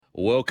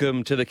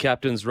Welcome to the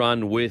Captain's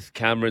Run with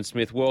Cameron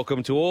Smith.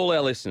 Welcome to all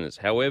our listeners.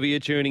 However you're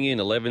tuning in,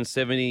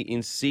 1170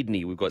 in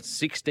Sydney. We've got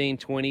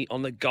 1620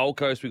 on the Gold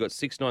Coast. We've got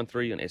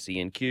 693 on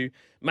SENQ.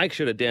 Make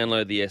sure to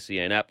download the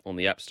SEN app on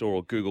the App Store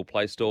or Google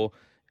Play Store.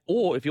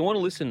 Or if you want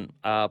to listen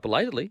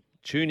belatedly,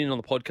 tune in on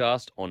the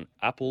podcast on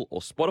Apple or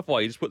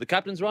Spotify. You just put the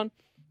Captain's Run.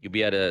 You'll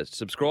be able to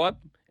subscribe,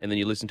 and then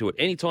you listen to it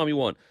anytime you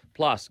want.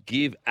 Plus,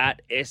 give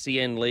at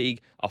SEN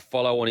League a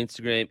follow on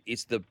Instagram.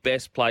 It's the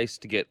best place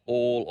to get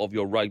all of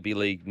your rugby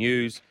league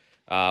news.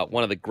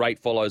 One of the great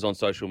follows on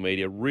social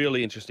media.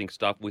 Really interesting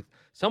stuff with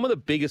some of the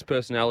biggest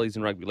personalities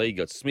in rugby league.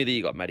 You got Smithy,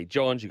 you got Matty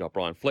Johns, you got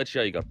Brian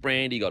Fletcher, you got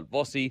Brandy, you got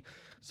Vossi.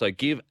 So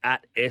give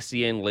at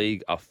SEN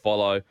League a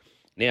follow.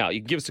 Now, you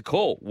can give us a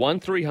call,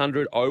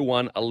 1300 01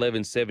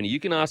 1170. You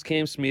can ask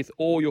Cam Smith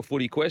all your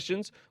footy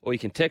questions, or you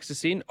can text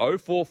us in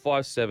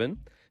 0457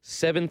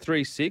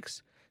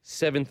 736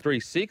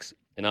 736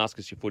 and ask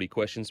us your footy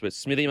questions. But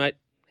Smithy, mate,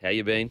 how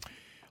you been?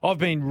 I've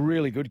been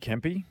really good,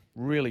 Kempy.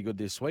 Really good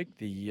this week.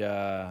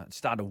 It's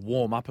starting to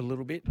warm up a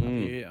little bit up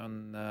here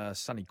on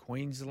sunny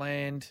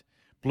Queensland.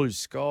 Blue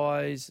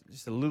skies.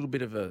 Just a little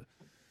bit of a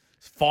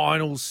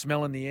final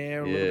smell in the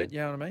air a little bit. You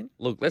know what I mean?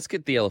 Look, let's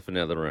get the elephant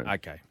out of the room.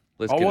 Okay.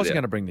 Let's I get wasn't it out.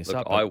 going to bring this Look,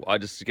 up.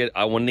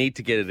 I will need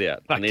to get it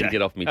out. I need to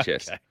get off my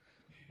chest. Okay.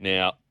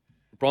 Now,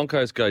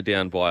 Broncos go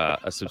down by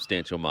a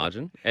substantial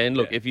margin. And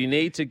look, if you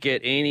need to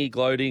get any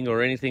gloating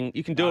or anything,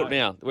 you can do it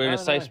now. We're in a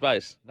safe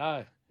space.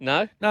 No.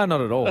 No? No,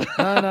 not at all.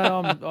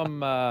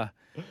 No,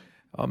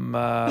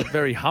 I'm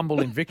very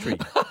humble in victory.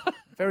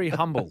 Very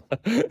humble.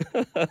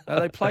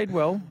 They played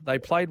well. I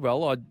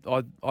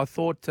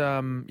thought,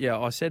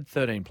 I said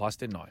 13 plus,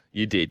 didn't I?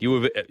 You did.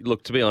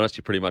 Look, to be honest,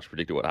 you pretty much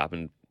predicted what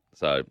happened.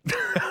 So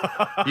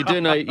you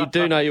do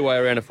know your way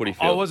around a footy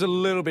field. I was a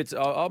little bit.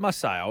 I must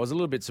say, I was a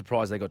little bit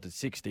surprised they got to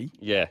 60.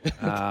 Yeah,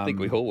 I think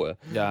we all were.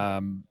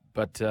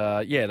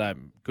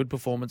 Good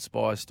performance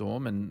by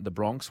Storm and the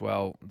Bronx.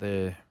 Well,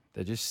 they're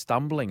just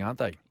stumbling, aren't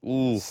they?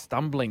 Ooh.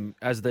 Stumbling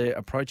as they're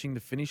approaching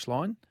the finish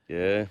line.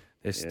 Yeah.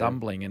 They're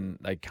stumbling, and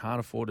they can't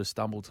afford to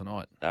stumble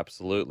tonight.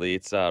 Absolutely.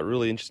 It's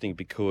really interesting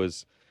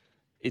because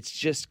it's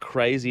just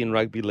crazy in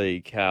rugby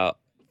league how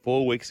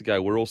 4 weeks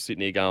ago we're all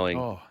sitting here going,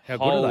 "Oh, how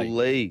good are they?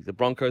 Holy, the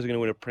Broncos are going to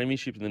win a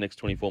premiership in the next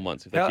 24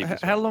 months if they keep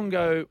this How way." long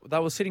ago they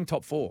were sitting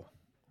top four?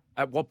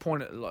 At what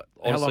point? How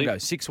long ago?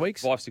 6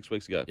 weeks? 5-6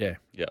 weeks ago. Yeah.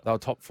 Yeah. They were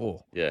top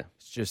four. Yeah.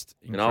 It's just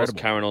And incredible. I was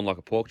carrying on like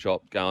a pork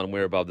chop going,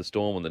 we're above the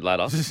Storm on the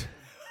ladder.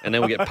 And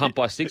then we get pumped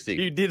by 60.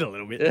 You did a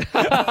little bit.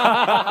 But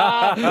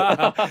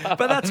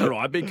that's all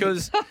right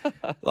because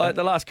like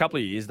the last couple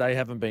of years, they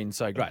haven't been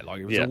so great.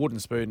 Like it was a wooden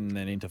spoon and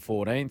then into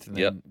 14th. And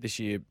then this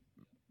year,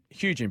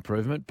 huge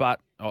improvement. But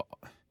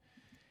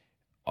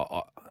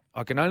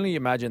I can only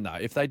imagine, though,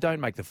 if they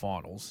don't make the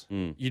finals,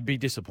 you'd be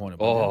disappointed.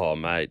 Oh,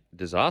 mate,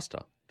 disaster.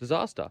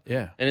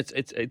 Yeah. And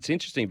it's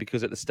interesting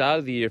because at the start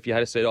of the year, if you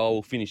had said,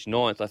 we'll finish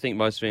ninth, I think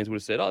most fans would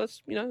have said,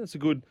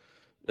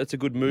 that's a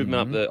good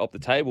movement up the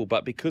table.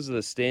 But because of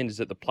the standards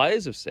that the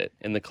players have set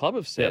and the club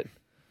have set,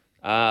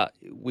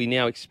 we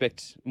now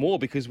expect more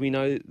because we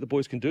know the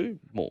boys can do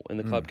more and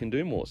the club can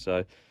do more.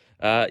 So,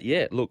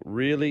 look,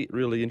 really,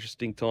 really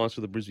interesting times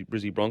for the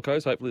Brizzy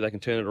Broncos. Hopefully they can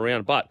turn it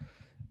around. But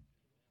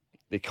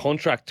the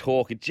contract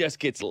talk, it just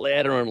gets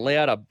louder and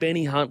louder.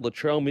 Benny Hunt,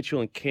 Latrell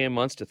Mitchell and Cam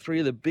Munster, three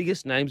of the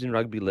biggest names in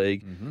rugby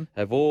league,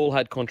 have all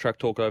had contract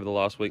talk over the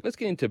last week. Let's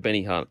get into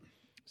Benny Hunt.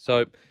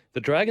 So the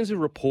Dragons have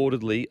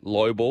reportedly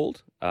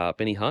lowballed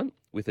Benny Hunt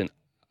with an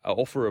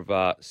offer of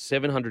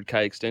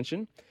 $700K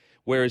extension,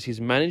 whereas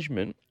his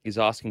management is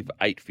asking for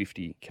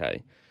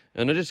 $850K.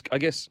 And I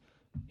guess,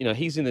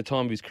 he's in the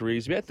time of his career.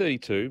 He's about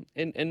 32,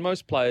 and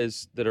most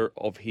players that are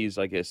of his,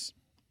 I guess,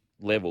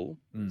 level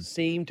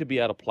seem to be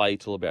able to play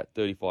till about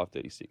 35,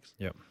 36.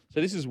 Yep.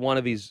 So this is one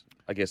of his,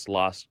 I guess,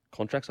 last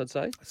contracts, I'd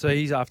say. So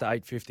he's after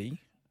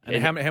 850.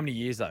 And how many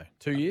years, though?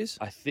 2 years?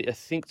 I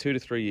think 2 to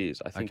 3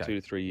 years. 2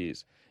 to 3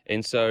 years.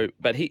 And so,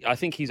 but I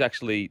think he's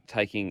actually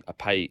taking a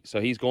pay.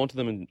 So he's gone to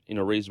them in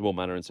a reasonable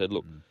manner and said,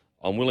 look,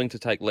 I'm willing to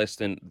take less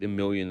than the $1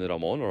 million that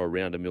I'm on or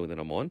around $1 million that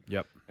I'm on.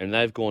 Yep. And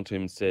they've gone to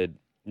him and said,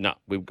 no,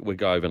 we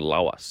go even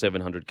lower,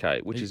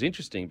 $700K, which is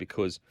interesting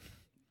because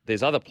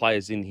there's other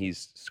players in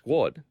his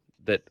squad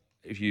that,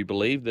 if you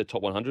believe the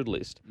top 100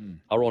 list,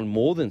 are on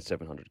more than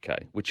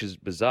 $700K, which is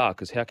bizarre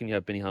because how can you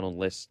have Benny Hunt on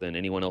less than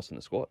anyone else in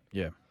the squad?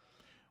 Yeah.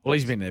 Well,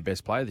 he's been their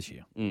best player this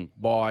year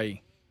by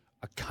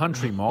a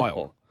country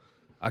mile.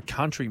 A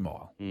country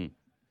mile.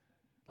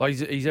 Like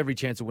he's every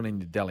chance of winning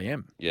the Dally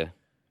M. Yeah.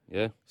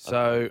 Yeah.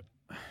 So,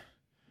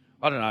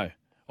 I don't know.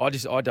 I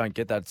don't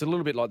get that. It's a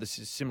little bit like the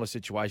similar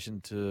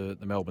situation to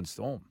the Melbourne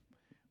Storm,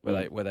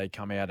 where they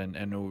come out and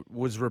it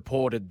was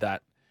reported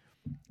that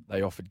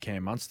they offered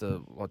Cam Munster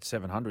like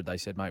 $700. They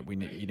said, mate,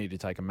 you need to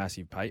take a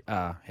massive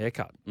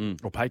haircut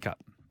or pay cut,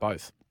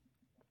 both,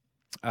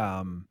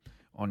 on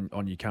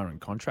your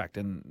current contract,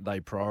 and they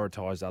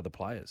prioritised other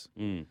players.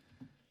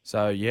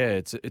 So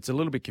it's a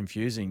little bit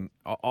confusing.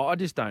 I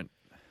just don't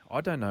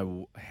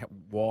know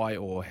why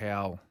or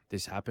how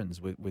this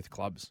happens with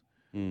clubs.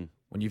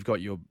 When you've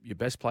got your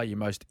best player, your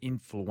most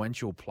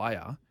influential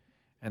player,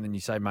 and then you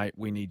say, mate,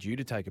 we need you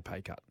to take a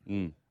pay cut.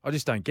 Mm. I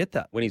just don't get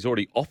that. When he's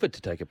already offered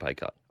to take a pay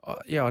cut.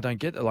 Yeah, I don't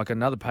get that. Like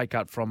another pay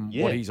cut from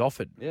Yeah. what he's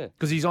offered. Yeah.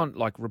 Because he's on,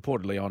 like,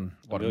 reportedly on,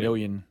 what, $1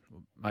 million,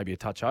 maybe a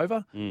touch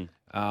over. Mm.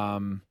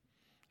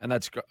 And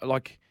that's,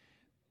 like,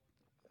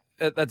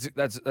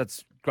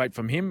 that's great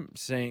from him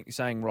saying,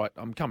 right,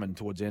 I'm coming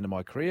towards the end of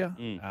my career.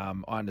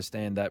 Mm. I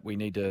understand that we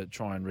need to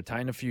try and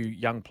retain a few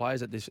young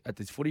players at this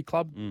footy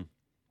club. Mm.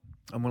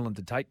 I'm willing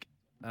to take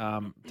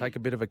a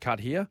bit of a cut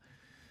here.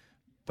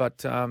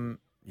 But,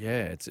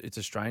 yeah, it's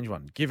a strange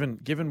one.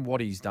 Given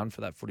what he's done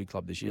for that footy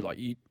club this year, like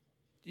you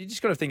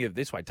just got to think of it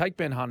this way: take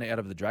Ben Hunt out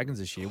of the Dragons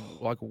this year.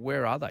 Like,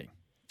 where are they?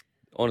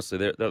 Honestly,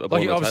 they're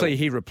like obviously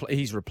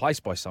he's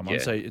replaced by someone,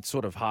 Yeah. so it's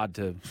sort of hard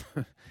to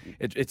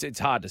it's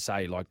hard to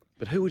say. Like,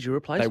 but who would you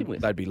replace him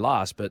with? They'd be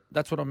last, but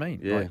that's what I mean.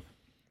 Yeah.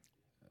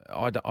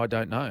 Like, I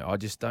don't know. I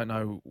just don't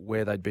know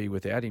where they'd be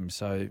without him.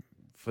 So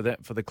for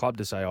the club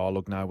to say, oh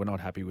look, no, we're not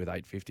happy with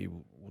 $850,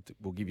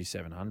 we'll give you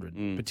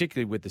 $700,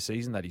 particularly with the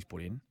season that he's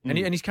put in, and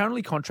he's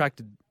currently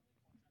contracted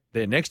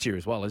there next year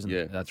as well, isn't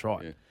it? That's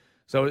right. Yeah.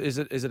 So is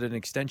it an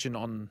extension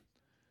on?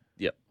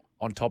 Yep.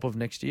 On top of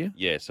next year?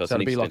 Yeah, so it's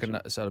it'll an be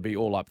extension. so it'll be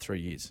all up 3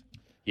 years.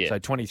 Yeah. So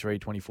 23,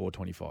 24,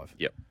 25.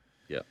 Yep.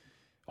 Yep.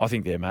 I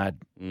think they're mad.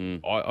 Mm.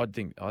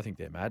 I think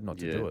they're mad not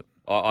to Yeah. do it.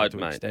 I'd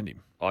to extend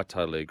him. I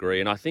totally agree.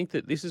 And I think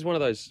that this is one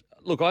of those.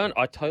 Look,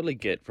 I totally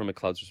get from a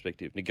club's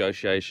perspective,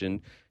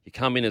 negotiation, you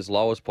come in as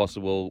low as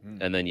possible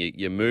and then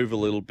you move a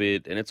little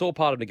bit, and it's all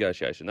part of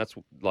negotiation. That's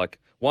like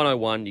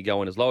 101, you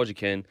go in as low as you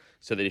can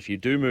so that if you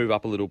do move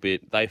up a little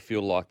bit, they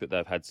feel like that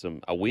they've had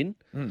a win.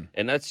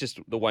 And that's just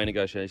the way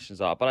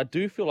negotiations are. But I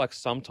do feel like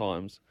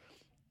sometimes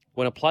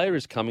when a player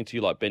is coming to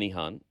you like Benny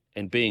Hunt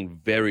and being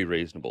very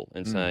reasonable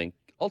and saying,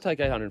 I'll take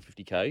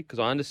 $850K because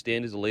I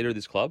understand as a leader of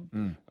this club,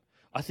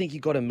 I think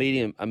you've got to meet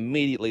him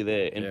immediately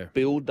there and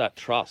build that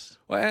trust.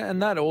 Well,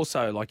 and that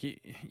also, like,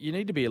 you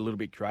need to be a little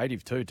bit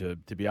creative too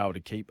to be able to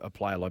keep a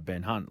player like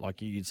Ben Hunt.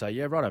 Like, you could say,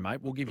 yeah, righto,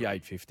 mate, we'll give you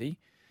 $850,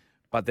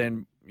 but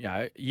then, you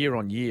know, year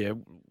on year,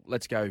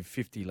 let's go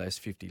 50 less.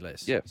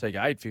 Yeah. So you go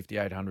 850,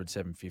 800,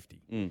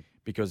 750,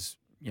 because,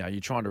 you know, you're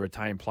trying to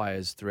retain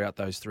players throughout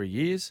those 3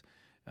 years,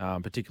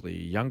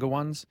 particularly younger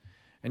ones.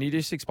 And you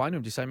just explain to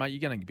them, just say, mate, you're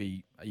going to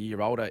be a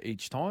year older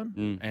each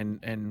time,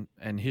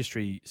 and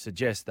history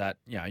suggests that,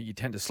 you know, you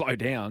tend to slow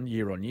down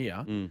year on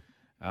year.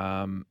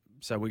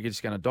 So we're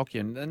just going to dock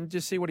you and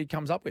just see what he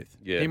comes up with.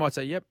 Yeah. He might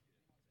say, yep,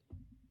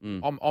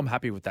 I'm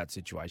happy with that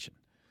situation.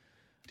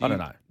 I don't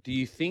know. Do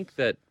you think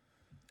that,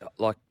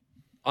 like,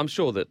 I'm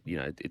sure that, you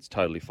know, it's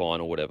totally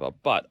fine or whatever,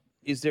 but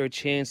is there a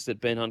chance that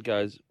Ben Hunt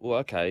goes, well,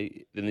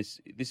 okay, then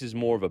this is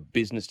more of a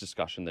business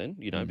discussion then,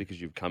 you know,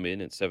 because you've come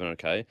in at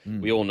 $700K.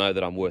 We all know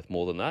that I'm worth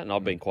more than that, and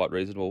I've been quite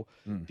reasonable.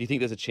 Do you think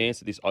there's a chance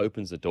that this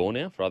opens the door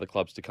now for other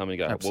clubs to come in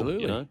and go, Absolutely.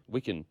 well,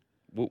 you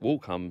know, we'll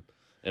come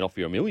and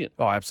offer you $1 million?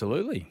 Oh,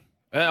 absolutely.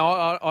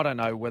 I don't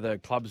know whether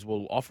clubs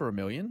will offer $1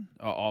 million.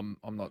 I'm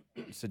not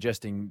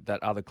suggesting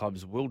that other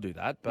clubs will do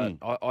that, but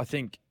I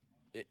think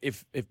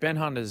if Ben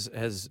Hunt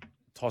has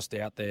tossed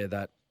out there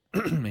that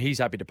he's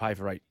happy to play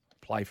for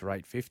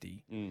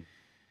 $850,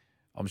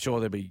 I'm sure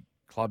there'll be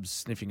clubs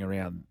sniffing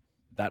around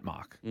that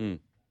mark.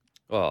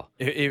 Oh,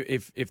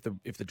 If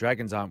the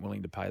Dragons aren't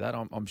willing to pay that,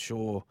 I'm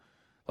sure.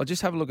 I'll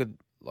just have a look at.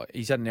 Like,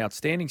 he's had an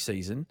outstanding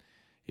season.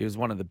 He was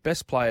one of the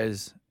best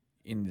players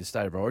in the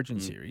State of Origin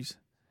series.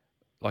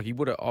 Like, he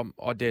would have.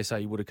 I dare say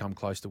he would have come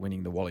close to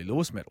winning the Wally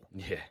Lewis medal.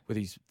 yeah. With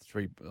his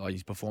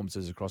his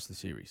performances across the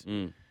series.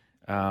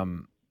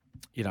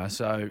 You know,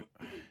 so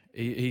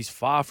he's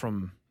far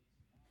from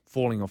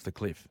falling off the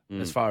cliff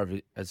as far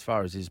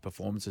as his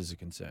performances are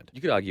concerned.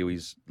 You could argue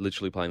he's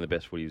literally playing the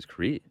best footy of his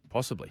career.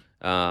 Possibly.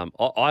 I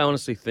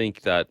honestly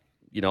think that,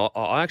 you know,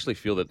 I actually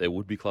feel that there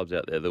would be clubs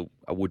out there that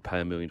would pay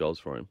 $1 million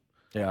for him.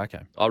 Yeah,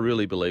 okay. I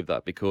really believe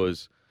that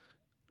because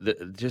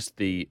just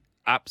the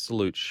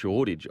absolute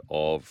shortage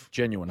of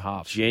Genuine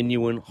halves.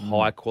 genuine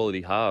high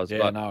quality halves. Yeah,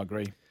 But, no, I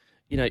agree.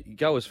 you know, you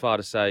go as far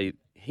to say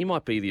he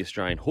might be the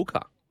Australian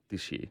hooker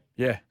this year.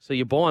 Yeah. So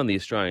you're buying the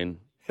Australian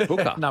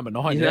hooker. Number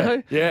 9, you yeah.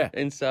 know? Yeah.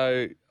 And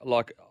so,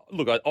 like,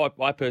 look,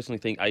 I personally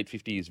think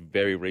 $850 is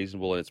very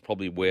reasonable, and it's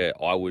probably where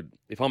I would,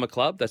 if I'm a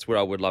club, that's where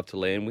I would love to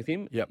land with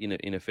him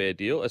in a fair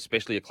deal,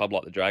 especially a club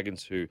like the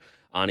Dragons who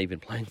aren't even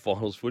playing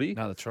finals footy.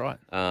 No, that's right.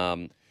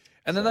 Um,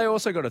 And then they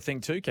also got to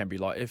think too, can be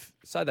like, if,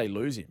 say they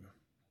lose him,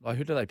 like,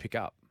 who do they pick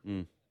up?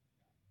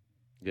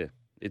 yeah,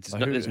 it's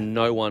Like, there's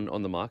no one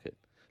on the market.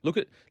 Look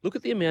at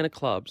the amount of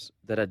clubs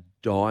that are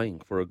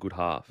dying for a good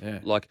half. Yeah.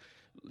 Like,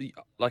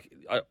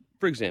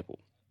 for example,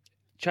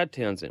 Chad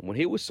Townsend, when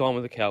he was signed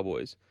with the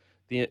Cowboys,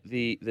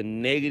 the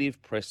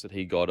negative press that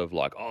he got of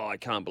like, oh, I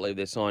can't believe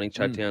they're signing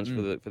Chad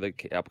Townsend for the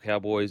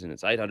Cowboys and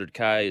it's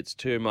 $800K, it's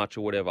too much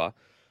or whatever.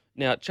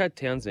 Now, Chad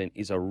Townsend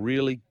is a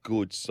really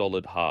good,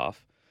 solid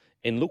half,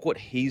 and look what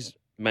he's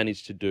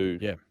managed to do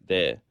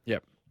there.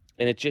 Yep.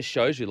 And it just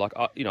shows you, like,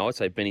 you know, I'd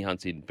say Benny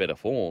Hunt's in better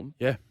form.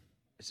 Yeah.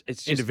 It's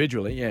just,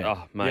 Individually, yeah.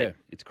 oh, mate, Yeah.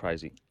 it's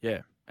crazy.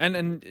 Yeah.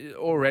 And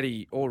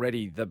already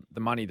the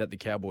money that the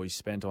Cowboys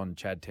spent on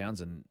Chad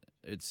Townsend,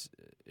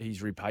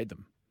 he's repaid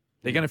them.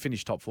 They're going to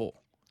finish top 4.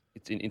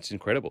 It's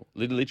incredible.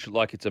 Literally,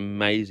 like it's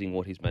amazing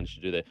what he's managed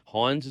to do there.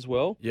 Hines as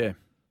well. Yeah.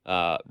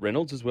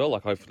 Reynolds as well.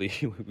 Like hopefully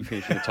we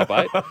finish in the top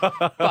 8.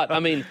 But I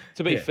mean,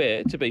 to be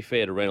fair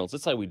to Reynolds,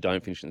 let's say we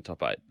don't finish in the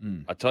top 8.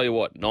 I tell you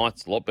what,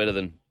 Knight's a lot better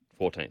than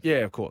 14th. Yeah,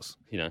 of course.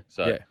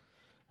 So. Yeah.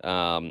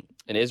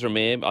 And Ezra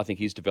Mam, I think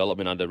his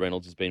development under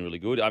Reynolds has been really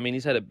good. I mean,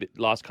 he's had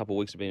last couple of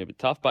weeks have been a bit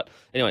tough, but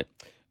anyway,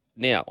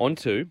 now on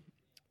to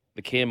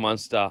the Cam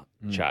Munster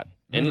chat.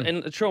 And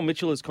Latrell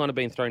Mitchell has kind of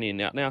been thrown in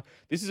and out. Now,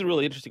 this is a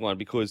really interesting one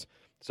because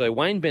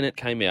Wayne Bennett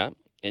came out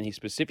and he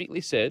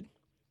specifically said,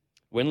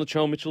 when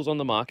Latrell Mitchell's on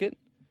the market,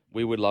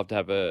 we would love to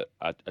have a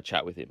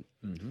chat with him.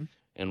 Mm-hmm.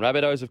 And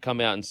Rabbitohs have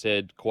come out and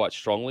said quite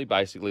strongly,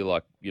 basically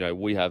like,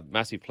 we have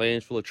massive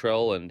plans for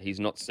Latrell and he's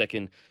not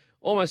second,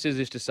 almost as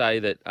if to say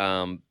that,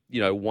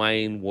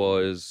 Wayne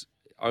was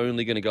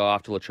only going to go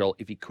after Latrell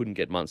if he couldn't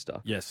get Munster.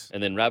 Yes.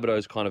 And then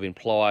Rabbitohs kind of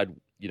implied,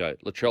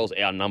 Latrell's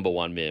our number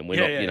one man.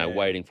 We're not,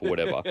 waiting for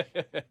whatever.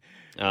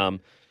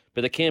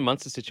 But the Cam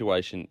Munster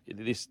situation,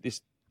 it's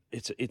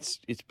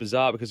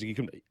bizarre because you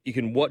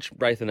can watch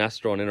Braithen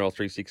Astor on NRL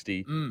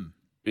 360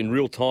 in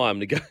real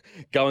time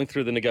going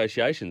through the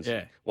negotiations.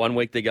 Yeah. 1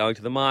 week they're going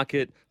to the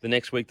market, the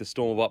next week the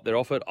Storm have up their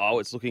offer. Oh,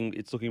 it's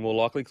looking more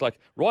likely. It's like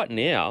right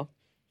now,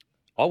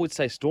 I would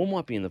say Storm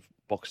might be in the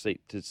box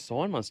seat to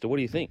sign Munster. What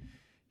do you think?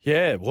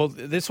 Yeah, well,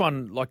 this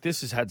one,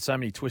 this has had so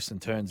many twists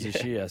and turns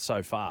this year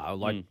so far.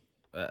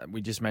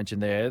 We just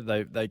mentioned there,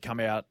 they come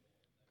out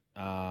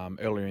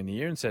earlier in the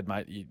year and said,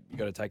 mate, you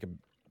got to take a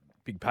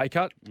big pay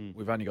cut.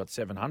 We've only got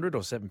 700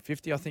 or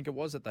 750, I think it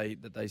was, that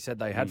they said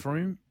they had for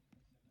him.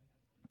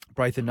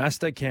 Braithen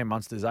Astor, Cam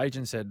Munster's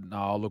agent, said,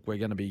 no, look, we're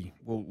going to be,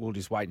 we'll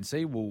just wait and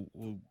see. We'll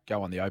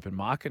go on the open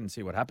market and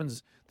see what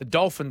happens. The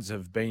Dolphins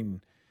have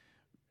been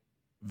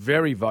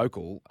very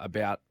vocal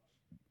about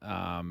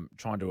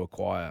trying to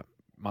acquire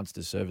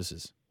Munster's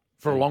services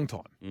for a long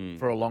time.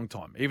 For a long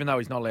time, even though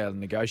he's not allowed to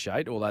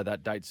negotiate, although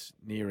that date's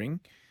nearing.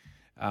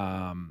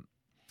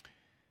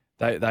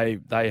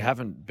 They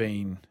haven't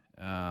been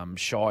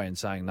shy in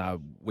saying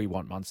no, we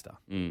want Munster,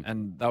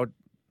 and they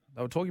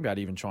were talking about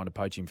even trying to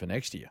poach him for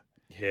next year.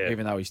 Yeah.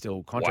 Even though he's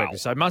still contracted. Wow.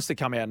 So Munster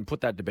come out and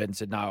put that to bed and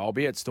said, no, I'll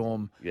be at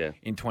Storm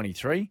in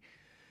 23.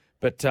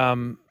 But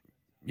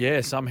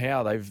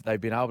somehow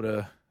they've been able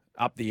to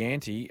up the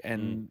ante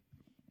and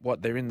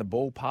they're in the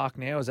ballpark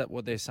now. Is that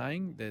what they're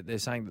saying? They're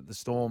saying that the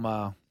Storm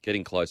are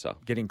getting closer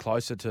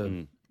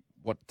to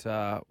what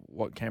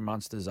Cam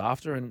Munster's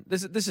after. And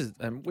this is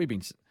and we've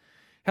been.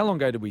 How long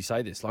ago did we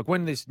say this? Like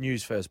when this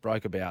news first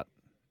broke about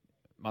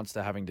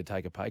Munster having to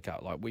take a pay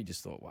cut, we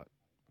just thought,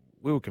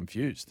 we were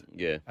confused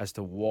as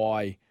to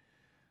why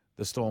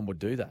the Storm would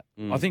do that.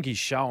 I think he's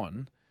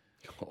shown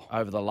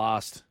over the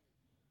last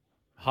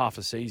half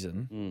a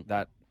season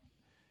that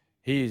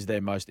he is their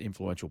most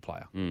influential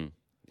player.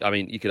 I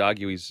mean, you could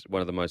argue he's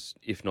one of the most,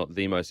 if not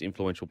the most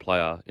influential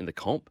player in the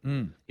comp.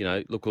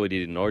 Look what he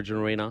did in Origin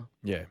Arena.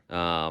 Yeah.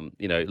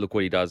 Look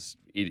what he does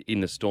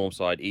in the Storm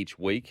side each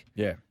week.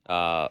 Yeah.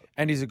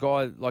 And he's a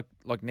guy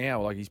like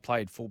now, he's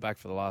played fullback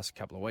for the last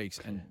couple of weeks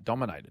and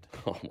dominated.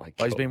 Oh my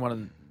God. He's been one of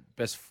the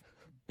best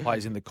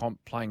players in the comp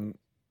playing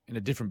in a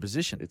different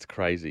position. It's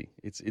crazy.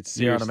 It's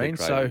seriously you know what I mean?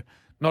 crazy. So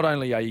not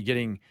only are you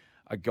getting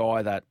a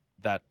guy that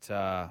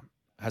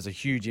has a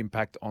huge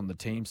impact on the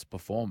team's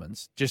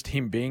performance, just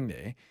him being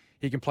there,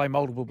 he can play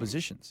multiple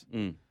positions.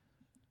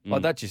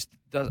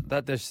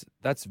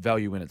 That's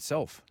value in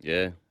itself.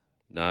 Yeah.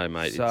 No,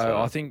 mate.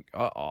 So I think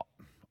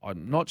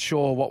I'm not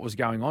sure what was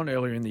going on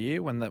earlier in the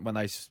year when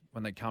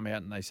they come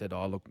out and they said,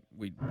 "Oh, look,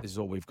 this is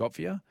all we've got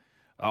for you."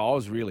 I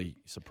was really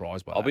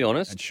surprised by that. I'll be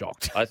honest, and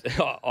shocked.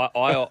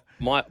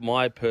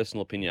 My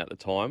personal opinion at the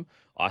time,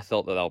 I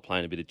felt that they were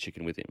playing a bit of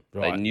chicken with him.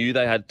 Right. They knew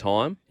they had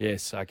time.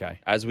 Yes. Okay.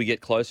 As we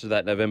get closer to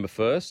that November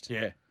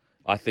 1st,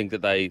 I think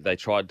that they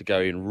tried to go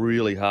in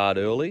really hard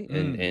early,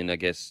 and I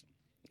guess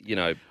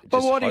But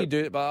why do you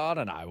do? But I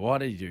don't know. Why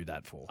do you do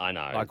that for? I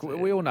know. Like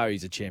we all know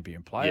he's a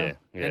champion player.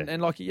 Yeah.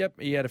 And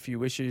he had a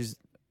few issues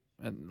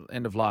at the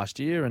end of last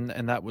year,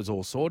 and that was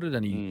all sorted.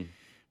 And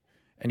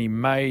he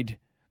made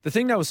the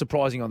thing that was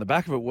surprising on the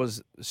back of it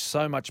was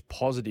so much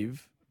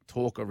positive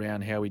talk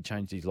around how he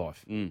changed his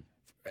life.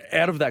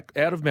 Out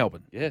of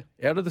Melbourne,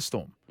 out of the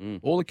Storm,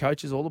 all the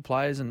coaches, all the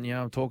players, and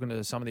I'm talking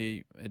to some of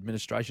the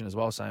administration as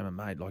well, saying,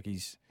 "Mate,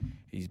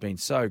 he's been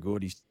so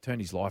good. He's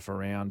turned his life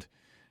around,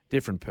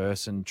 different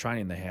person,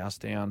 training the house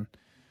down,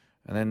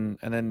 and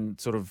then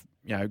sort of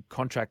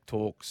contract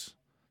talks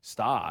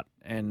start,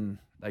 and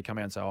they come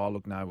out and say, "Oh,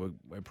 look, no,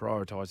 we're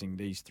prioritising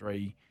these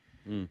three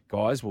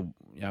guys. Well,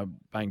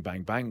 bang,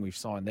 bang, bang. We've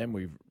signed them.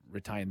 We've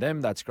retained them.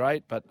 That's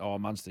great. But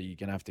Munster, you're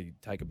gonna have to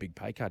take a big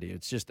pay cut here.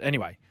 It's just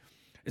anyway."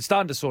 It's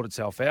starting to sort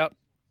itself out.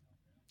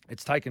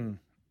 It's taken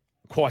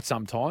quite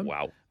some time.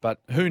 Wow. But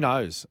who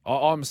knows?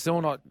 I'm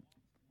still not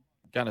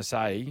going to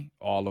say,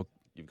 "Oh, look,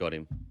 You've got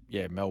him.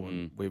 Yeah,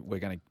 Melbourne, we're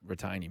going to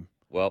retain him."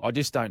 Well, I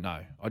just don't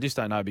know.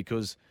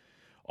 Because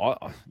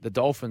the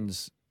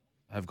Dolphins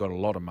have got a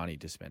lot of money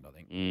to spend, I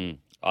think.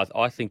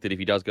 I think that if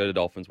he does go to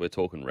Dolphins, we're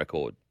talking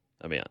record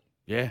amount.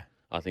 Yeah.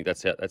 I think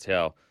that's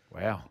how.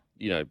 Wow.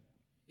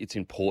 it's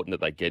important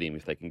that they get him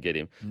if they can get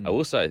him. I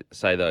will say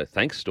though,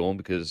 thanks Storm,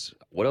 because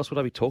what else would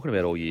I be talking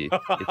about all year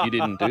if you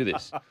didn't do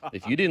this?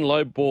 If you didn't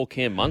low ball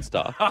Cam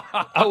Munster,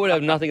 I would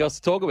have nothing else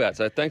to talk about.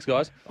 So thanks,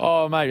 guys.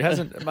 Oh, mate,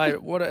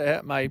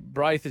 mate,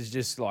 Braith is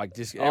just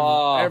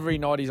every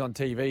night he's on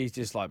TV, he's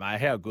just like,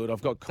 mate, how good.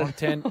 I've got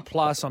content,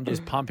 plus I'm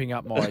just pumping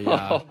up my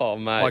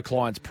my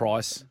client's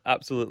price.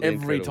 Absolutely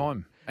every incredible.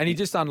 time. And he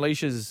just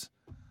unleashes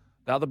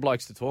the other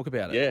blokes to talk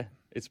about it. Yeah,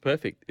 it's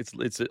perfect.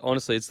 It's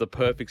honestly, it's the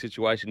perfect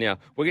situation. Now,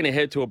 we're going to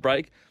head to a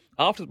break.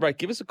 After the break,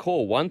 give us a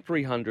call,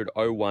 1300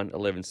 01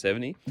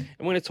 1170. And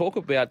we're going to talk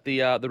about the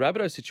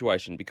Rabbitohs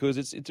situation, because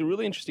it's a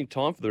really interesting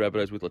time for the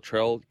Rabbitohs with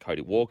Latrell,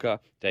 Cody Walker,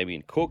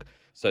 Damien Cook.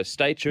 So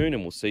stay tuned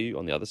and we'll see you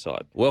on the other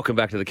side. Welcome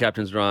back to the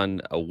Captain's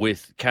Run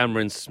with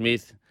Cameron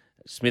Smith.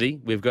 Smithy,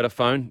 we've got a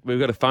phone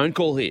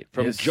call here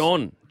from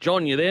John.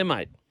 John, you there,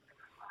 mate?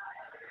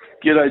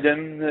 G'day,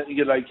 Dan.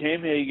 G'day,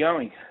 Cam. How you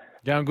going?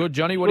 Going good,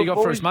 Johnny. What do you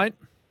got for us, mate?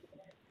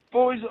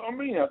 Boys, I'm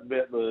ringing up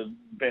about the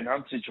Ben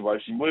Hunt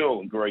situation. We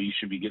all agree you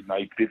should be getting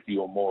 850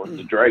 or more at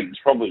the Dragons.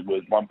 Probably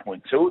worth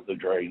 1.2 at the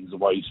Dragons, the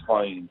way he's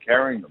playing and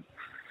carrying them.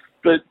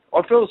 But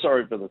I feel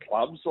sorry for the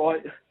clubs.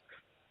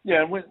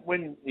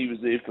 When he was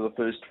there for the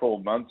first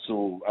 12 months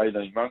or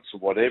 18 months or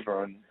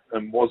whatever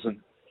and wasn't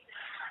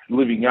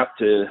living up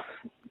to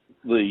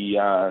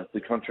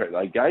the contract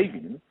they gave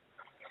him,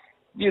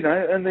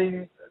 and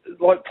then,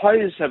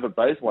 players have it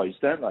both ways,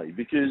 don't they?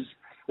 Because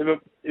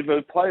if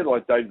a player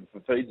like David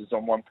Fafita's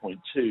on 1.2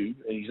 and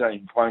he's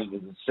only playing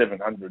as a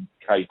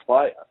 700k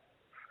player,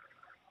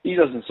 he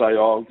doesn't say,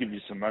 I'll give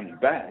you some money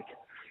back.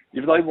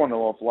 If they want to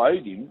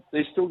offload him,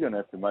 they're still going to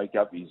have to make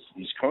up his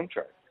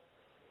contract.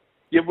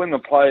 Yet when the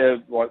player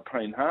like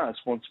Payne Haas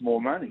wants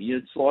more money,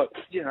 it's like,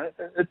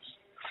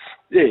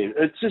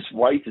 it's just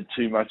weighted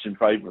too much in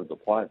favour of the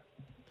player.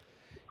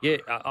 Yeah,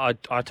 I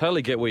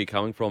totally get where you're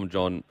coming from,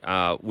 John.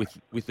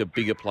 With the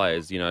bigger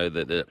players,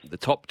 the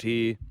top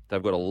tier,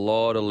 they've got a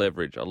lot of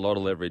leverage.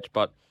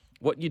 But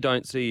what you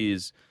don't see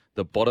is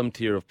the bottom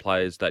tier of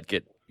players that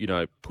get,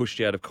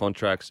 pushed out of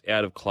contracts,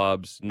 out of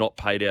clubs, not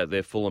paid out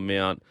their full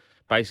amount,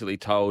 basically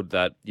told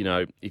that,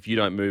 if you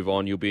don't move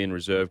on, you'll be in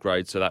reserve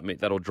grade, so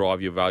that'll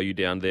drive your value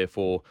down.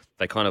 Therefore,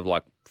 they kind of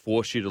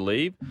force you to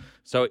leave.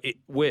 So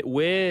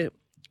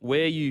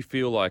where you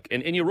feel like,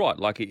 and you're right,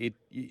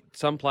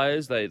 some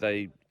players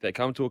they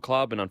come to a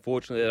club and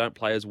unfortunately they don't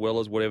play as well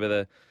as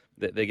whatever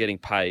they're getting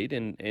paid,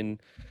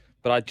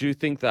 but I do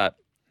think that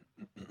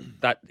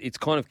it's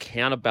kind of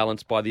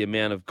counterbalanced by the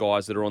amount of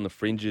guys that are on the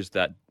fringes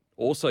that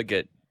also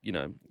get,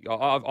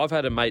 I've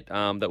had a mate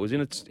that was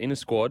in a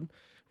squad,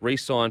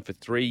 re-signed for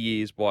 3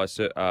 years by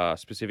a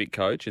specific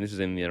coach, and this is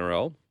in the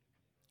NRL.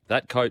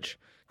 That coach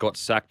got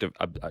sacked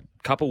a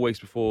couple of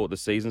weeks before the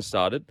season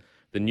started.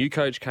 The new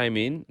coach came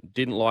in,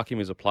 didn't like him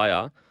as a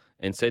player,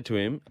 and said to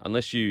him,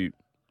 unless you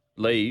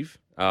leave,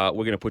 we're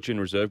going to put you in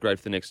reserve grade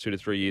for the next 2 to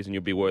 3 years and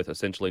you'll be worth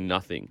essentially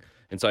nothing.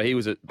 And so he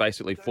was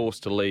basically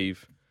forced to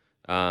leave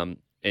and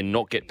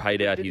not get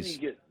paid out his...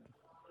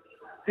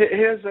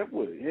 How's that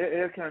work?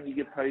 How can you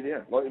get paid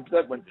out? If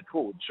that went to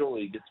court,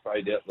 surely he gets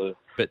paid out the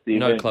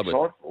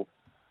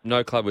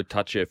no club would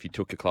touch you if you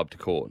took a club to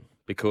court,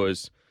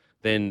 because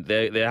then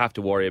they have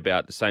to worry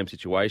about the same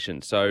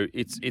situation. So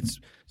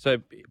so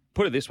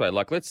put it this way,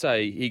 let's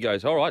say he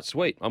goes, all right,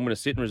 sweet, I'm going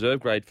to sit in reserve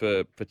grade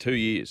for 2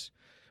 years.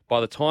 By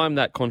the time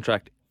that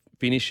contract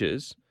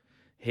finishes,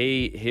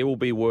 he will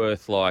be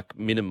worth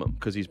minimum,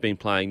 because he's been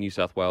playing New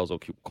South Wales or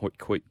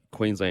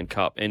Queensland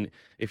Cup. And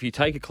if you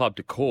take a club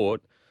to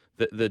court,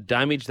 the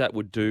damage that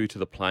would do to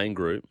the playing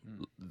group,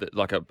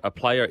 a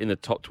player in the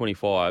top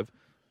 25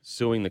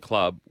 suing the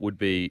club would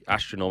be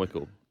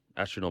astronomical.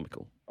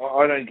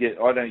 I don't get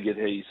how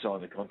you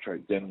sign the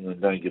contract then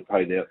and don't get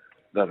paid out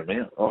that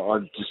amount.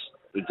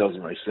 It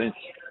doesn't make sense.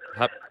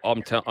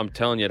 I'm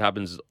telling you, it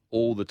happens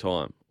all the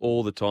time,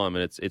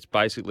 and it's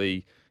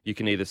basically you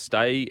can either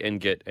stay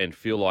and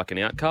feel like an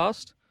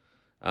outcast,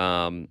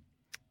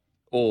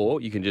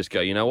 or you can just go,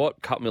 you know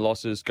what, cut my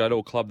losses, go to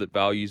a club that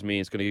values me,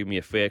 it's going to give me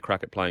a fair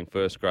crack at playing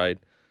first grade.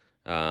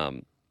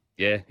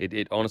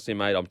 It honestly,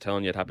 mate, I'm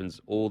telling you, it happens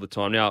all the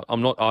time. Now,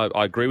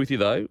 I agree with you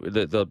though.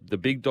 The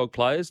big dog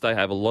players, they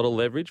have a lot of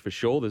leverage for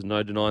sure. There's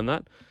no denying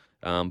that.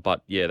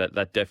 But yeah,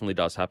 that definitely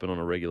does happen on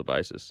a regular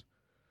basis.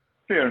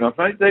 Fair enough,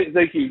 mate.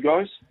 Thank you,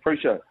 guys.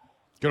 Appreciate it.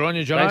 Good on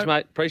you, John. Thanks,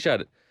 mate.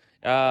 Appreciate it.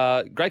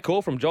 Great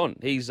call from John.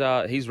 He's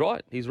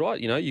right.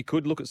 You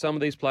could look at some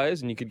of these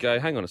players and you could go,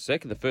 hang on a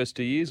second. The first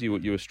 2 years you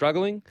were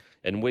struggling,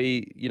 and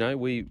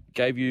we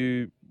gave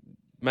you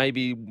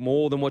maybe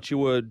more than what you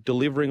were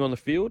delivering on the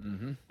field.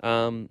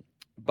 Mm-hmm.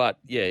 But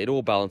yeah, it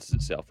all balances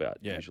itself out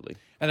usually.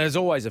 And there's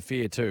always a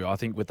fear too, I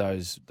think, with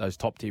those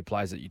top tier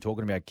players that you're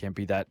talking about,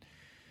 Kempy, that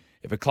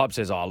if a club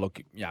says, "Oh, look,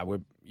 you're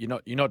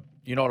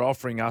not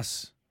offering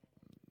us,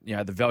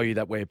 the value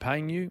that we're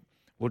paying you,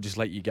 we'll just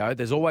let you go."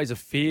 There's always a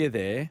fear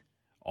there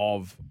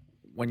of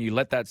when you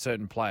let that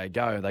certain player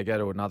go, they go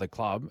to another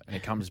club and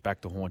it comes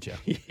back to haunt you.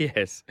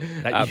 Yes,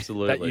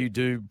 absolutely. That you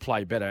do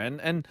play better.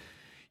 And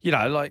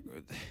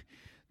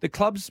the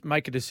clubs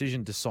make a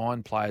decision to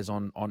sign players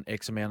on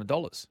X amount of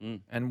dollars.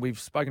 And we've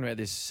spoken about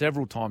this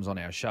several times on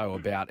our show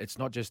about it's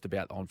not just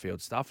about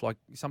on-field stuff. Like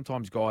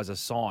sometimes guys are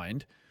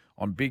signed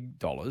on big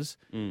dollars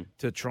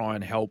to try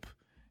and help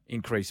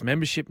increase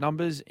membership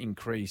numbers,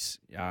 increase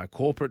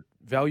corporate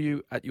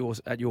value at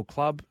your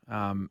club,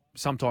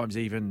 sometimes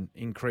even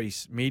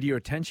increase media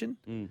attention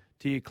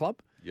to your club.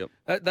 Yep.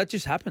 That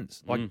just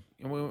happens. Like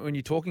when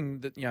you're talking,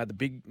 the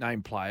big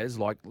name players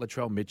like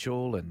Latrell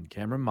Mitchell and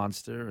Cameron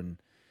Munster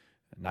and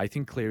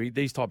Nathan Cleary,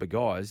 these type of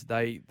guys,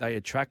 they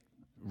attract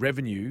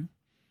revenue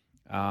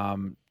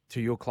to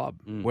your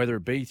club, whether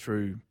it be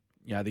through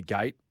the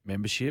gate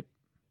membership,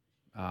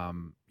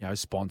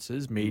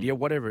 sponsors, media,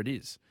 whatever it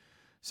is.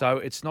 So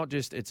it's not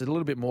just, it's a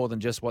little bit more than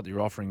just what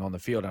you're offering on the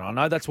field. And I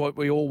know that's what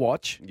we all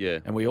watch. Yeah.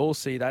 And we all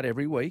see that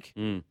every week,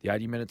 the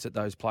 80 minutes that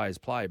those players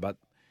play. But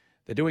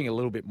they're doing a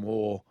little bit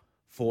more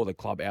for the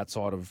club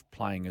outside of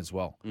playing as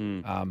well.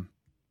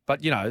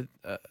 But,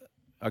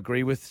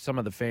 agree with some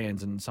of the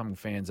fans and some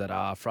fans that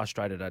are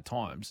frustrated at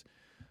times.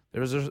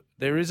 There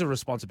is a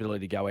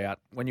responsibility to go out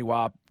when you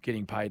are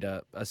getting paid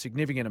a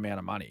significant amount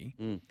of money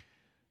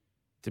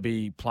to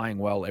be playing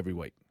well every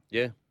week.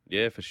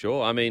 Yeah, for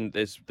sure. I mean,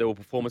 there were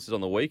performances on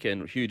the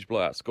weekend, huge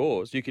blowout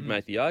scores. You could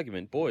make the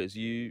argument, boys,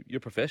 you're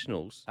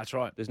professionals. That's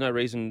right. There's no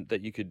reason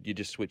that you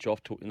just switch off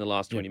in the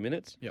last 20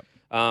 minutes. Yep.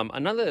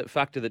 Another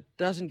factor that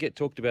doesn't get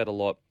talked about a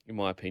lot, in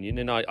my opinion,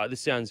 and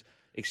this sounds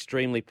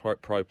extremely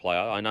pro player.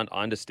 I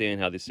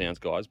understand how this sounds,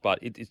 guys, but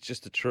it's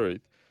just the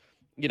truth.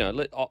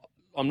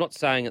 I'm not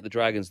saying at the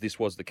Dragons this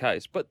was the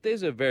case, but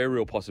there's a very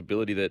real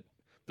possibility that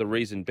the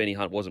reason Benny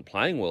Hunt wasn't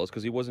playing well is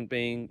because he wasn't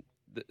being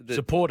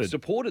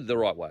supported the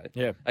right way.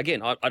 Yeah.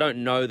 Again, I don't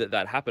know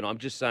that happened. I'm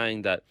just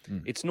saying that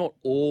it's not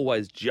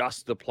always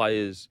just the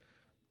players'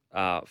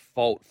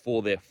 fault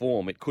for their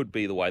form. It could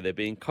be the way they're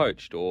being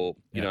coached, or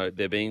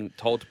they're being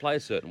told to play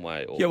a certain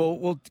way. Or... Yeah.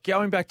 Well,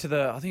 going back to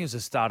I think it was the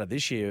start of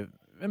this year.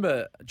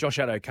 Remember Josh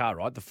Addo-Carr,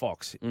 right? The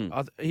Fox.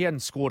 He hadn't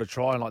scored a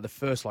try in like the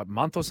first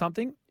month or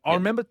something. I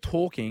remember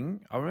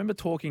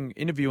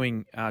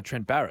interviewing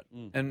Trent Barrett,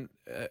 and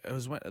it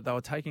was when they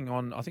were taking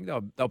on. I think they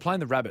were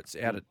playing the Rabbits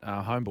out at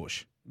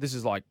Homebush. This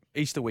is like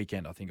Easter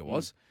weekend, I think it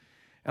was.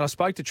 And I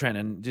spoke to Trent,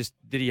 and just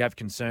did he have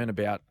concern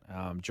about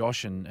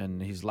Josh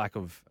and his lack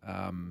of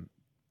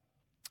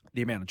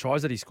the amount of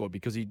tries that he scored,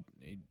 because he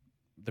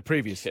the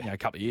previous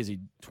couple of years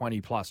he'd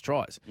 20 plus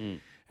tries, and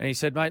he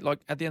said, mate, like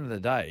at the end of the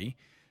day,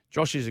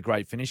 Josh is a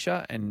great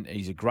finisher and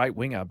he's a great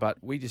winger, but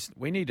we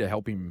need to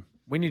help him.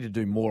 We need to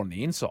do more on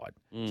the inside.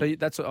 So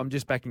that's I'm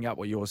just backing up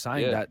what you're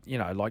saying, that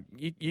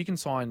you can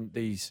sign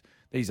these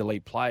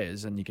elite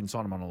players and you can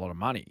sign them on a lot of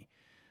money,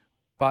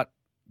 but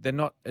they're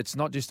not. It's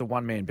not just a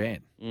one man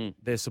band.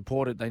 They're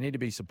supported. They need to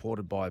be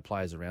supported by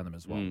players around them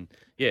as well.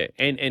 Yeah,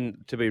 and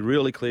to be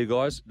really clear,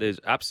 guys, there's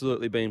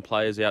absolutely been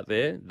players out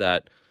there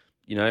that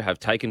have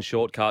taken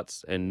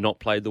shortcuts and not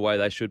played the way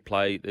they should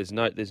play. There's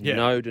no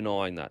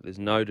denying that. There's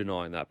no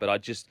denying that.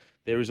 But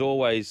there is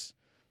always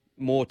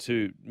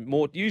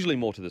usually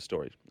more to the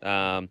story.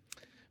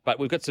 But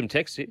we've got some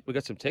text here.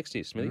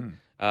 Smithy.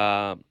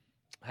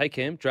 Hey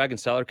Cam, Dragon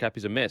salary cap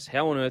is a mess.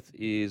 How on earth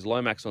is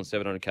Lomax on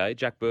 700k,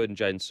 Jack Bird and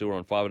Jaden Sewer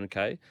on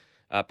 500k?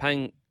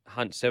 Paying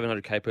Hunt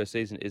 700k per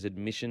season is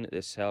admission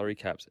their salary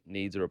caps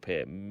needs a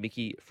repair.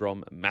 Mickey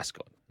from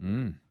Mascot.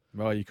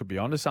 Well, you could be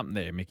onto something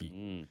there,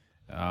 Mickey.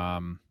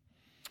 I'm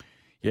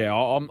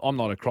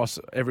not across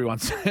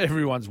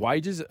everyone's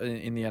wages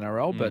in the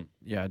NRL, but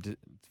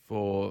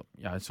for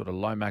sort of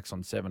Lomax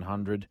on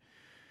 700,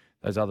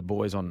 those other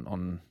boys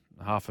on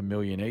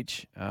 $500,000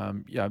 each.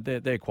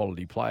 They're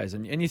quality players,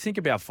 and you think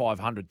about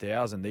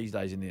 500,000 these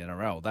days in the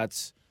NRL.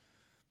 That's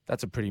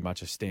a pretty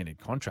much a standard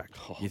contract.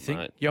 You think?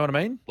 Mate, you know what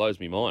I mean? Blows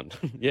me mind.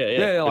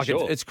 Yeah. Like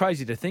sure. it's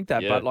crazy to think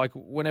that, but like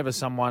whenever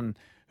someone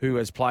who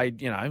has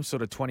played,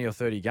 sort of 20 or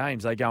 30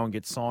 games, they go and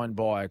get signed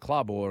by a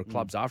club or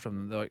clubs after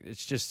them.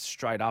 It's just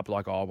straight up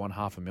like, I want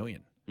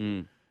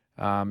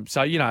 $500,000.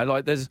 So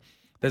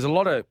there's a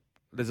lot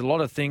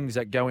of things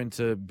that go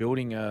into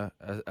building a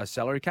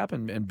salary cap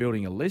and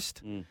building a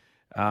list.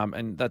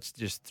 And that's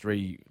just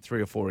three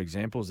or four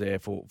examples there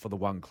for the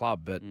one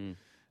club. But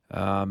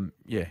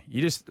you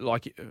just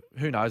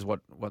who knows what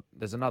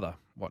there's another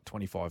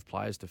 25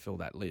 players to fill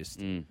that list.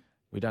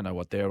 We don't know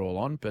what they're all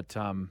on, but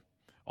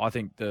I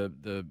think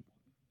the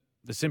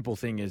simple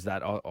thing is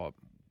that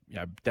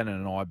Denon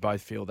and I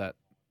both feel that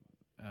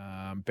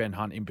Ben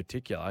Hunt in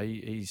particular,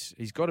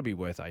 he's got to be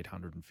worth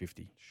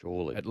 850,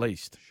 surely, at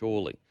least,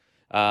 surely.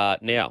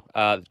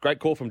 Great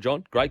call from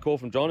John.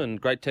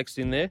 And great text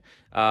in there.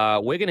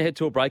 We're going to head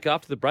to a break.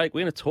 After the break,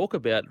 we're going to talk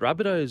about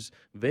Rabbitohs'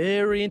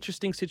 very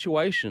interesting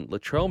situation.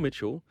 Latrell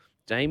Mitchell,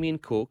 Damien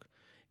Cook,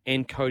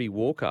 and Cody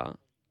Walker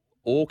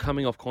all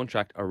coming off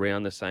contract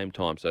around the same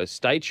time. So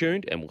stay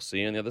tuned and we'll see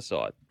you on the other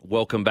side.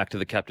 Welcome back to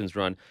the Captain's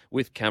Run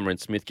with Cameron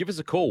Smith. Give us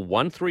a call,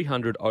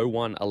 1300 01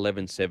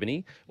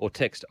 1170 or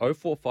text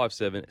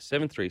 0457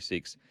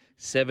 736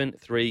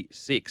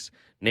 736.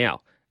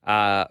 Now,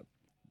 the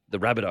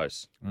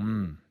Rabbitohs.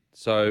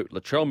 So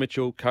Latrell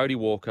Mitchell, Cody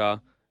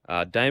Walker,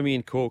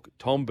 Damien Cook,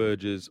 Tom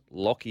Burgess,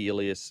 Lockie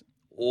Ilias,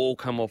 all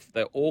come off.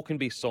 They all can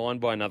be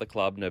signed by another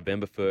club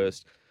November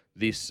 1st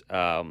this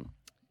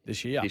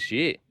year. This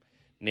year.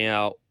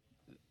 Now,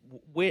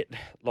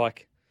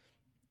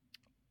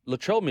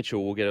 Latrell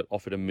Mitchell will get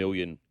offered $1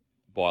 million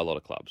by a lot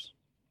of clubs.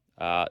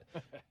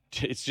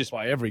 It's just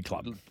by every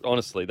club.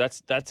 Honestly,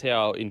 that's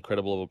how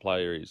incredible of a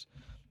player he is.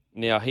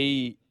 Now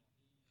he's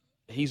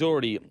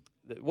already.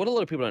 What a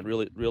lot of people don't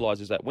really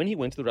realise is that when he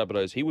went to the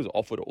Rabbitohs, he was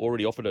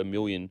already offered $1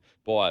 million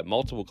by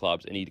multiple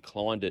clubs, and he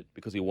declined it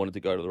because he wanted to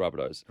go to the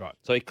Rabbitohs. Right.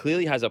 So he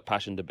clearly has a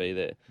passion to be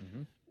there.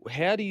 Mm-hmm.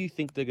 How do you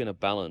think they're going to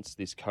balance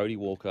this Cody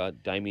Walker,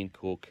 Damien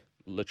Cook,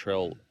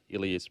 Latrell,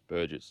 Ilias,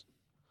 Burgess?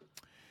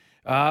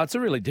 It's a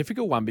really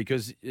difficult one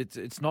because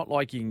it's not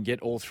like you can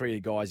get all three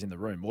guys in the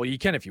room. Well, you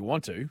can if you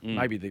want to.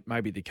 Maybe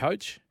the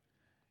coach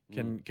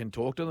can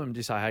talk to them and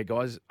just say, "Hey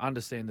guys,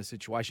 understand the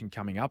situation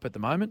coming up at the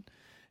moment.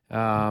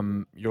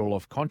 You're all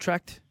off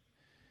contract.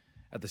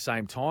 At the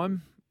same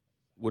time,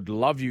 would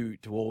love you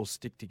to all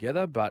stick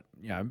together, but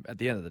at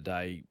the end of the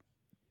day,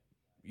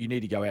 you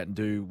need to go out and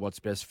do what's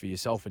best for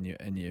yourself and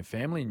your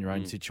family and your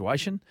own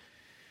situation."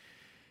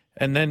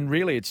 And then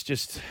really,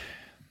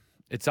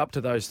 it's up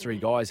to those three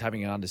guys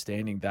having an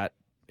understanding that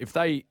if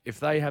they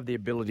have the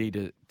ability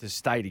to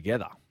stay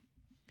together,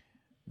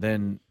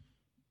 then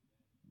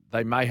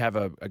they may have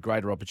a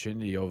greater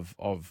opportunity of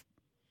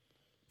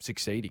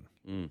succeeding.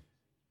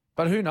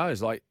 But who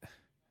knows? Like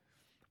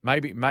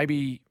maybe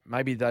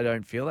they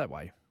don't feel that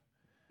way.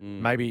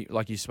 Maybe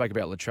like you spoke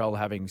about Latrell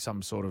having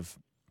some sort of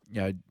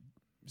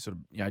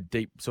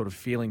deep sort of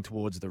feeling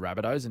towards the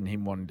Rabbitohs and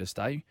him wanting to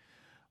stay.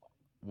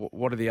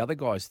 What do the other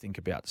guys think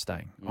about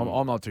staying?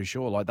 I'm not too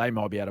sure. Like they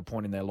might be at a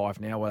point in their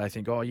life now where they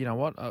think, oh, you know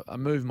what, a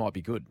move might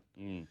be good.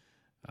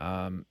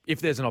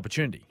 If there's an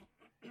opportunity,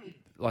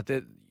 like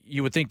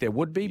you would think there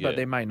would be, but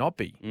there may not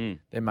be.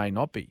 There may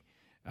not be.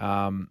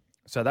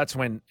 So that's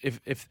when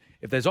if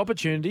there's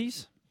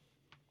opportunities,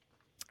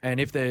 and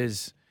if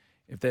there's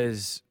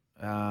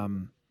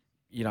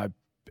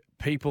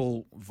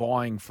people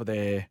vying for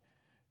their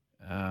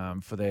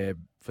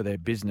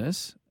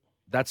business.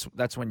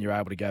 That's when you're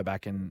able to go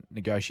back and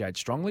negotiate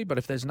strongly. But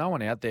if there's no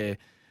one out there,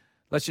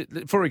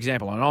 for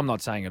example, and I'm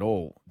not saying at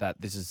all that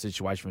this is a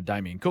situation with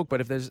Damien Cook,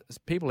 but if there's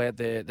people out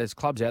there, there's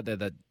clubs out there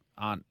that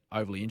aren't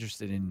overly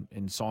interested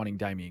in signing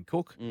Damien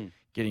Cook,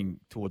 getting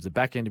towards the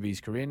back end of his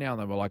career now,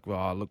 and they were like,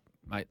 well, look,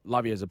 mate,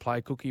 love you as a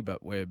player, Cookie,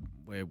 but we're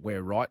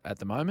right at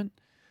the moment,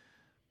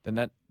 then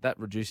that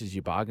reduces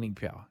your bargaining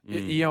power.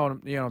 You know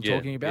what I'm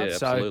talking about? Yeah,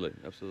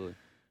 absolutely.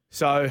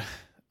 So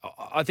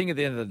I think at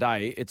the end of the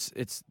day,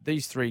 it's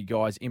these three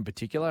guys in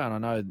particular, and I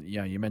know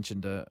you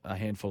mentioned a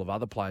handful of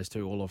other players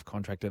too, all off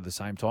contract at the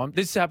same time.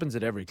 This happens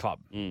at every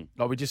club.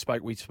 Like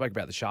we spoke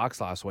about the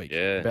Sharks last week,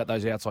 about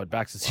those outside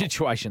backs, the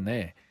situation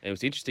there. And it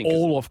was interesting,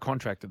 all off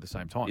contract at the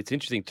same time. It's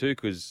interesting too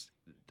because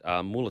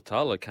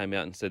Mulatalo came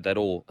out and said they'd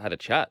all had a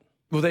chat.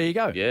 Well, there you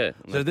go. Yeah.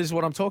 So this is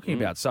what I'm talking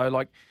about. So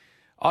like,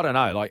 I don't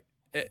know, like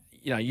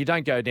you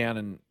don't go down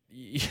and.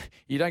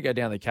 You don't go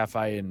down to the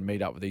cafe and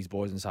meet up with these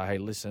boys and say, hey,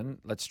 listen,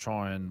 let's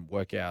try and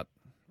work out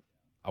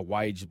a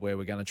wage where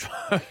we're going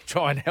to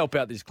try and help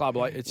out this club.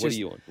 Like, it's What do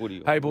you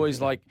want? Hey, boys,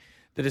 like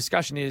the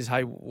discussion is,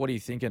 hey, what are you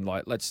thinking?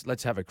 Like,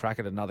 let's have a crack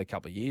at another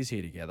couple of years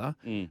here together.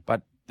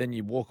 But then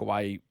you walk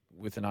away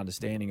with an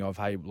understanding of,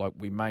 hey, like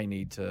we may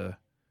need to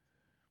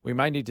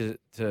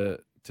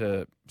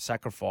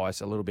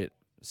sacrifice a little bit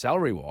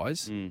salary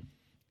wise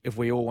if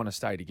we all want to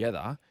stay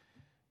together.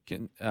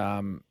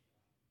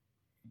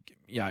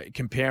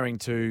 Comparing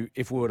to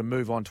if we were to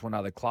move on to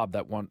another club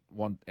that want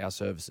our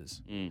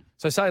services.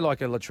 So say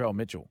like a Latrell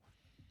Mitchell.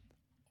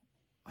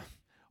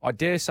 I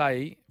dare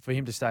say for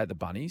him to stay at the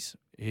Bunnies,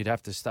 he'd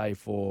have to stay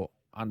for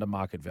under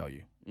market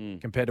value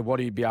compared to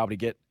what he'd be able to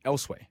get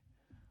elsewhere.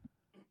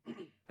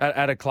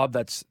 At a club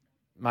that's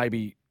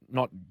maybe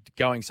not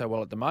going so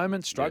well at the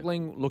moment,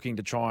 struggling, looking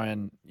to try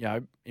and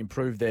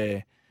improve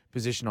their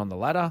position on the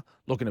ladder,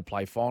 looking to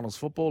play finals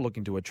football,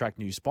 looking to attract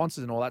new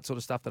sponsors and all that sort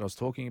of stuff that I was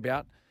talking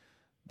about.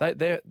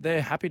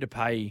 They're happy to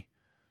pay,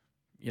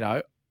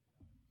 $1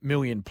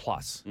 million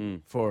plus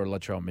for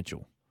Latrell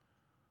Mitchell.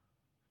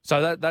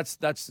 So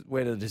that's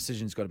where the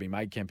decision's got to be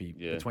made, Kempy,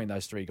 between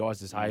those three guys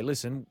to say, hey,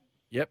 listen,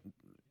 do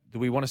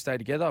we want to stay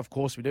together? Of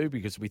course we do,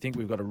 because we think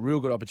we've got a real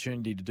good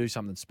opportunity to do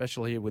something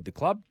special here with the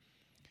club.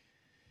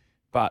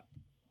 But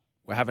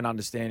we have an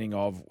understanding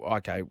of,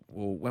 okay,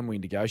 well, when we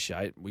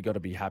negotiate, we got to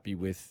be happy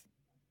with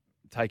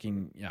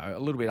taking, a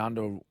little bit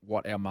under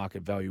what our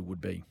market value would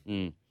be.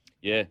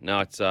 Yeah, no,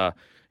 it's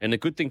and the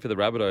good thing for the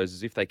Rabbitohs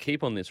is if they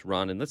keep on this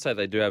run, and let's say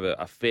they do have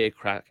a fair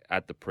crack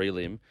at the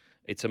prelim,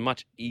 it's a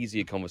much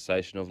easier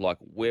conversation of like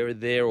we're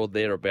there or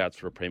thereabouts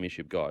for a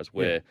premiership, guys.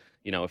 Where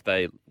if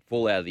they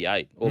fall out of the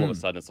 8, all of a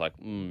sudden it's like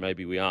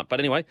maybe we aren't. But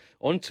anyway,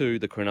 on to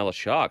the Cronulla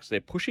Sharks. They're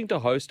pushing to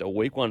host a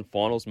Week 1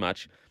 finals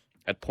match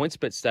at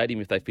PointsBet Stadium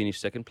if they finish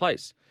second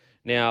place.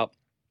 Now,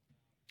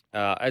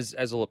 as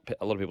a lot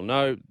of people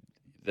know,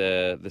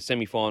 the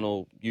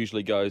semi-final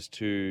usually goes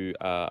to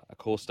a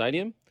core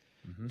stadium.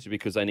 It's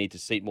because they need to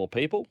seat more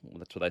people.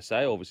 That's what they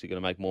say. Obviously,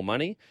 going to make more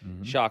money.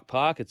 Shark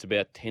Park, it's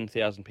about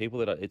 10,000 people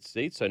that it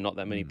seats, so not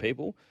that many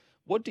people.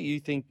 What do you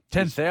think?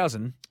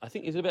 10,000? I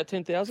think, is it about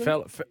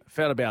 10,000?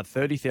 Felt about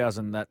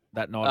 30,000 that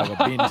night of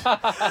a binge.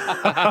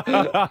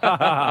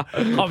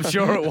 I'm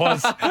sure it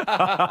was.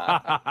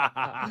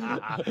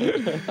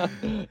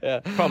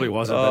 Probably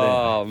wasn't,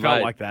 but it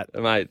felt like that.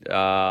 Mate,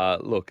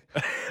 look,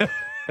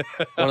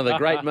 one of the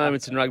great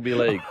moments in rugby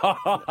league.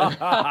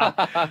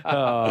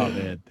 Oh,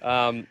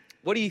 man.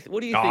 What do you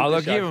think? Oh,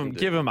 look, the Sharks can do?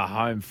 give them a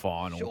home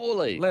final.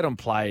 Surely. Let them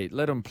play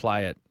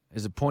it.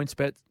 Is it points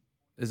bet?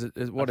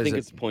 What I is think it?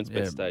 it's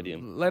PointsBet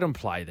Stadium. Let them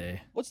play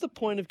there. What's the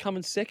point of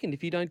coming second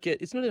if you don't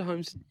get? It's not a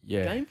home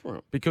game for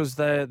them. Because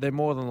they're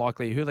more than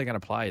likely who they're going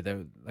to play.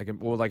 They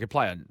could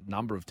play a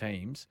number of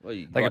teams. Well,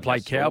 they could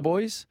play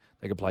Cowboys.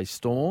 They could play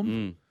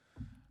Storm.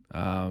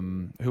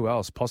 Who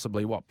else?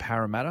 Possibly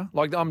Parramatta?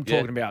 Like I'm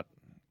talking about.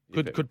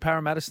 Could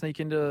Parramatta sneak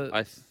into?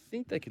 I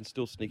think they can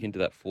still sneak into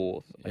that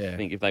fourth. Yeah. I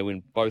think if they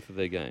win both of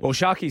their games. Well,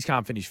 Sharkies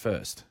can't finish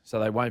first, so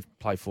they won't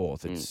play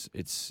fourth.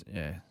 It's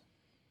yeah.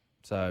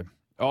 So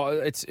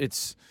I'd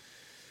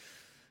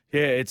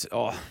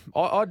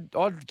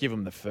give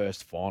them the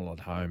first final at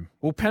home.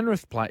 Well,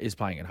 Penrith is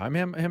playing at home.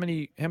 How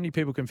many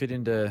people can fit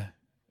into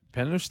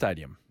Penrith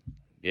Stadium?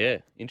 Yeah,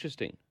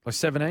 interesting. Like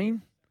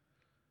 17?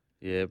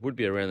 Yeah, it would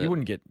be around that. You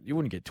wouldn't get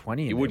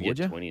 20 in there, would you?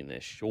 get 20 in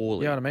there,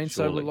 surely. You know what I mean?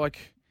 Surely. So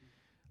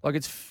like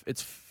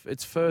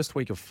it's first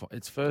week of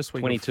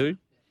 22?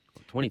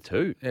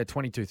 22? Yeah,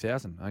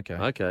 22,000. Okay.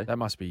 Okay. They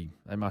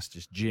must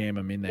just jam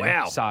them in there.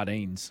 Wow.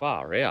 Sardines.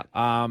 Far out.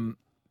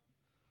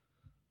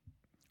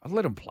 I'd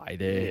let them play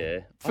there. Yeah.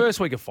 First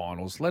week of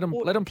finals. Let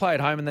them play at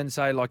home, and then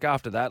say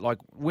after that,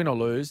 win or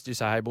lose, just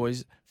say, hey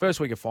boys,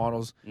 first week of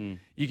finals,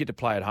 you get to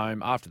play at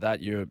home. After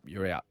that,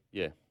 you're out.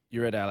 Yeah.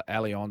 You're at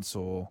Allianz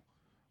or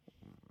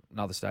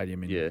another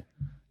stadium in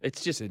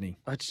It's just Sydney.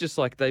 It's just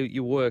like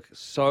you work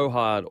so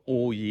hard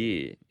all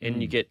year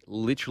and you get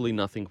literally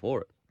nothing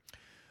for it.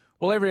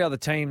 Well, every other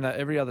team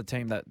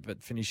that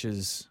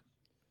finishes,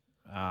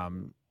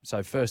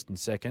 so first and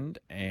second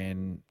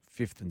and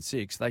fifth and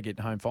sixth, they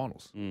get home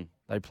finals.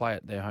 They play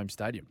at their home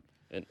stadium.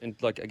 And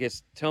I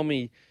guess, tell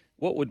me,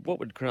 what would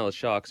Cronulla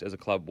Sharks as a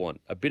club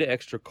want? A bit of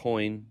extra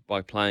coin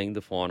by playing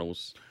the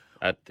finals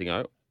at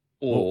Thingo,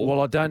 or well,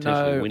 I don't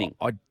potentially know. winning?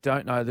 I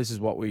don't know. This is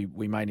what we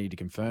may need to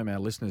confirm. Our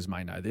listeners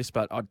may know this,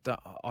 but I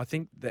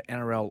think the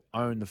NRL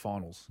own the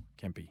finals,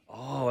 Kempy.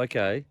 Oh,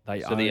 okay.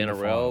 They so own the the NRL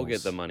finals.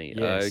 get the money.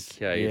 Yes,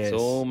 Okay, yes. it's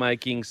all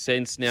making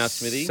sense now,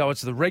 Smithy. So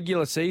it's the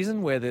regular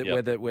season where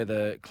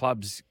the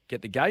clubs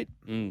get the gate,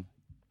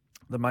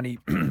 the money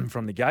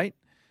from the gate.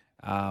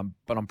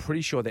 But I'm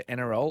pretty sure the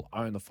NRL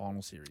own the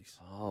final series.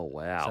 Oh,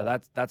 wow. So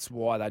that's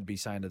why they'd be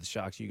saying to the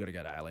Sharks, you got to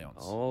go to Allianz.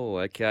 Oh,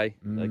 okay.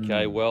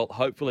 Okay, well,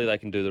 hopefully they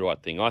can do the right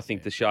thing. I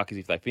think the Sharkies,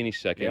 if they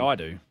finish second, Yeah, I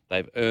do.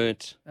 they've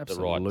earned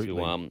Absolutely. the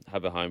right to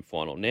have a home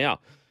final.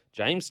 Now,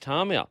 James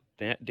Tarmow,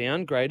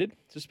 downgraded,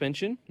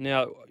 suspension.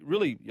 Now,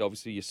 really,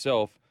 obviously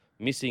yourself,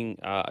 missing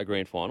a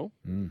grand final.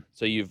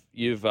 So you've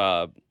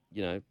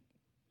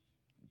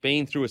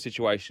been through a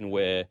situation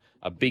where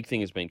a big thing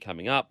has been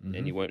coming up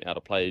and you weren't able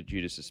to play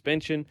due to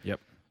suspension.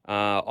 Yep.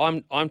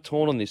 I'm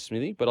torn on this,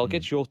 Smithy, but I'll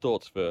get your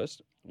thoughts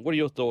first. What are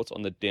your thoughts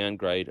on the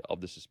downgrade of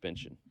the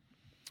suspension?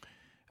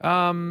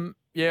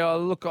 Yeah,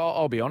 look,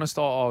 I'll be honest.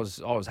 I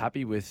was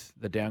happy with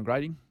the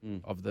downgrading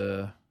of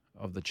the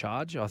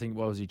charge. I think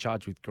was he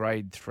charged with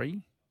grade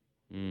 3?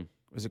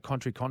 Was it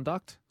contrary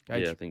conduct?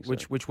 Yeah, I think so.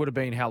 Which would have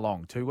been how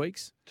long? 2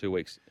 weeks. 2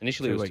 weeks.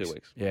 Initially, it was 2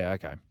 weeks. Yeah.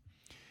 Okay.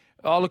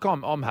 Oh, look,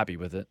 I'm happy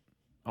with it.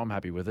 I'm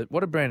happy with it. What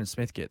did Brandon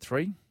Smith get?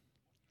 3?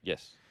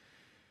 Yes.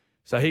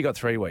 So he got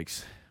 3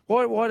 weeks.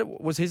 Why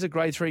was his a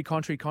grade 3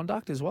 contrary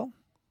conduct as well?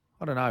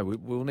 I don't know.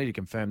 We'll need to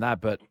confirm that.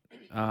 But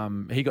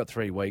he got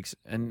 3 weeks,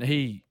 and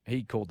he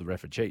called the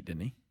ref a cheat,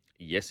 didn't he?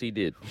 Yes, he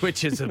did.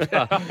 Which is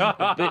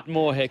a bit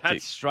more hectic.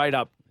 That's straight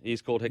up.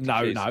 He's called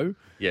hectic. No.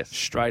 Yes.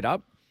 Straight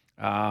up.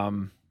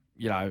 And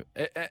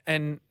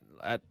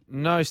at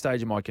no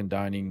stage am I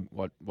condoning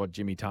what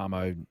Jimmy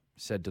Tarmow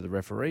said to the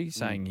referee,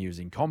 saying he was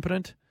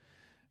incompetent.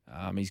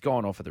 He's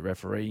gone off at the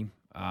referee.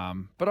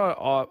 But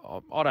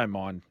I don't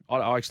mind.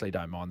 I actually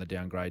don't mind the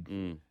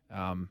downgrade.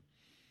 At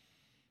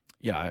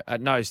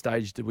no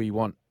stage do we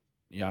want,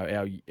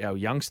 our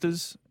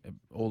youngsters,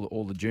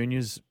 all the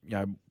juniors,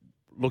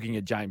 looking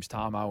at James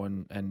Tarmow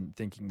and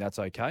thinking that's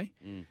okay.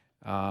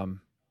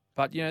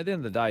 But at the end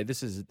of the day,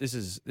 this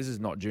is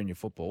not junior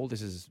football.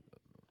 This is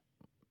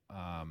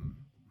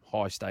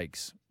high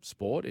stakes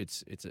sport.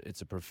 It's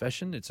a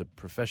profession. It's a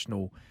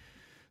professional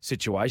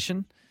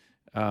situation.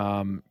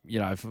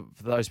 For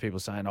those people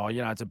saying,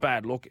 it's a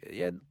bad look.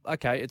 Yeah,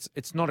 okay,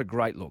 it's not a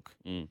great look.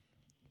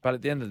 But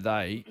at the end of the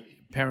day,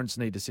 parents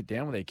need to sit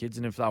down with their kids,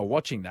 and if they're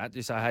watching that,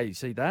 just say, hey, you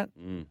see that?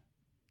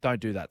 Don't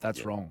do that.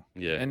 That's wrong.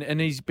 Yeah. And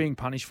he's being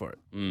punished for it.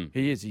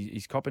 He is.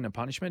 He's copping a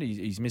punishment.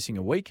 He's missing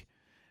a week.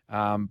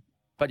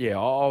 But yeah,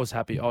 I was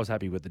happy. I was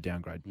happy with the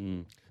downgrade.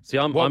 See,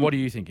 what are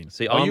you thinking?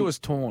 See, you was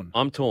torn.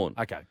 I'm torn.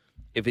 Okay.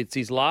 If it's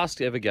his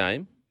last ever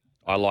game,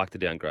 I like the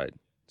downgrade.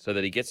 so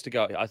that he gets to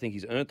go. I think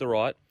he's earned the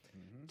right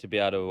to be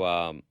able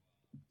to,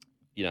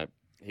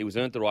 he was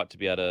earned the right to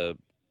be able to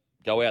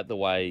go out the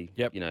way.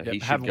 Yep. He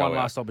should have go one out.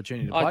 last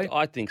opportunity to play.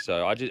 I think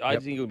so. I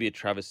think it would be a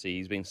travesty.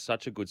 He's been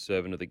such a good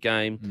servant of the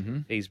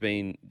game. He's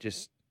been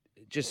just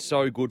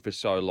so good for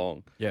so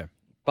long. Yeah.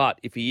 But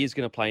if he is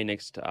going to play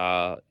next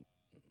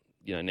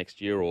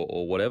year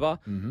or whatever,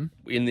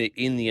 in the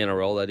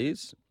NRL, that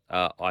is,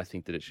 I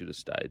think that it should have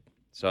stayed.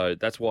 So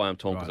that's why I'm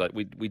talking, because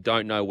we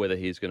don't know whether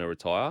he's going to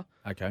retire.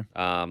 Okay.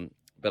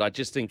 But I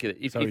just think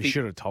if he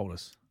should have told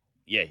us.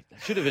 Yeah,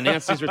 should have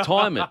announced his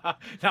retirement.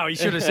 No, he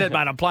should have said,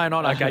 mate, I'm playing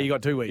on. Okay, you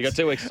got 2 weeks. You got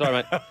 2 weeks.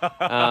 Sorry,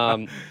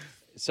 mate.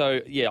 So,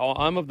 yeah,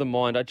 I'm of the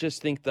mind. I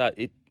just think that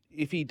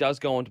if he does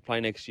go on to play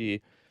next year,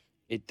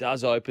 it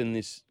does open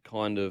this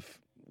kind of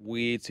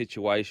weird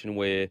situation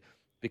where,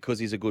 because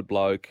he's a good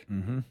bloke,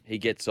 he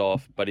gets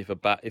off. But if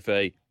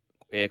a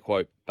air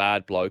quote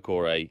bad bloke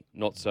or a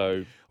not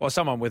so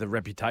someone with a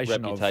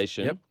reputation,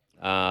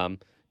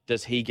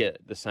 does he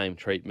get the same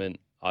treatment?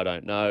 I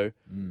don't know.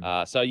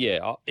 So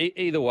yeah,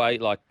 either way,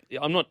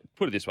 I'm not,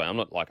 put it this way, I'm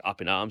not like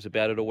up in arms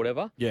about it or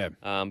whatever. Yeah.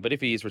 But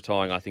if he is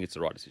retiring, I think it's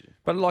the right decision.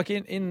 But like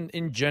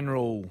in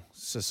general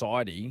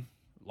society,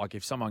 like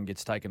if someone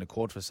gets taken to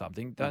court for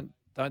something,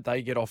 don't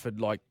they get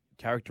offered like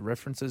character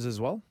references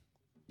as well?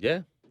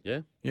 Yeah.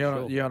 Yeah. You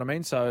know what I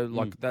mean? So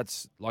like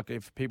that's like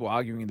if people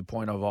arguing the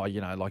point of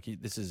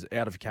this is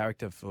out of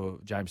character for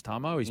James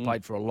Tamou. He's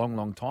played for a long,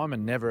 long time,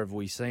 and never have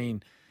we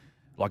seen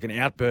like an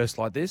outburst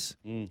like this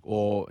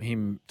or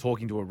him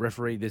talking to a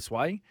referee this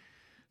way.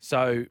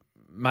 So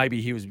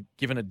maybe he was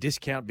given a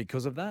discount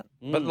because of that.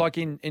 But like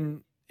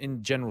in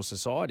general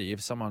society,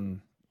 if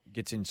someone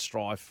gets in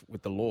strife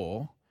with the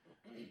law,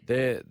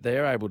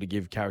 they're able to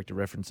give character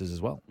references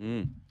as well.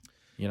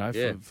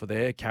 For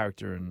their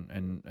character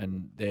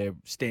and their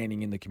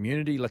standing in the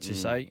community, let's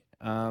just say.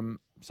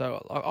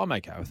 So I'm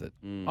okay with it.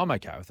 I'm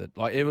okay with it.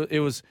 Like it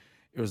was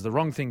the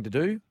wrong thing to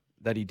do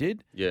that he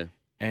did. Yeah.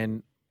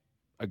 And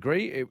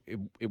agree,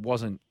 it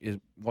wasn't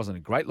a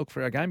great look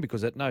for our game,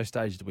 because at no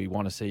stage do we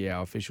want to see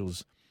our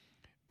officials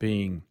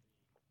being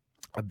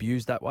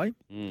abused that way.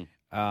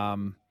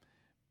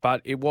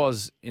 But it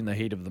was in the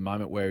heat of the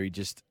moment where he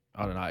just,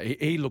 I don't know,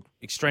 he looked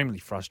extremely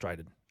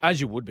frustrated, as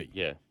you would be.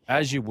 Yeah.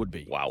 As you would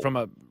be. Wow. From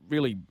a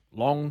really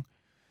long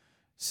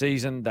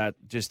season that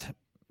just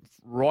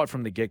right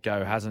from the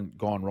get-go hasn't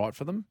gone right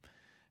for them.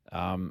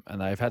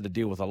 And they've had to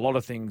deal with a lot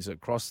of things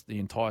across the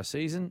entire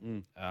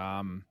season.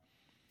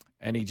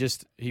 And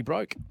he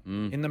broke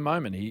in the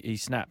moment. He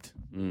snapped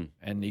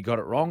and he got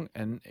it wrong,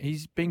 and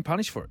he's being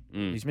punished for it.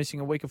 He's missing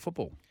a week of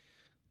football.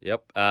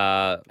 Yep.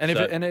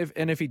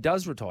 If he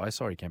does retire,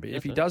 sorry, Kempy,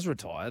 if he does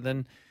retire,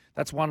 then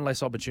that's one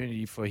less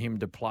opportunity for him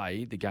to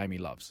play the game he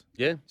loves.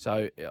 Yeah.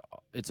 So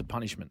it's a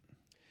punishment.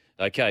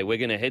 Okay, we're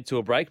going to head to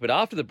a break, but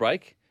after the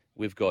break,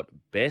 we've got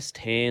best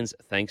hands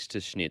thanks to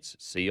Schnitz.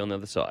 See you on the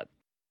other side.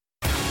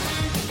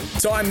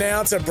 Time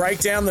now to break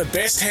down the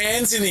best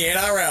hands in the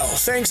NRL.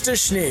 Thanks to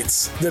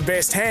Schnitz, the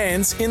best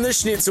hands in the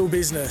schnitzel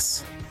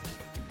business.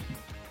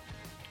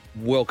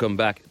 Welcome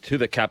back to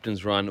the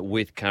Captain's Run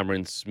with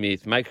Cameron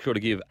Smith. Make sure to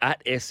give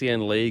at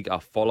SEN League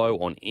a follow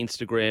on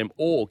Instagram,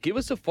 or give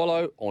us a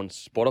follow on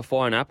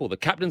Spotify and Apple. The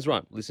Captain's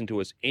Run. Listen to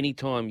us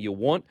anytime you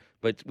want.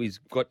 But we've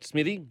got,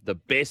 Smithy, the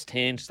best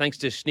hands, thanks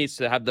to Schnitz,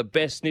 to have the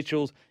best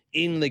snitchels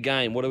in the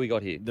game. What do we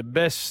got here? The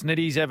best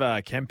snitties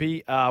ever,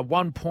 Kempy.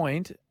 1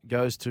 point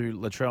goes to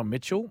Latrell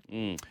Mitchell.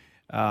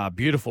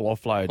 Beautiful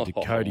offload to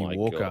Cody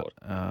Walker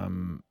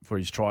for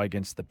his try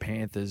against the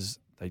Panthers.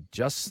 They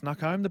just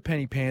snuck home the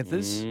Penny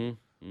Panthers.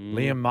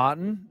 Liam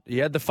Martin, he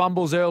had the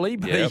fumbles early,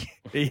 but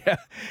he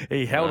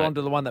held on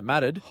to the one that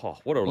mattered. Oh,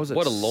 what a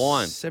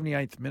line.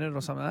 78th minute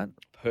or something like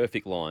that.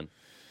 Perfect line.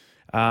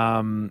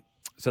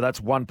 So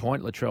that's 1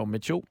 point, Latrell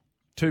Mitchell.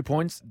 2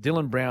 points,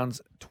 Dylan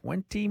Brown's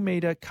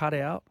 20-metre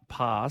cutout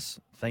pass,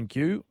 thank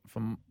you,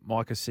 from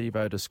Micah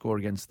Sivo to score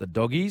against the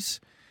Doggies.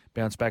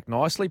 Bounce back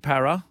nicely.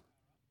 Para,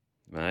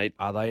 mate,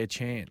 are they a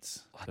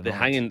chance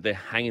tonight? They're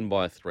hanging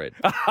by a thread.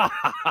 Do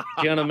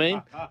you know what I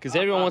mean? Because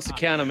everyone wants to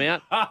count them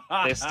out.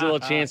 There's still a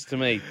chance to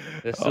me.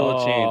 There's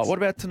still a chance. What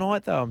about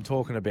tonight, though? I'm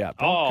talking about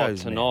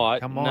Broncos.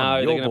 Tonight. Come on, no,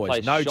 your they're going boys.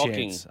 to play No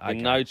shocking. chance. Okay.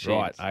 No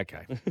chance.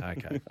 Right.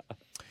 Okay.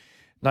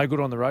 No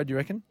good on the road, you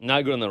reckon?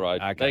 No good on the road.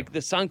 Okay. The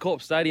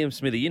Suncorp Stadium,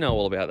 Smithy, you know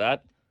all about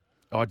that.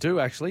 I do,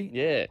 actually.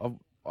 Yeah.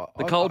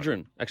 The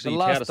Cauldron. Actually,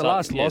 the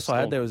last loss I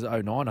had there was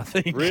 09, I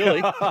think.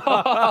 Really?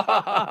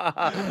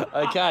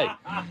 Okay.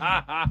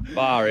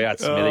 Far out,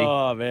 Smithy.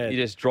 Oh, man.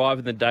 You're just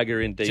driving the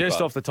dagger in deeper.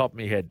 Just off the top of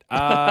my head.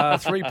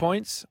 3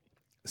 points.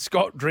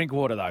 Scott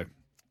Drinkwater, though.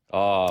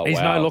 Oh, He's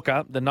wow.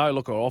 no-looker. The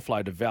no-looker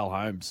offload to Val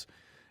Holmes.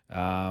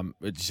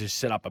 It just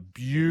set up a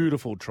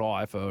beautiful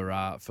try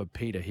for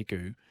Peter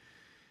Hiku.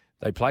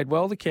 They played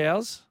well, the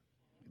Cows.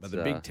 But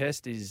the big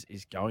test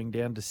is going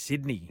down to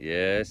Sydney.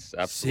 Yes,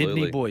 absolutely.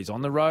 Sydney boys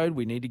on the road.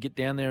 We need to get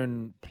down there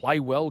and play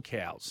well,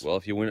 Cows. Well,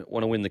 if you want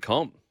to win the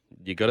comp,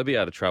 you got to be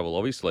able to travel,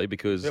 obviously,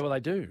 because Yeah, well, they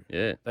do.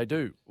 Yeah, They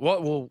do.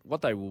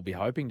 What they will be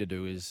hoping to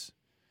do is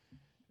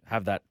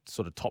have that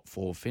sort of top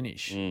four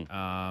finish.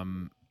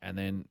 And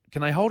then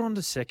can they hold on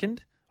to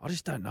second? I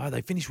just don't know.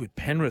 They finished with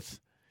Penrith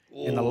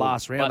in the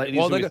last round. But it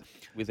is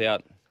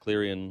without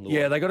Cleary and Lewis.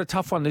 Yeah, they got a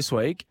tough one this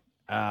week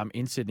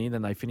in Sydney.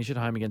 Then they finish at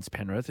home against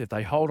Penrith. If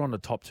they hold on to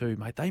top 2,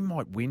 mate, they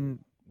might win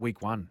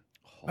week 1.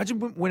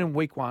 Imagine winning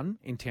week 1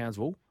 in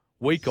Townsville.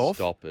 Week off.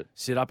 Stop it.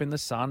 Sit up in the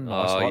sun.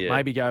 Nice hot. Yeah.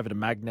 Maybe go over to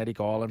Magnetic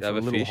Island for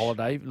a little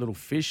holiday, little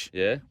fish,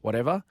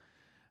 whatever.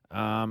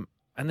 And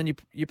then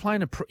you're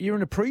playing you're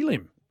in a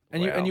prelim,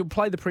 and you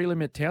play the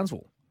prelim at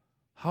Townsville.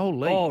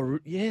 Holy. Oh,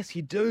 yes,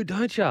 you do,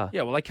 don't you?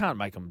 Yeah, well, they can't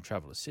make them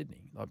travel to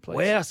Sydney. Like, please.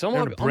 Wow, so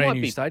They're in a brand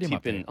new stadium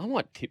up there. I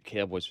might tip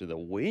Cowboys for the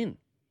win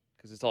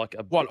because it's like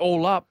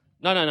all up?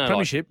 No,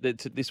 Premiership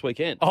this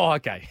weekend. Oh,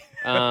 okay.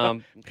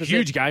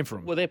 Huge game for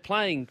them. Well, they're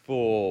playing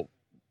for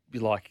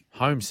like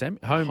home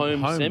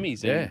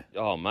semis. And,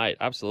 oh, mate,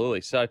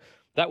 absolutely. So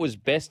that was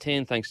best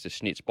hand thanks to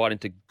Schnitz. Bite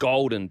into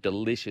golden,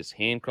 delicious,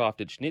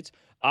 handcrafted Schnitz.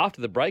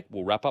 After the break,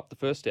 we'll wrap up the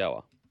first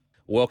hour.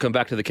 Welcome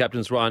back to the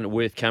Captain's Run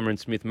with Cameron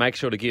Smith. Make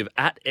sure to give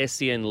at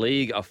SEN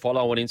League a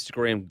follow on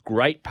Instagram.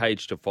 Great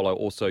page to follow.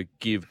 Also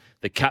give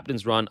the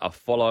Captain's Run a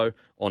follow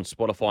on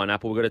Spotify and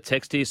Apple. We've got a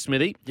text here,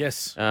 Smithy.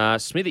 Yes.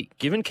 Smithy,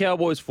 given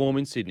Cowboys' form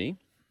in Sydney,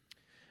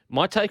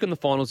 my take on the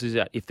finals is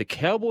that if the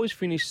Cowboys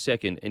finish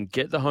second and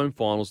get the home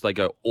finals, they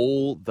go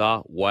all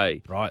the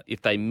way. Right.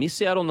 If they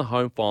miss out on the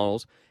home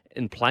finals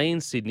and play in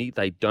Sydney,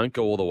 they don't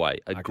go all the way.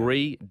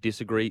 Agree,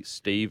 disagree,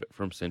 Steve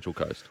from Central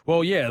Coast.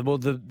 Well, yeah. Well,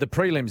 the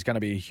prelim's going to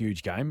be a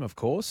huge game, of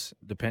course,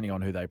 depending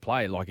on who they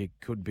play. Like it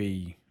could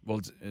be.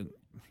 Well,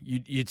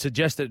 you'd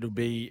suggest that it would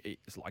be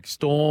like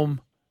Storm,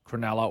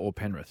 Cronulla, or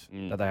Penrith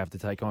that they have to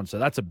take on. So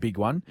that's a big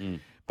one.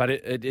 But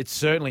it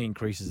certainly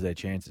increases their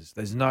chances.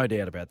 There's no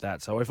doubt about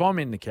that. So if I'm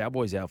in the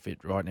Cowboys outfit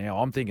right now,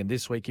 I'm thinking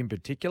this week in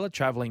particular,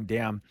 travelling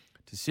down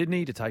to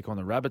Sydney to take on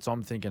the Rabbits,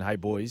 I'm thinking, hey,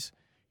 boys,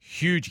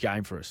 huge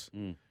game for us.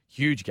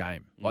 Huge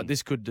game. Like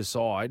this could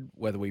decide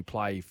whether we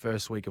play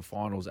first week of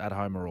finals at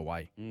home or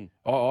away.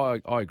 I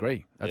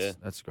agree.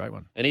 That's a great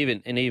one. And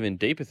even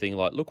deeper thing,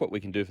 like look what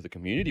we can do for the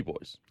community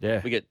boys.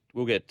 Yeah, we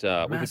could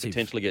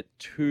potentially get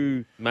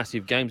 2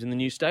 massive games in the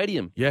new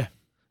stadium. Yeah,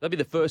 that'd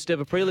be the first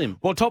ever prelim.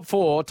 Well, top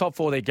four,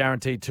 they're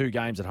guaranteed 2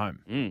 games at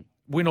home.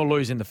 Win or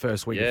lose in the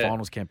first week of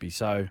finals, Kempy.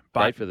 So,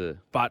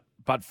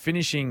 but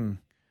finishing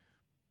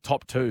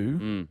top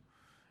 2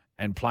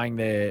 and playing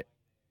their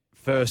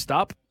first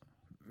up.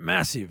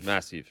 Massive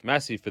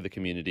for the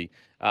community.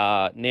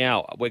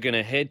 Now, we're going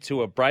to head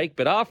to a break,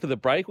 but after the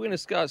break, we're going to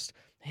discuss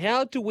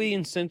how do we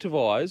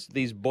incentivise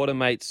these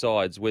bottom 8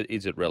 sides?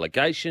 Is it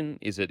relegation?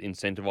 Is it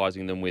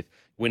incentivising them with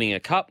winning a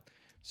cup?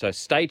 So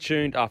stay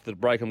tuned. After the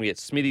break, I'm going to get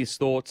Smithy's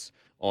thoughts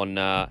on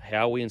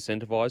how we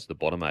incentivise the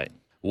bottom 8.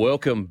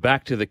 Welcome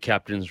back to the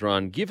Captain's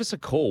Run. Give us a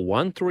call,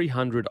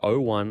 1300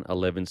 01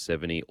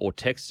 1170, or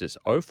text us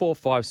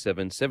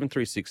 0457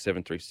 736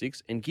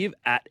 736 and give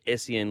at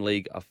SEN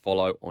League a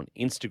follow on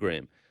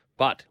Instagram.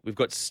 But we've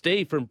got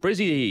Steve from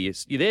Brizzy here.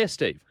 You there,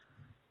 Steve?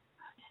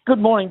 Good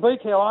morning,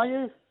 Beak. How are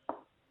you?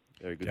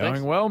 Very good, Going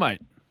thanks. well,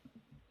 mate.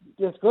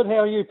 Yes, good. How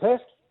are you,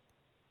 Pest?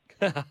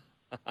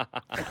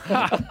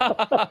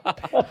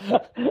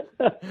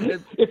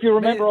 If you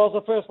remember, I was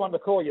the first one to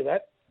call you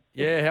that.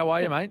 Yeah, how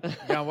are you, mate?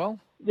 Going well?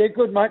 Yeah,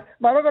 good, mate.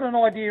 Mate, I've got an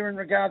idea in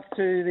regards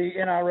to the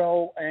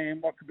NRL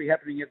and what could be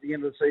happening at the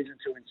end of the season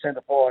to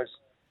incentivise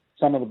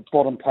some of the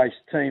bottom-paced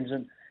teams.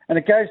 And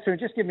it goes to,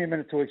 just give me a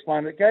minute to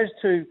explain, it goes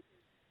to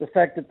the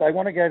fact that they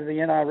want to go to the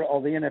NRL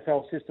or the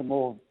NFL system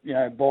of,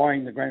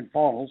 buying the grand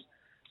finals.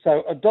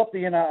 So adopt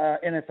the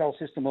NFL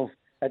system of,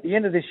 at the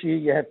end of this year,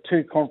 you have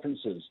 2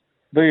 conferences,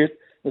 be it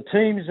the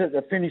teams that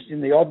are finished in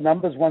the odd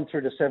numbers, 1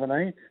 through to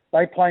 17,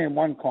 they play in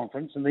one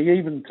conference, and the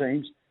even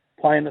teams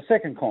play in the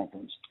second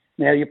conference.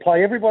 Now, you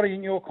play everybody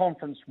in your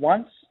conference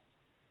once,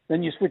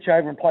 then you switch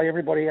over and play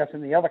everybody else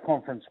in the other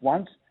conference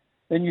once,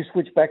 then you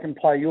switch back and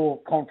play your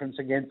conference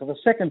again for the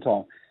second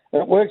time.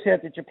 It works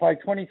out that you play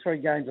 23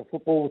 games of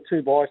football with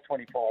 2 buys,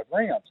 25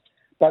 rounds.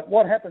 But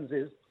what happens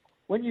is,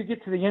 when you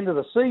get to the end of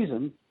the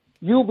season,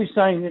 you'll be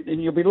saying,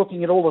 and you'll be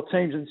looking at all the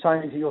teams and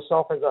saying to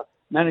yourself as a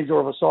manager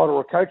of a side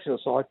or a coach of a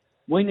side,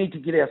 we need to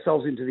get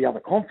ourselves into the other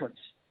conference.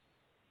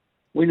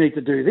 We need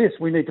to do this.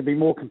 We need to be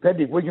more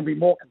competitive. We can be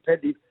more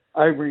competitive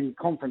over in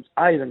Conference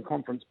A than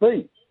Conference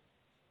B.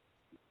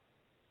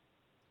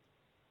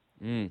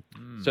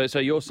 So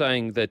you're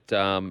saying that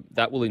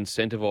that will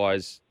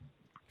incentivise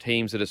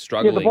teams that are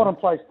struggling? Yeah, the bottom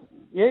place.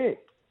 Yeah.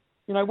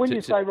 When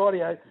you say,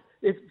 rightio,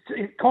 if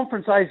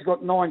Conference A's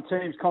got 9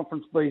 teams,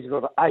 Conference B's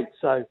got 8.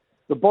 So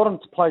the bottom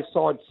place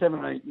side,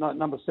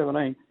 number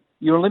 17,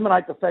 you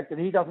eliminate the fact that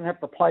he doesn't have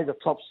to play the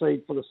top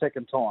seed for the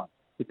second time.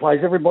 He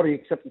plays everybody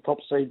except the top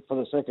seed for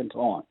the second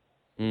time.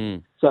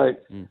 So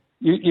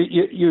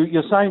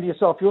you're saying to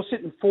yourself, you're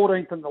sitting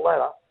 14th in the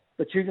ladder,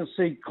 but you can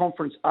see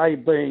Conference A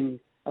being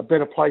a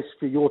better place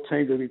for your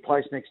team to be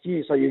placed next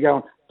year. So you're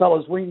going,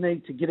 fellas, we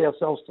need to get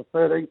ourselves to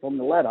 13th on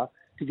the ladder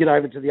to get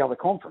over to the other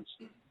conference.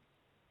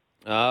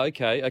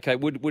 Okay.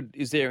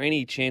 Is there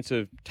any chance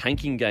of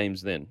tanking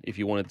games then, if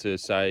you wanted to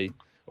say,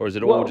 or is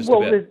it all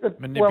about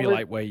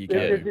manipulate where you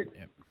go?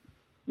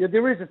 Yeah,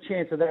 there is a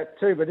chance of that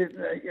too, but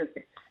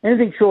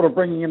anything short of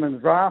bringing in a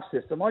draft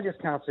system, I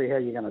just can't see how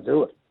you're going to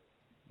do it.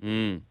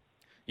 Mm.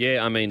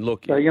 Yeah, I mean,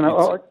 look. So,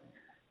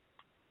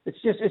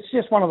 it's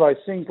just one of those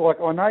things. Like,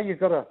 I know you've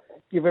got to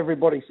give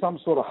everybody some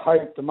sort of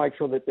hope to make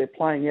sure that they're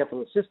playing out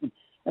for the system.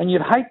 And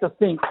you'd hate to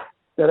think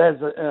that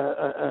as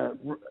a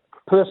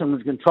person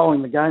who's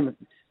controlling the game at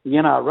the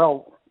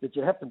NRL, that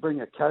you have to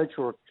bring a coach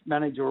or a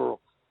manager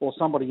or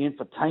somebody in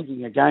for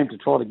tanking a game to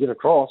try to get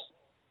across.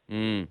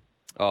 Mm.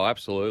 Oh,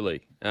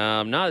 absolutely.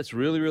 No, it's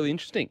really, really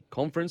interesting.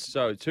 Conference,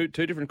 so two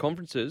different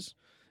conferences,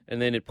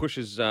 and then it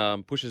pushes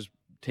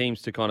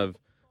teams to kind of,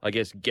 I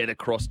guess, get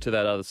across to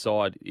that other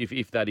side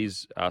if that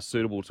is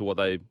suitable to what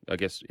I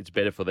guess it's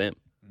better for them.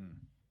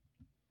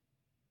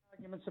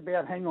 Arguments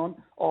about, hang on,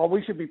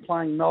 we should be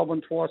playing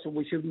Melbourne twice or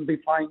we shouldn't be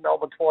playing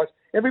Melbourne twice.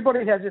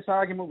 Everybody has this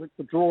argument with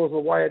the draws the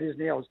way it is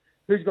now. Is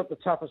who's got the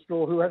toughest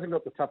draw, who hasn't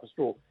got the toughest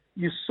draw.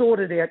 You sort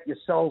it out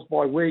yourselves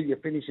by where you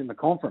finish in the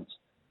conference.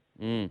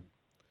 Mm.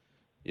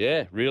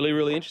 Yeah, really,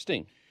 really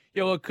interesting.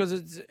 Yeah, well, because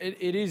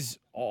it is,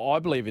 I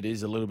believe it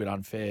is a little bit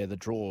unfair, the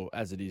draw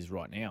as it is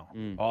right now.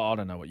 I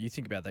don't know what you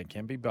think about that,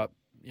 Kempy, but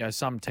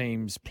some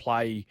teams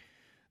play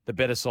the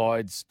better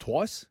sides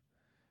twice,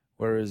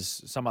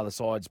 whereas some other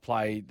sides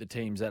play the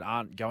teams that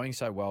aren't going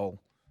so well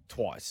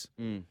twice.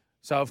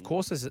 So of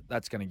course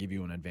that's going to give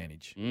you an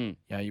advantage.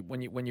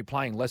 When you're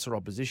playing lesser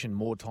opposition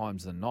more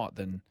times than not,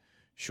 then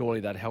surely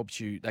that helps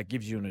you. That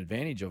gives you an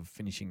advantage of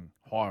finishing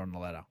higher on the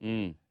ladder.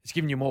 It's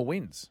giving you more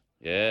wins.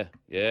 Yeah.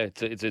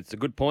 It's a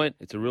good point.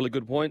 It's a really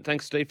good point.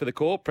 Thanks, Steve, for the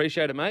call.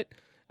 Appreciate it, mate.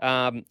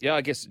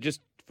 I guess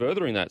just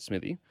furthering that,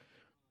 Smithy,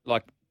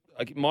 like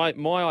my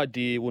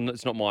idea. Well,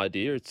 it's not my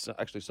idea. It's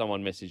actually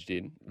someone messaged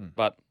in,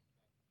 but.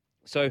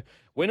 So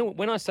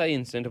when I say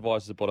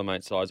incentivise the bottom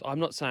 8 sides, I'm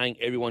not saying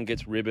everyone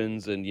gets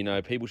ribbons and,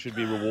 people should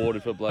be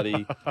rewarded for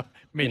bloody...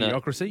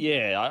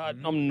 mediocrity?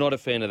 I'm not a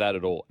fan of that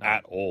at all.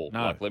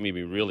 No. Like, let me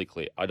be really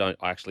clear. I don't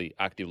actually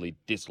actively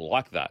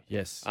dislike that.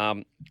 Yes.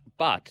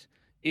 But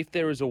if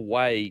there is a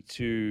way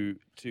to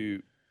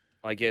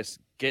I guess,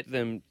 get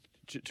them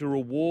to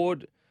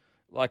reward...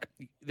 Like,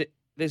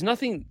 there's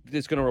nothing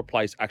that's going to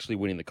replace actually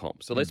winning the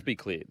comp. So let's be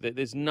clear.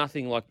 There's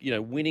nothing like,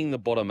 winning the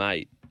bottom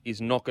 8 is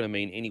not going to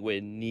mean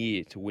anywhere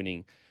near to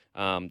winning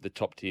the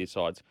top tier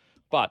sides,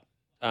 but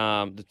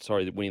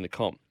winning the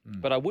comp.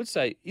 But I would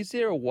say, is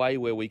there a way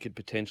where we could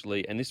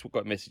potentially, and this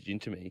got messaged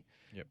into me,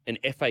 an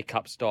FA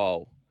Cup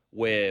style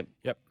where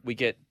we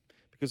get,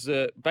 because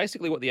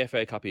basically what the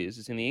FA Cup is,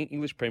 it's in the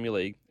English Premier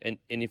League, and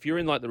if you're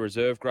in like the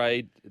reserve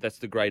grade, that's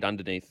the grade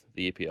underneath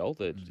the EPL,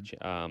 the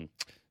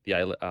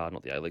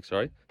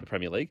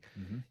Premier League.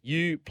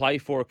 You play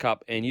for a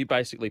cup and you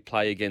basically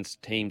play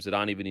against teams that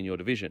aren't even in your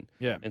division.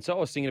 Yeah. And so I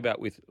was thinking about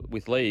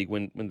with league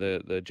when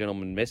the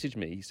gentleman messaged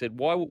me, he said,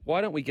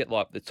 why don't we get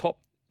like the top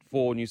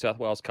 4 New South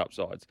Wales Cup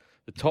sides,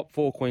 the top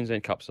 4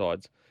 Queensland Cup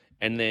sides,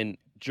 and then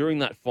during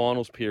that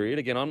finals period,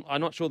 again,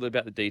 I'm not sure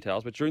about the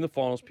details, but during the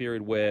finals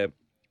period where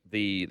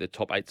the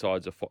top 8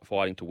 sides are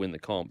fighting to win the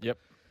comp,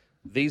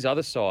 these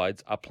other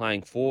sides are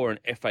playing for an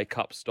FA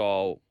Cup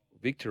style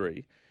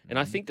victory. And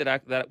I think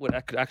that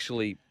could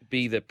actually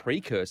be the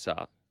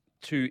precursor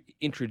to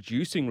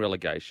introducing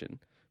relegation,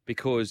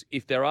 because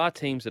if there are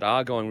teams that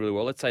are going really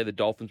well, let's say the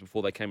Dolphins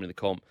before they came into the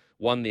comp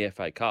won the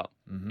FA Cup,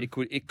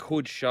 it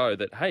could show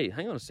that, hey,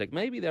 hang on a sec,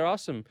 maybe there are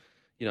some,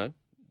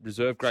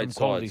 reserve grade some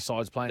quality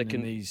sides playing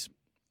in these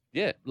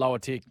lower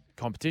tier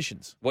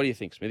competitions. What do you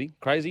think, Smithy?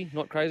 Crazy?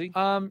 Not crazy?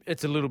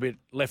 It's a little bit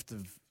left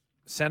of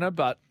centre,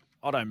 but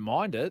I don't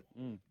mind it.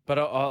 But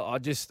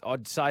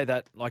I'd say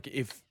that like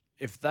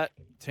if that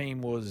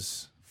team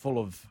was full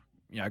of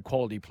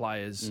quality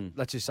players,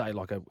 let's just say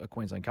like a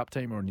Queensland Cup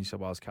team or a New South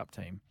Wales Cup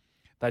team,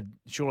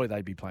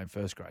 they'd be playing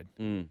first grade.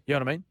 You know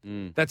what I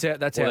mean? That's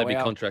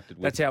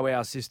how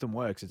our system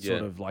works. It's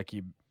sort of like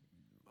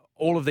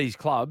all of these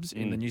clubs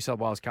in the New South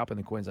Wales Cup and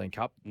the Queensland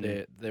Cup,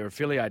 they're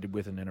affiliated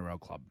with an NRL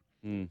club.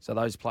 So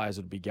those players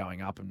would be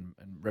going up and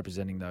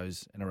representing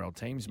those NRL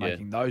teams,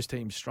 making those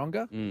teams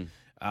stronger.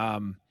 I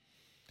don't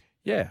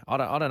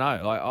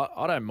know. Like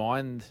I don't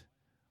mind.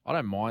 I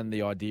don't mind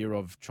the idea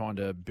of trying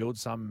to build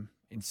some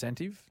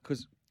incentive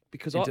because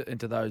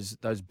into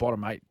those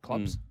bottom 8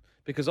 clubs.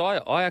 Because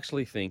I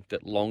actually think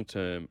that long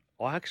term,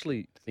 I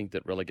actually think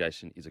that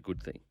relegation is a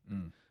good thing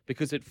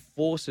because it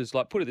forces,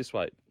 like, put it this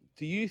way,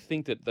 do you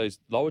think that those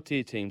lower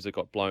tier teams that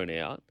got blown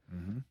out,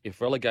 if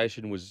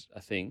relegation was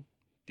a thing,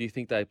 do you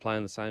think they play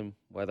in the same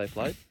way they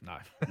played? No.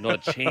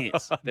 Not a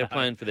chance. They're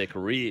playing for their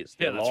careers,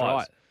 their lives.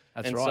 Right.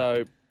 That's right.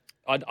 So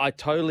I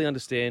totally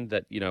understand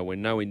that, we're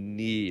nowhere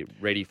near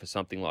ready for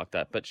something like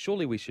that, but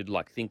surely we should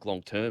think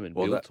long term and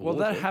build towards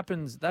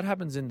it. That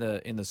happens in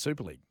the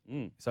Super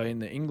League. So in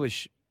the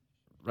English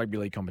rugby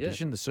league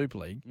competition, the Super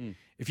League,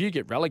 if you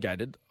get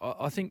relegated,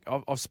 I think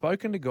I've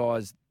spoken to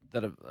guys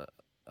that have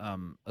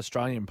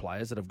Australian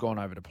players that have gone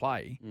over to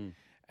play,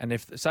 and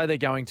if say they're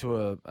going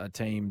to a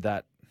team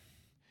that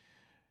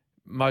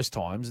most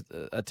times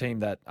a team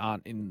that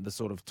aren't in the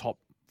sort of top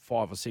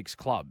 5 or 6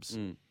 clubs.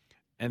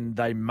 And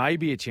they may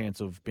be a chance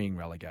of being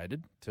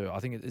relegated to, I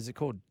think, is it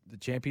called the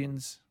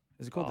Champions?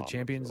 Is it called the I'm not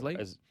Champions sure. League?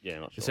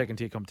 Not The sure. second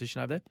tier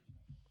competition over there.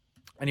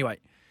 Anyway,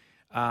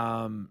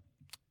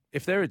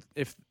 if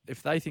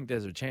they think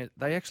there's a chance,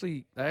 they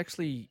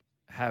actually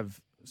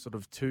have sort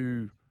of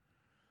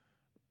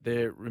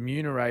they're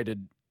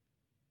remunerated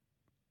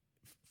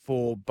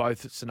for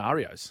both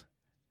scenarios.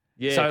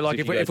 Yeah. So 'cause like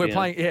you if we're go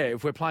playing,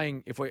 down-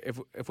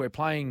 if we're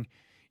playing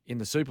in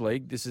the Super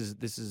League, this is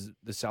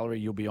the salary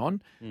you'll be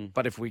on. Mm.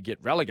 But if we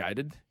get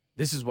relegated,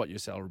 this is what your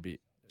salary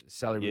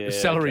Yeah,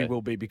 salary okay.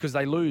 will be, because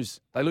they lose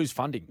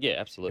funding Yeah, if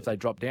absolutely. they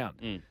drop down.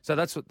 Mm. So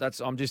that's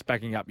I'm just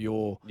backing up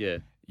your Yeah.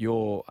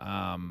 your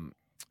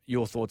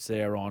thoughts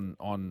there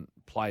on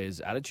players'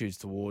 attitudes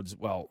towards,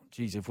 well,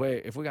 geez, if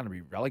we're going to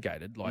be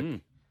relegated, like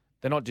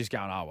they're not just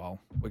going, oh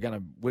well, we're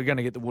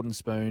gonna get the wooden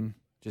spoon,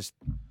 just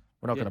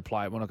we're not Yeah. going to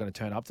play it, we're not going to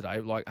turn up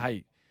today. Like,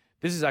 hey,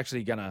 this is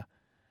actually going to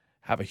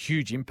have a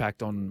huge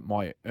impact on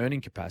my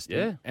earning capacity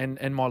Yeah.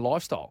 and my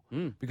lifestyle.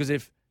 Mm. Because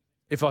if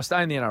I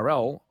stay in the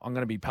NRL, I'm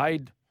going to be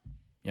paid,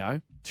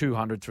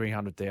 200,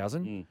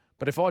 300,000. Mm.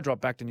 But if I drop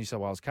back to New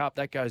South Wales Cup,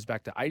 that goes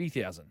back to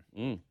 80,000.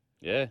 Mm.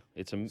 Yeah.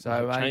 It's a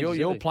So it changes you're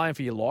everything. playing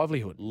for your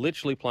livelihood.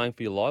 Literally playing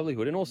for your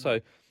livelihood, and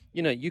also,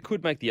 you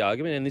could make the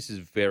argument, and this is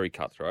very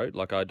cutthroat.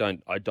 Like I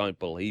don't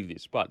believe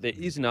this, but there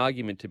is an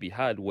argument to be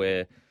had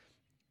where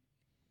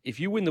if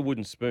you win the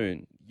wooden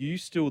spoon, you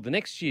still the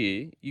next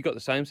year you got the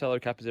same salary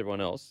cap as everyone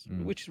else,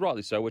 which is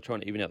rightly so. We're trying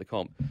to even out the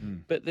comp,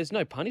 but there's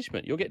no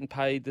punishment. You're getting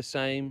paid the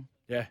same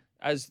Yeah.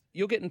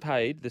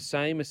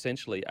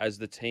 essentially as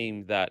the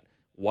team that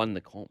won the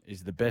comp.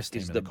 Is the best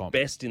team Is in the the comp.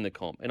 best in the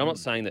comp. And I'm not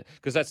saying that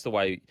because that's the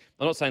way.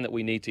 I'm not saying that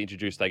we need to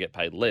introduce they get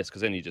paid less,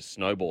 because then you just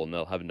snowball and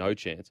they'll have no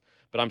chance.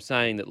 But I'm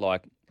saying that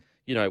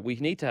we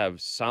need to have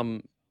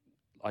some,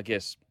 I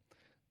guess,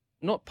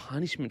 not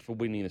punishment for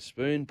winning the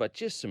spoon, but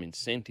just some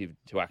incentive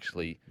to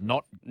actually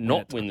Not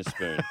win the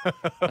spoon.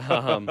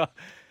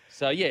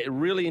 So yeah,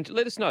 really.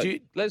 Let us know.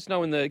 Let us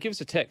know give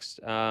us a text.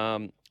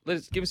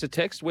 Give us a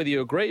text whether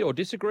you agree or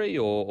disagree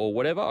or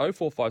whatever.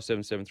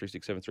 0457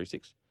 736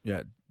 736.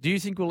 Yeah. Do you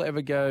think we'll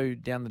ever go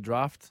down the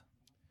draft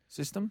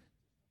system?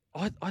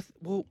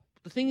 Well,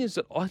 the thing is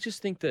that I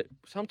just think that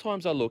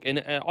sometimes I look, and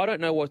I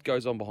don't know what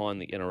goes on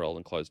behind the NRL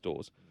and closed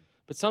doors,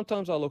 but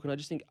sometimes I look and I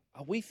just think,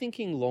 are we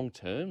thinking long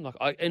term?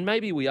 And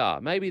maybe we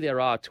are. Maybe there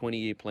are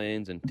 20-year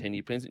plans and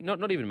 10-year plans.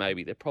 Not even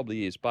maybe. There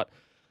probably is. But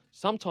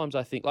sometimes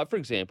I think, like for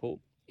example,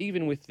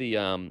 even with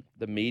the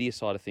media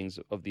side of things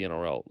of the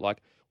NRL, like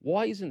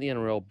why isn't the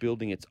NRL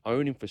building its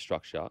own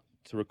infrastructure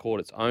to record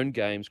its own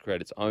games,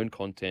 create its own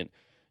content,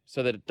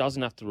 so that it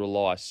doesn't have to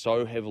rely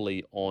so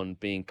heavily on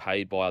being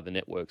paid by other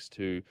networks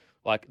to,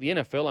 like the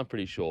NFL, I'm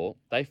pretty sure,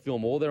 they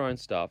film all their own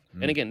stuff.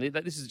 And again,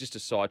 this is just a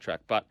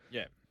sidetrack, but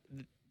Yeah.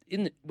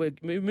 we're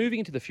moving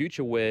into the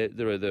future where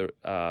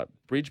the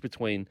bridge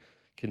between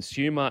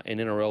consumer and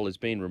NRL is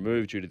being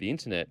removed due to the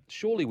internet.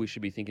 Surely we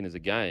should be thinking as a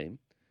game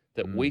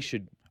that we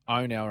should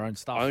Own our own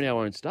stuff. own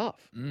our own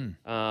stuff.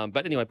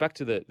 But anyway, back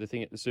to the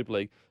thing at the Super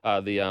League,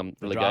 the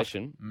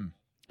relegation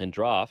and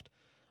draft.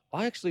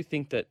 I actually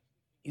think that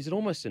is it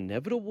almost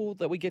inevitable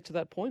that we get to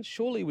that point?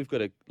 Surely we've got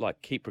to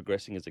keep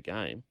progressing as a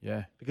game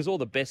Yeah. because all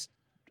the best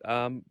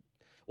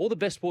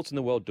sports in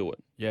the world do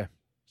it. Yeah.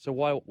 So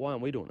why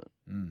aren't we doing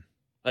it?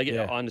 I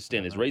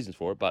understand there's reasons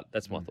for it, but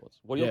that's my thoughts.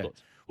 What are your Yeah.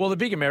 thoughts? Well, the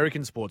big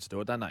American sports do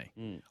it, don't they?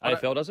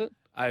 AFL does it?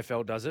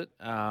 AFL does it.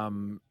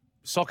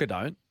 Soccer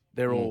don't.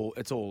 They're all.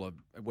 It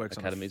works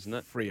Academies, on isn't a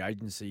it? free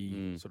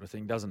agency sort of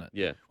thing, doesn't it?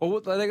 Yeah. Well,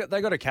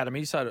 they got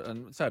academies,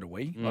 so do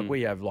we. Like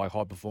we have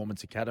high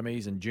performance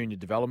academies and junior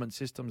development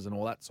systems and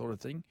all that sort of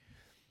thing.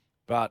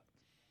 But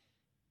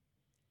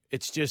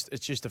it's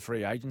just a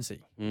free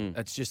agency.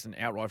 It's just an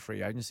outright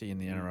free agency in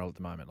the NRL at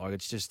the moment. Like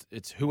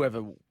it's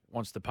whoever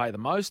wants to pay the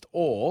most,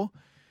 or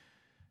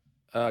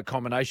a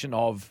combination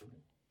of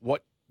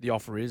what the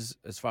offer is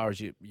as far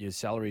as your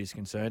salary is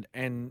concerned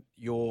and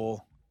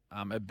your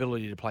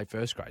ability to play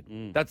first grade.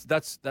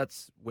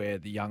 That's where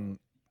the young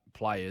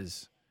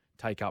players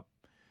take up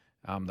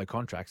the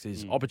contracts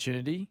is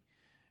opportunity,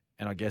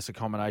 and I guess a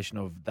combination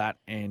of that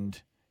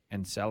and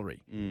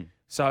salary.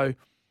 So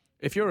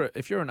if you're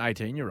an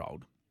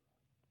 18-year-old,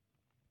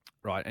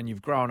 right, and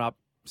you've grown up,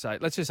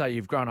 let's just say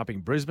you've grown up in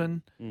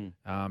Brisbane,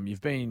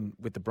 you've been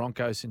with the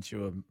Broncos since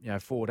you were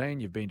 14,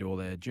 you've been to all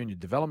their junior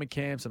development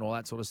camps and all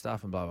that sort of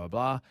stuff and blah blah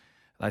blah. And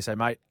they say,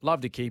 mate,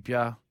 love to keep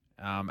you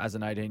as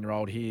an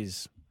 18-year-old.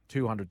 Here's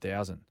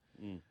 200,000.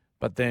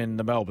 But then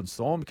the Melbourne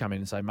Storm come in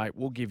and say, mate,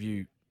 we'll give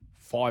you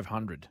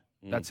 500.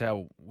 That's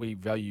how we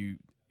value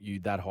you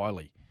that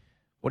highly.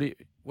 What are you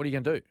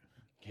going to do?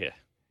 Yeah.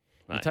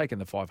 You're taking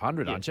the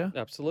 500, aren't you?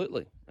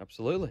 Absolutely.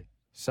 Absolutely.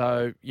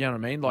 So, you know what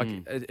I mean? Like,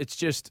 it's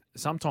just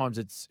sometimes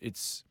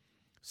it's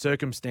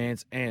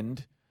circumstance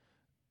and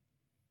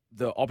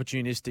the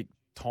opportunistic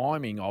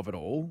timing of it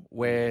all,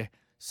 where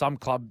some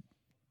clubs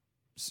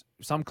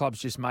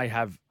just may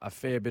have a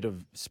fair bit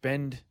of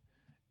spend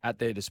at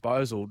their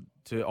disposal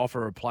to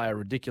offer a player a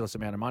ridiculous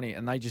amount of money,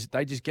 and they just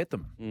get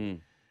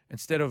them.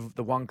 Instead of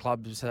the one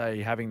club,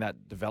 say, having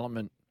that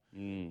development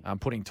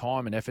putting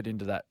time and effort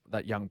into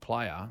that young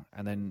player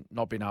and then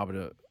not being able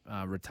to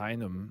retain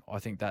them, I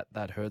think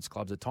that hurts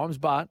clubs at times.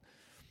 But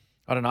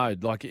I don't know,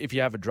 like if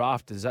you have a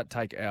draft, does that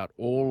take out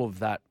all of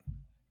that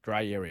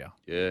grey area?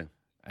 Yeah.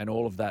 And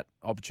all of that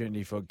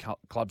opportunity for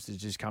clubs to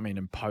just come in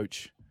and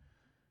poach,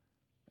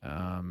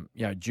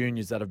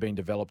 juniors that have been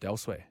developed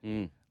elsewhere.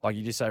 Like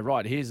you just say,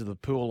 right, here's the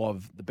pool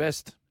of the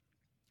best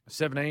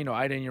 17 or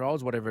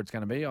 18-year-olds, whatever it's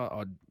going to be.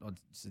 I'd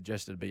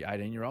suggest it'd be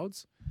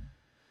 18-year-olds.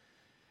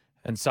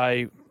 And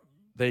say,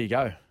 there you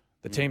go.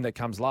 The team that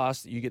comes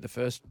last, you get the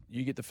first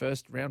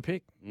round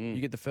pick.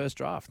 You get the first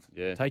draft.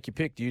 Yeah. Take your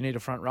pick. Do you need a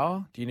front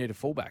rower? Do you need a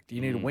fullback? Do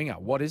you need a winger?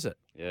 What is it?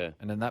 Yeah.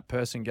 And then that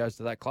person goes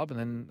to that club, and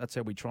then that's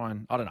how we try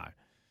and, I don't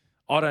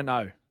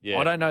know. Yeah.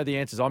 I don't know the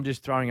answers. I'm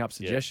just throwing up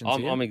suggestions.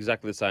 I'm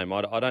exactly the same.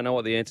 I don't know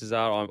what the answers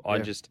are.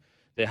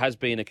 There has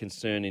been a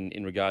concern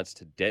in regards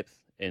to depth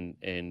and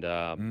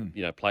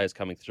players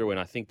coming through, and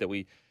I think that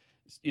we've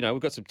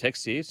got some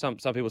texts here. Some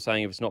people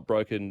saying if it's not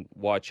broken,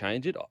 why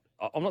change it?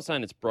 I'm not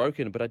saying it's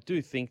broken, but I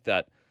do think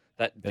that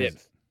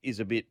depth is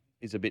a bit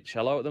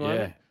shallow at the moment.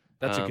 Yeah,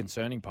 that's a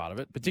concerning part of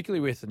it, particularly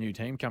with the new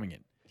team coming in.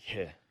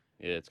 Yeah,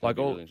 it's like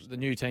really the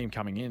new team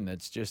coming in.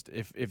 It's just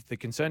if the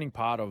concerning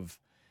part of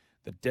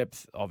the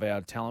depth of our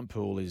talent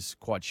pool is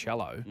quite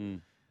shallow,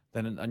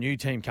 then a new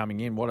team coming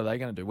in, what are they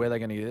going to do? Where are they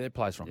going to get their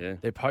players from? Yeah.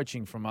 They're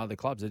poaching from other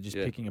clubs. They're just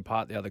picking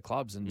apart the other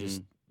clubs and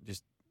just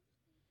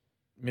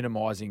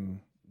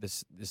minimising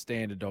the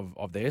standard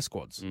of their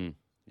squads.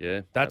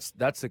 Yeah, that's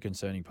the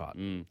concerning part.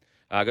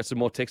 I got some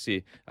more texts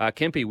here.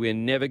 Kempy, we're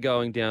never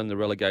going down the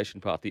relegation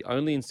path. The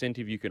only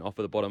incentive you can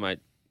offer the bottom 8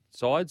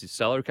 sides is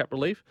salary cap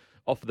relief.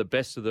 Offer the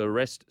best of the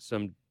rest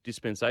some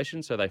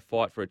dispensation so they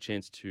fight for a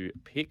chance to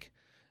pick.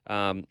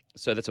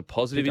 So that's a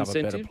positive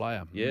incentive. Pick up a better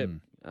player.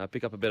 Yeah,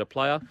 pick up a better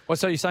player. Well,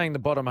 so you're saying the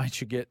bottom 8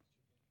 should get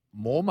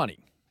more money?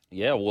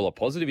 Yeah, well, a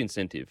positive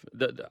incentive.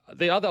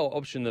 The other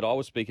option that I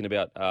was speaking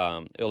about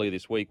earlier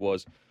this week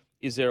was,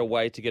 is there a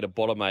way to get a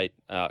bottom 8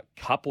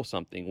 cup or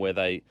something where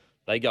they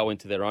go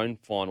into their own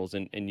finals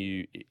and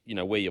you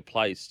where you're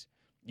placed,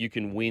 you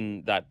can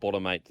win that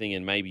bottom 8 thing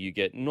and maybe you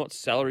get not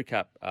salary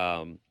cap,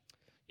 a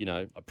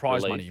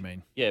prize relief. money, you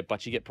mean? Yeah,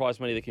 but you get prize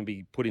money that can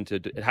be put into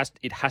it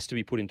has to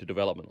be put into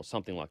development or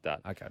something like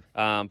that. Okay.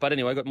 But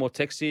anyway, I got more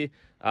texts here.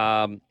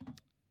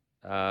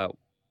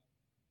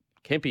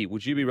 Kempy,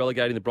 would you be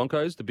relegating the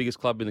Broncos, the biggest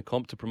club in the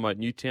comp, to promote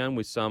Newtown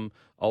with some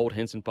old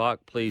Henson Park?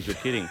 Please, you're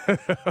kidding.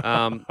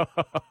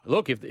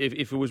 Look, if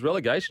it was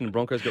relegation and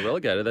Broncos got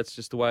relegated, that's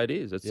just the way it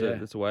is. That's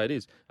the way it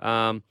is.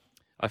 I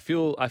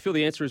feel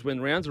the answer is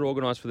when rounds are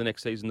organised for the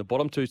next season, the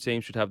bottom 2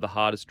 teams should have the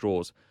hardest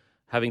draws,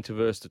 having to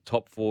verse the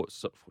top four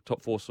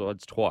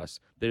sides twice.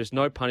 There is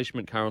no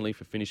punishment currently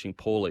for finishing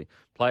poorly.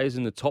 Players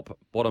in the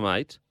bottom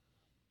 8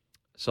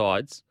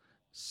 sides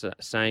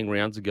saying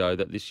rounds ago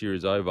that this year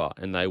is over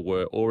and they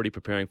were already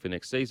preparing for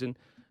next season.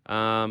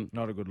 Not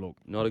a good look.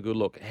 Not a good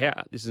look.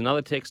 This is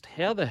another text.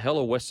 How the hell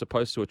are West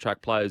supposed to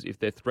attract players if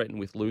they're threatened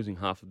with losing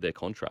half of their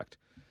contract?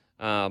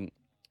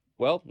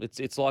 Well,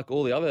 it's like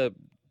all the other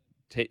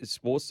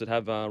sports that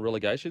have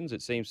relegations.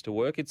 It seems to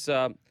work. It's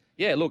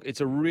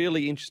it's a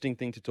really interesting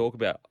thing to talk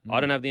about. I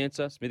don't have the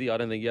answer, Smithy. I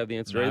don't think you have the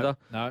answer either.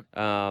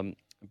 No.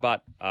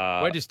 But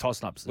we're just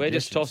tossing up suggestions. We're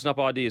just tossing up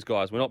ideas,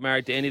 guys. We're not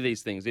married to any of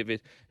these things. If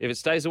it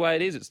stays the way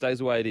it is, it stays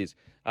the way it is.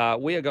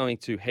 We are going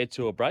to head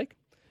to a break.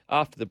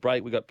 After the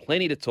break, we've got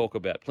plenty to talk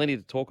about.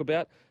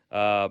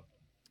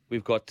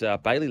 We've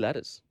got Bailey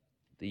ladders.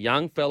 The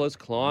young fellas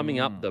climbing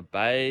up the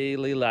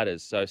Bailey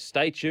ladders. So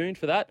stay tuned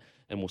for that,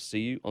 and we'll see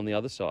you on the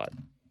other side.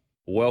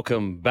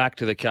 Welcome back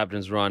to the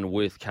Captain's Run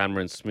with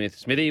Cameron Smith.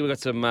 Smithy, we've got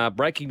some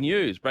breaking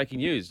news.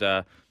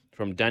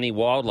 From Danny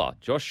Wilder.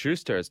 Josh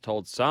Schuster has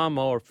told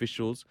Samoa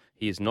officials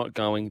he is not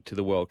going to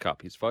the World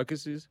Cup. His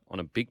focus is on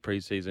a big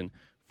preseason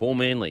for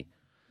Manly.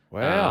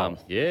 Wow.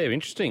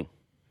 Interesting.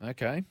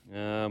 Okay.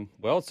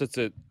 It's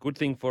a good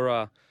thing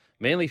for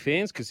Manly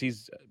fans because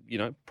he's,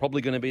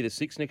 probably going to be the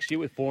 6th next year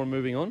with Foran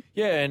moving on.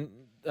 Yeah,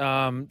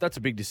 and that's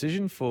a big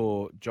decision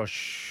for Josh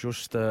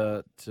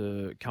Schuster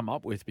to come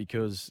up with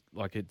because,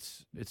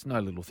 it's no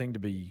little thing to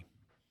be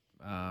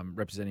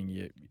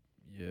representing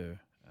your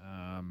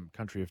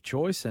country of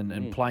choice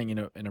and playing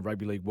in a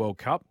Rugby League World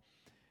Cup.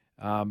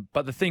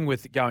 But the thing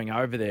with going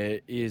over there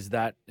is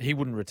that he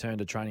wouldn't return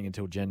to training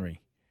until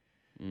January.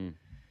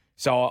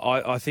 So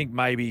I think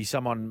maybe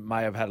someone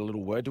may have had a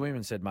little word to him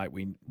and said, mate,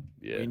 we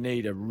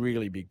need a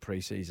really big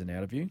preseason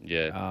out of you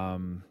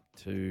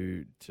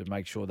to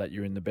make sure that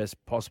you're in the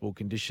best possible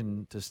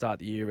condition to start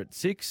the year at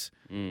 6.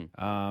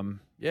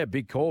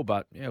 Big call,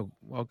 but,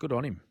 good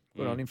on him.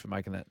 Good on him for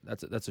making that.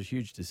 That's a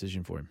huge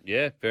decision for him.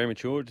 Yeah, very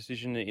mature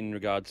decision in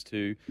regards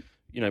to,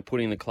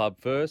 putting the club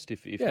first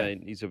if he's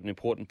an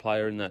important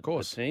player in that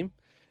team.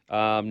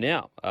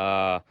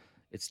 Now,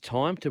 it's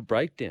time to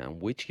break down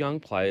which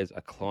young players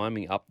are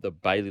climbing up the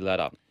Bailey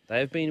ladder. They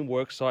have been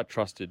worksite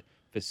trusted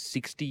for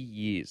 60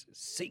 years.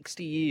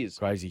 60 years.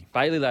 Crazy.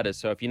 Bailey ladders.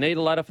 So if you need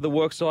a ladder for the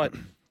worksite,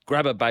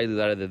 grab a Bailey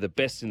ladder. They're the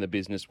best in the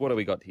business. What do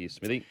we got here,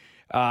 Smithy?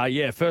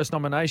 First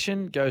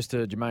nomination goes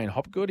to Jermaine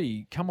Hopgood.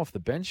 He come off the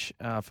bench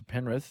for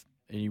Penrith.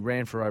 He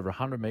ran for over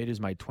 100 metres,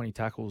 made 20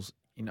 tackles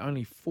in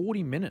only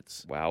 40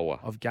 minutes Wow.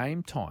 of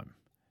game time.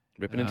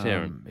 Ripping and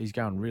tearing. He's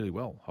going really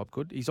well,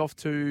 Hopgood. He's off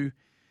to...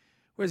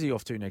 Where's he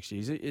off to next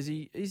year? Is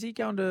he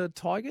going to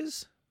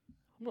Tigers?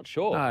 I'm not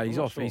sure. No, he's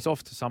I'm not off. sure. He's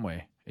off to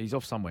somewhere. He's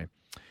off somewhere.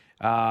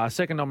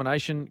 Second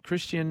nomination,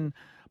 Christian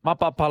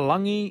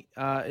Mapapalangi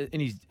in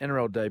his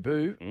NRL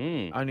debut.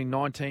 Only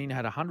 19,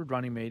 had 100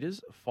 running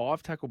metres,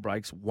 5 tackle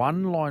breaks,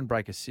 1 line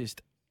break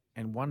assist,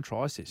 and 1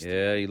 try assist.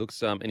 Yeah, he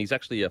looks... and he's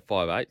actually a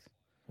 5'8".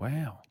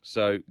 Wow.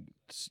 So,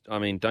 I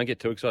mean, don't get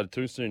too excited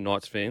too soon,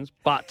 Knights fans.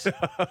 But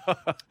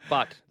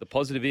the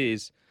positive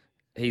is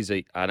he's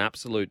an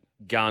absolute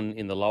gun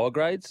in the lower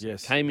grades.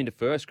 Yes. Came into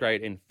first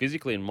grade and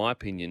physically, in my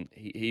opinion,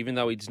 he, even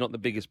though he's not the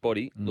biggest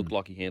body, looked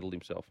like he handled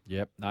himself.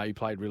 Yep. No, he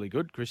played really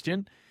good,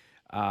 Christian.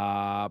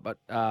 But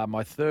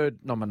my third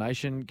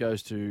nomination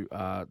goes to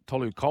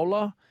Tolu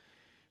Kola.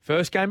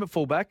 First game at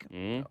fullback.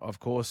 Of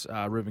course,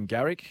 Ruben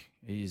Garrick.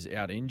 He's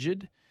out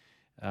injured.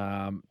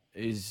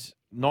 Is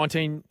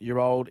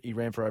 19-year-old. He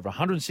ran for over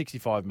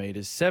 165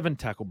 metres, 7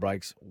 tackle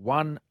breaks,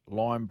 1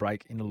 line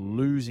break in a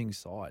losing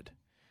side.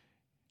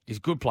 He's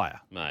a good player.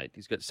 Mate,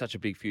 he's got such a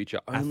big future.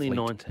 Only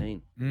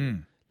Athlete.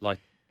 19. Like,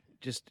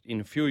 just in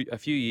a few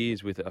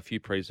years with a few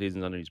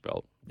pre-seasons under his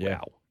belt. Yeah.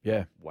 Wow.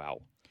 Yeah.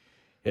 Wow.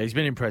 Yeah, he's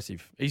been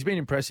impressive. He's been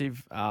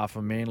impressive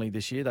for Manly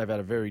this year. They've had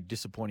a very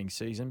disappointing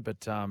season,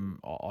 but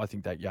I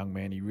think that young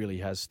man, he really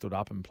has stood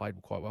up and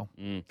played quite well.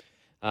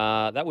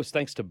 That was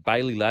thanks to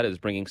Bailey Ladders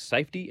bringing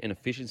safety and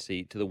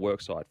efficiency to the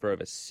worksite for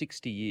over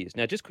 60 years.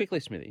 Now, just quickly,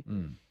 Smithy,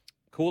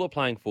 Cooler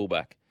playing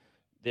fullback.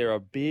 There are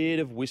a bit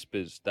of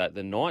whispers that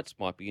the Knights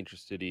might be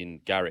interested in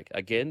Garrick.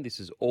 Again,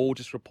 this is all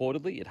just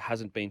reportedly. It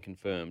hasn't been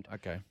confirmed.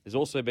 Okay. There's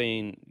also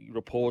been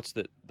reports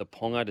that the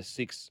Ponga to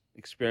 6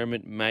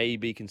 experiment may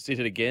be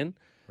considered again.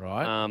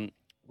 Right.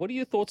 What are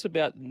your thoughts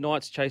about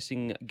Knights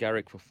chasing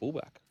Garrick for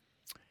fullback?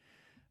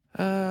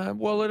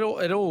 Well,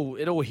 it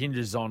all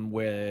hinges on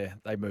where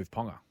they move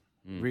Ponga,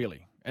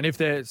 really. And if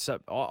they're,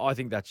 I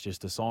think that's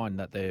just a sign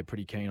that they're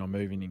pretty keen on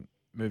moving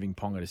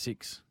Ponga to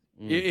 6.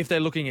 If they're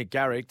looking at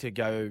Garrick to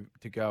go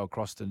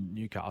across to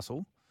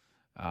Newcastle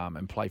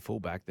and play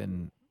fullback,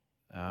 then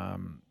I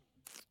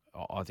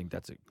think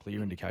that's a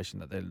clear indication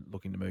that they're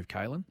looking to move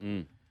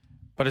Kalen.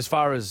 But as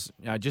far as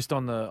just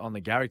on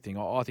the Garrick thing,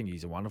 I think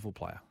he's a wonderful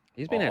player.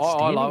 He's been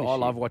outstanding. I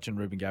love watching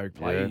Ruben Garrick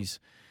play. Yeah.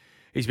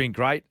 He's been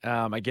great.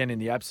 Again, in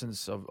the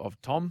absence of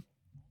Tom,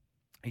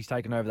 he's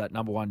taken over that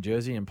number 1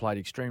 jersey and played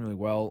extremely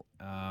well.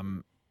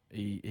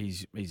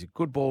 He's a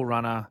good ball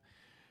runner,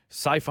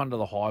 safe under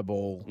the high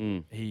ball.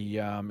 He's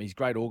a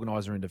great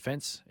organiser in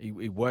defence. He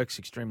works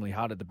extremely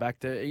hard at the back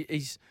there.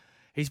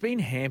 He's been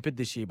hampered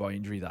this year by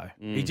injury, though.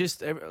 He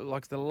just,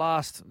 like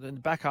the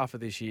back half of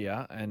this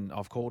year, and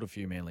I've called a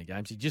few Manly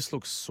games, he just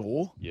looks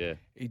sore. Yeah.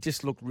 He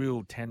just looked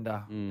real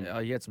tender.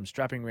 He had some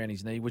strapping around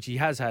his knee, which he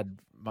has had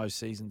most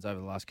seasons over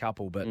the last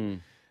couple. But,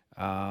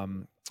 I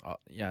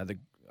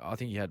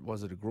think he had,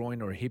 was it a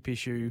groin or a hip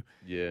issue?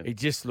 Yeah. He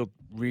just looked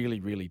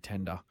really, really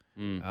tender.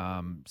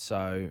 When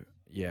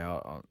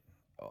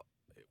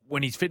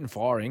he's fit and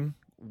firing,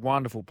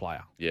 wonderful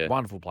player. Yeah.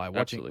 Wonderful player.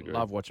 Absolutely agree.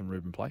 Love watching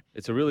Ruben play.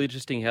 It's a really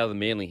interesting how the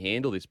Manly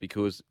handle this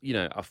because,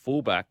 a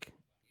fullback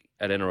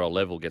at NRL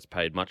level gets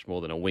paid much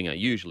more than a winger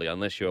usually,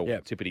 unless you're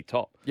tippity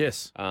top.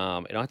 Yes.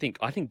 And I think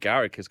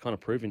Garrick has kind of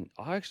proven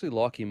I actually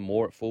like him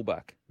more at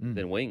fullback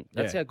than wing.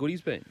 That's how good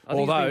he's been. I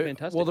think he's been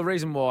fantastic. Well, the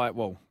reason why,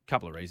 a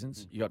couple of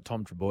reasons. You got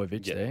Tom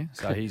Trbojevic there,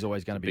 so he's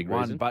always going to be big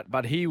one. reason.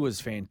 But he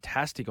was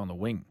fantastic on the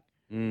wing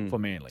for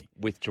Manly.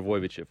 With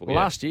Trbojevic at full.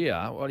 Last year,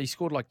 he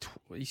scored like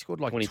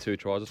 22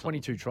 tries or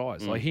something. 22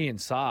 tries. Like he and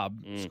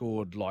Saab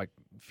scored like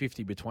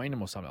 50 between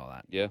them or something like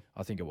that. Yeah.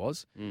 I think it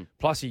was.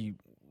 Plus,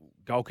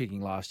 goal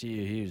kicking last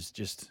year, he was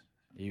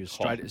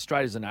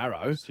straight as an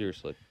arrow.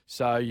 Seriously.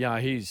 So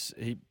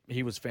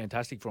he was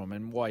fantastic for him,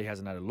 and why he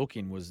hasn't had a look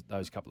in was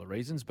those couple of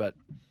reasons. But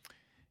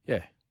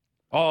yeah,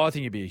 I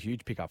think it'd be a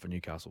huge pickup for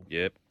Newcastle.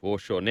 Yep, for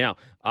sure. Now,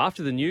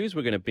 after the news,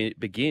 we're going to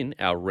begin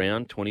our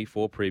round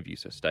 24 preview.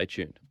 So stay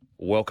tuned.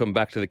 Welcome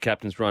back to the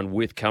Captain's Run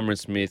with Cameron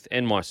Smith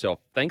and myself.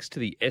 Thanks to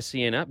the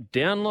SEN app.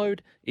 Download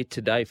it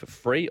today for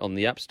free on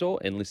the App Store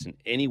and listen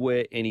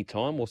anywhere,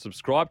 anytime, or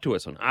subscribe to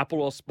us on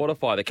Apple or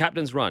Spotify. The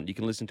Captain's Run, you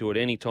can listen to it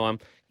anytime.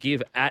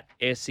 Give at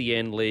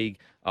SEN League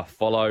a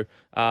follow.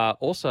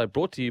 Also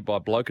brought to you by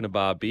Bloke and a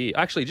Bar Beer.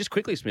 Actually, just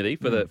quickly, Smithy,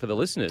 for the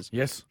listeners.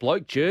 Yes.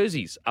 Bloke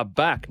jerseys are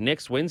back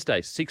next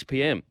Wednesday, 6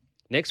 p.m.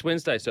 Next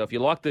Wednesday. So if you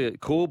like the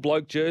cool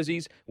bloke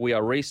jerseys, we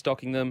are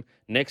restocking them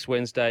next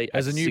Wednesday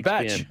as a new 6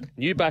 batch. PM.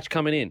 New batch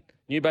coming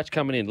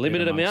in.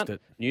 Limited amount.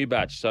 New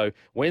batch. So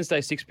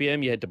Wednesday, 6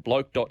 p.m, you head to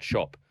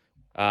bloke.shop.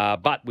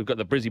 But we've got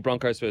the Brizzy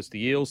Broncos versus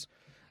the Eels.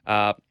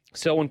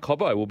 Selwyn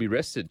Cobbo will be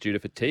rested due to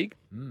fatigue.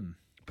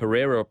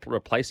 Pereira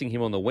replacing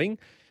him on the wing.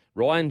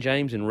 Ryan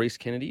James and Reece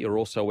Kennedy are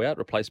also out.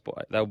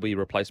 They'll be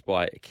replaced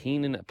by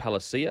Keenan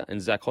Palacia and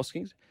Zach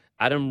Hoskins.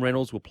 Adam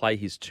Reynolds will play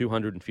his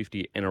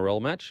 250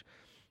 NRL match.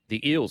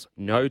 The Eels,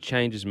 no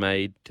changes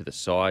made to the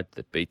side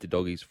that beat the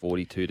Doggies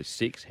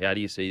 42-6. How do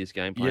you see this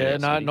game playing? Yeah,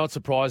 out, no, City? not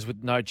surprised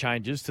with no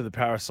changes to the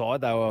Para side.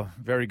 They were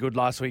very good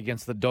last week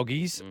against the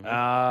Doggies.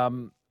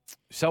 Selwyn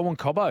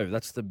Cobbo,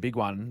 that's the big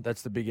one.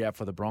 That's the big out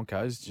for the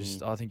Broncos.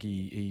 Just I think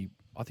he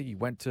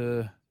went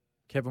to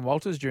Kevin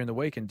Walters during the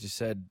week and just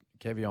said,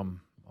 "Kevy,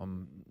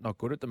 I'm not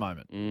good at the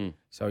moment."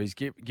 So he's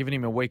given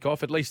him a week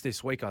off, at least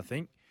this week, I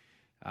think.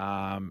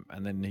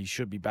 And then he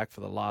should be back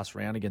for the last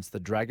round against the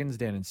Dragons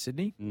down in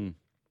Sydney.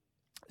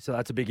 So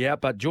that's a big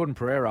out. But Jordan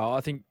Pereira, I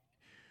think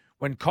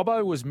when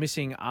Cobbo was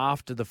missing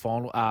after the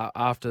final,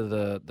 after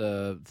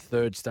the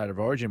third State of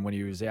Origin, when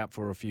he was out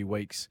for a few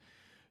weeks,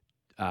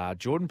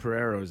 Jordan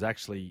Pereira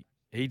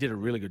he did a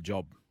really good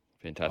job.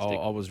 Fantastic.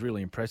 I was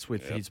really impressed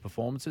with his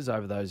performances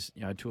over those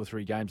 2 or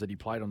 3 games that he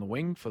played on the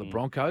wing for the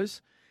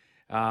Broncos.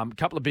 A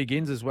couple of big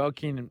ins as well.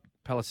 Keenan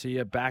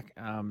Palacia back.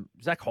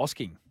 Zach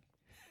Hosking.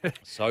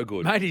 So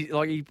good.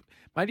 He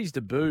made his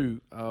debut,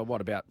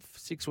 about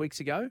 6 weeks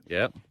ago?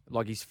 Yeah.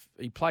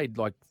 He played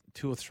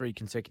 2 or 3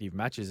 consecutive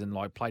matches and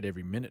played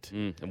every minute.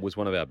 And was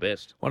one of our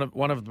best. One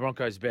of the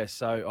Broncos' best.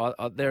 So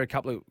there are a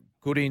couple of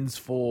good ins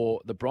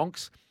for the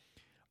Bronx.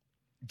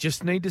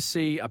 Just need to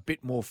see a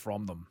bit more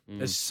from them.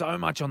 There's so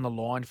much on the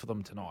line for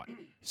them tonight.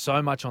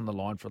 So much on the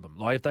line for them.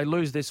 If they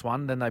lose this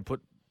one, then they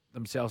put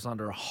themselves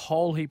under a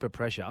whole heap of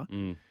pressure,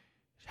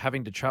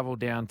 having to travel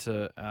down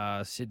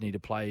to Sydney to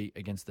play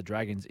against the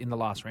Dragons in the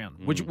last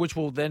round, which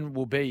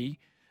will be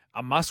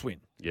a must-win.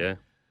 Yeah.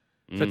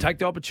 So take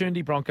the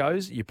opportunity,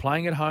 Broncos. You're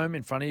playing at home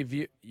in front of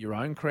your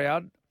own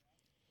crowd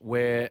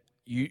where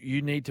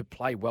you need to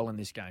play well in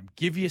this game.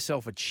 Give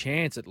yourself a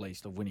chance at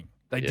least of winning.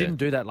 They didn't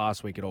do that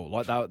last week at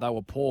all. They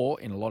were poor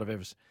in a lot of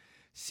areas.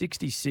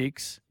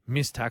 66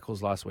 missed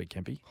tackles last week,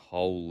 Kempy.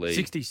 Holy.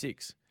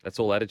 66. That's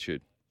all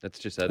attitude. That's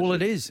just attitude. Well,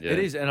 it is. Yeah. It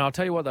is. And I'll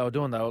tell you what they were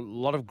doing. They were a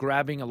lot of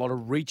grabbing, a lot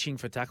of reaching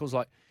for tackles.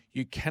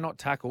 You cannot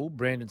tackle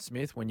Brandon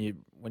Smith when you're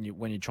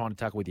trying to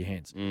tackle with your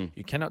hands.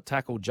 You cannot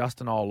tackle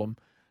Justin Olam,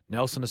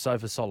 Nelson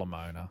Asofa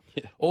Solomona.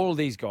 All of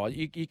these guys.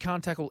 You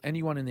can't tackle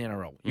anyone in the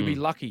NRL. You'll be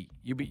lucky.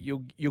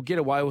 You'll get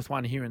away with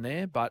one here and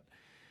there, but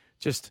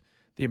just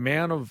the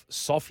amount of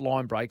soft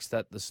line breaks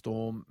that the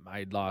Storm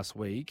made last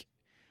week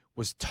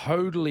was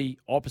totally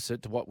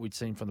opposite to what we'd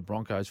seen from the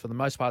Broncos for the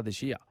most part of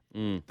this year.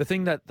 The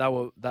thing that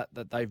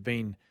they've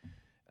been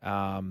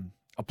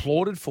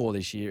applauded for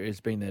this year has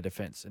been their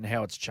defence and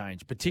how it's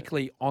changed,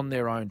 particularly on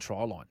their own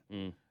try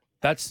line.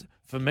 That's,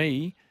 for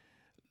me,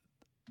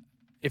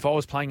 if I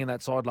was playing in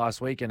that side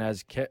last week and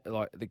as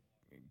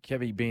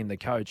Kevy being the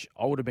coach,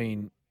 I would have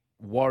been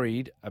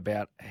worried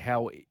about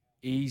how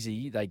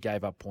easy they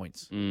gave up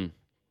points.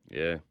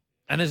 Yeah.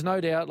 And there's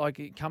no doubt,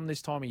 come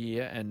this time of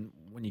year and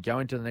when you go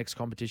into the next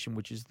competition,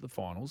 which is the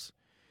finals,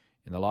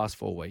 in the last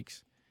 4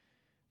 weeks,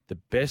 the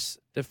best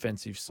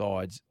defensive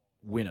sides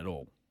win it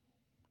all.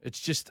 It's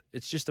just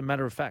a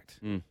matter of fact.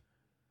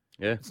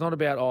 Yeah. It's not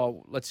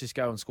about, let's just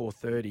go and score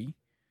 30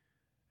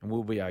 and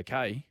we'll be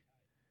okay.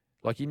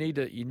 You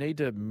need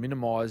to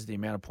minimise the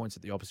amount of points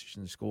that the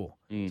opposition score.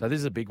 So this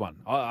is a big one.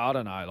 I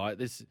don't know.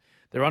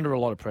 They're under a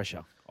lot of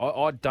pressure.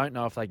 I don't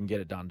know if they can get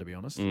it done, to be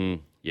honest.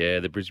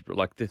 Yeah,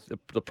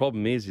 the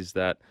problem is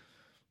that,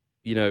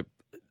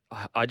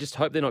 I just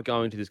hope they're not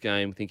going to this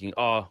game thinking,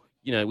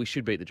 we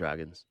should beat the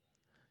Dragons.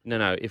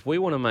 No. If we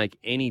want to make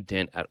any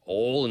dent at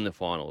all in the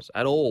finals,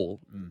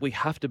 we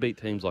have to beat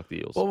teams like the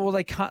Eels. Well,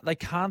 they can't. They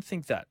can't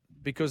think that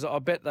because I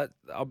bet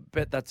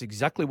that's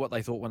exactly what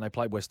they thought when they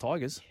played West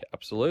Tigers. Yeah,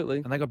 absolutely.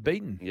 And they got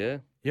beaten. Yeah.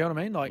 You know what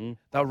I mean?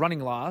 They were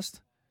running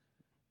last,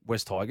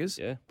 West Tigers.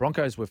 Yeah.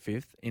 Broncos were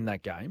 5th in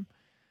that game.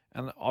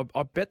 And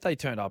I bet they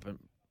turned up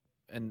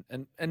and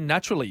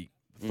naturally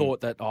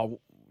thought that,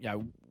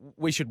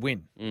 we should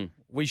win.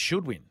 We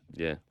should win.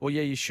 Yeah. Well,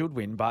 yeah, you should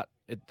win, but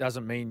it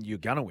doesn't mean you're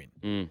going to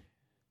win.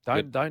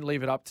 Don't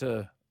leave it up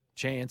to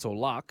chance or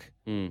luck.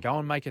 Go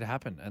and make it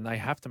happen. And they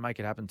have to make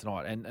it happen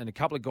tonight. And a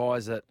couple of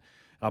guys that,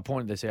 I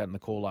pointed this out in the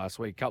call last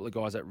week, a couple of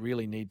guys that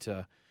really need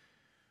to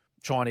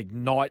try and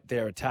ignite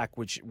their attack,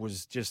 which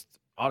was just,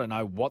 I don't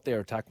know what their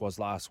attack was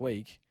last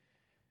week.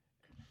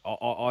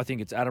 I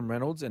think it's Adam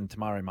Reynolds and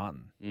Tamari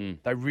Martin.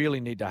 They really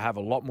need to have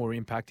a lot more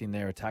impact in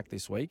their attack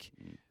this week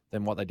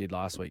than what they did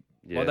last week.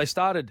 Yeah. They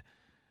started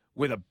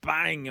with a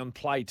bang on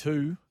play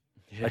 2.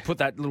 Yeah. They put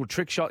that little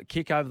trick shot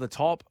kick over the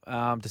top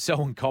to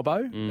Selwyn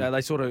Cobbo.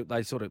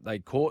 They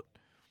caught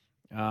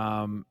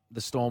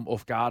the Storm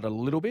off guard a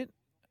little bit.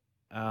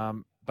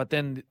 But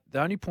then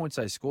the only points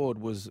they scored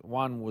was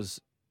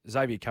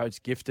Xavier Coates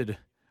gifted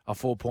a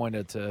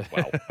 4-pointer to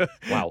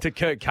to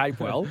Kurt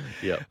Capewell.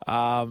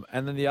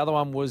 And then the other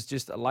one was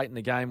just late in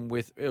the game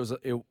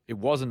it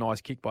was a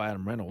nice kick by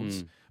Adam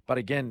Reynolds. But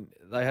again,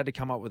 they had to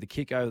come up with a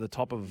kick over the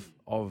top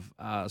of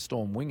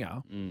Storm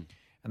winger.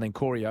 And then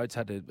Corey Oates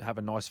had to have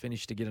a nice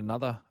finish to get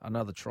another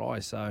try.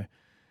 So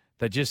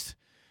they just,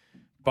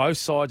 both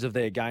sides of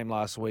their game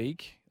last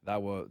week, they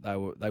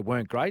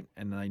weren't great,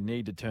 and they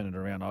need to turn it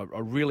around. I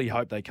really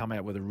hope they come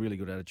out with a really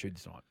good attitude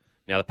tonight.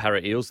 Now, the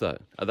Para Eels, though,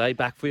 are they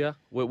back for you?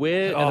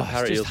 Where are the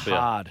Para it's Eels just for you?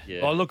 hard.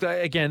 Yeah. Oh, look,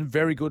 again,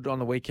 very good on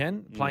the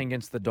weekend, playing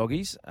against the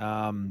Doggies.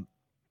 And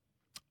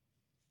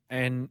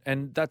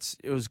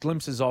it was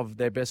glimpses of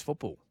their best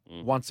football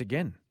once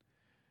again.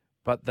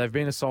 But they've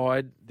been a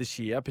side this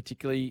year,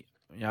 particularly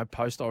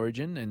post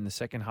Origin in the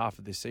second half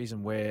of this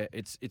season, where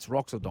it's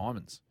rocks or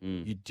diamonds.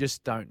 You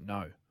just don't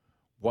know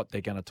what they're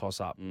going to toss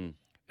up.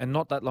 And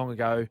not that long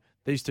ago,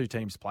 these two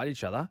teams played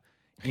each other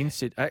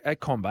at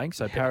CommBank,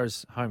 so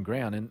Para's home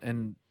ground,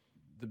 and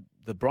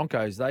the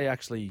Broncos they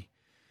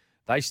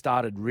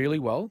started really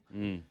well.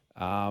 It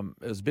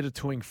was a bit of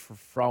toing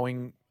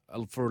throwing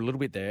for a little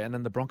bit there, and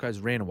then the Broncos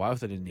ran away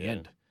with it in the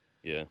end.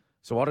 Yeah.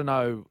 So I don't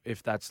know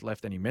if that's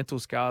left any mental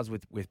scars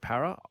with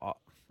Para.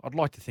 I'd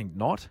like to think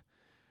not.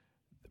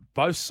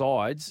 Both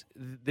sides,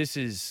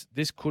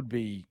 this could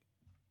be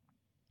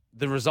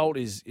the result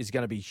is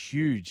going to be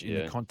huge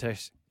in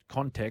the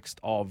context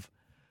of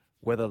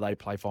whether they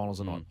play finals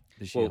or not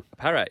this year. Well,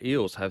 Para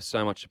Eels have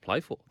so much to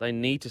play for. They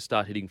need to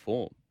start hitting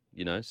form,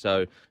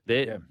 so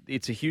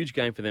it's a huge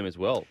game for them as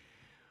well.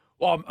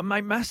 Well,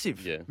 mate,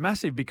 massive,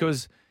 massive,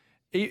 because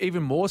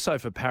even more so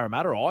for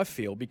Parramatta, I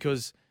feel,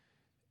 because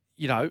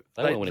they want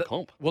to win a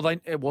comp. Well,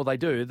 they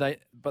do.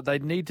 But they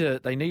need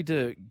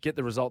to get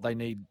the result they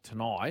need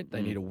tonight.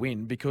 They need a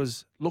win,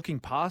 because looking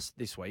past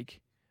this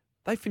week,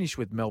 they finished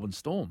with Melbourne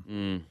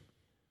Storm.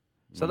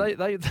 So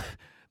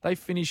they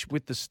finished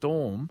with the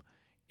Storm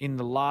in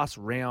the last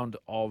round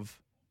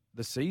of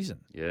the season.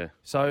 Yeah.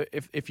 So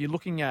if you're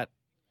looking at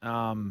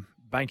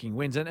banking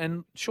wins,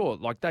 and sure,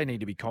 like, they need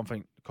to be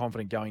confident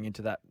going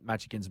into that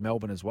match against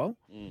Melbourne as well.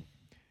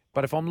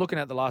 But if I'm looking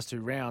at the last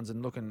two rounds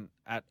and looking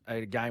at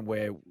a game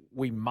where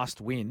we must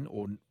win,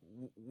 or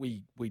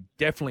we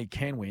definitely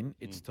can win,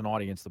 it's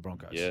tonight against the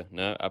Broncos. Yeah,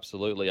 no,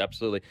 absolutely.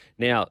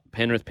 Now,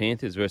 Penrith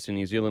Panthers versus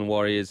New Zealand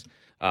Warriors.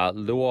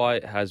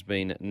 Luai has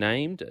been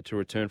named to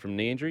return from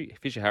knee injury.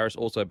 Fisher Harris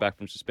also back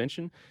from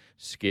suspension.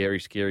 Scary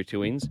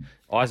twins.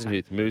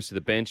 Eisenhuth moves to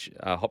the bench.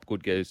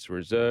 Hopgood goes to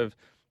reserve.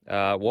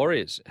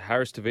 Warriors.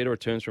 Harris Tavita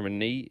returns from a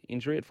knee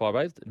injury at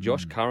 5/8.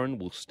 Josh Curran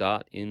will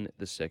start in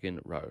the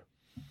second row.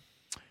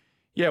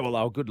 Yeah, well,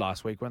 they were good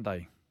last week, weren't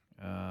they?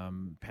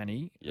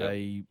 Penny.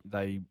 Yep.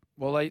 They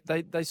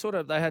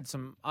had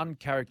some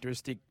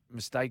uncharacteristic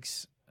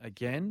mistakes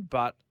again,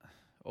 but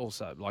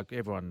also, like,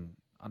 everyone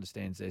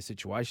understands their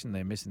situation.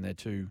 They're missing their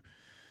two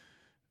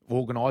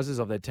organisers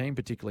of their team,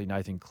 particularly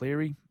Nathan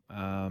Cleary.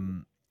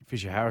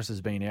 Fisher Harris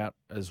has been out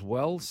as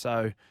well,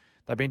 so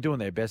they've been doing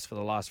their best for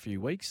the last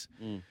few weeks.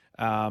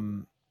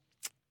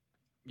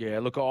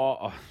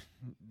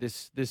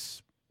 This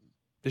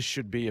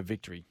should be a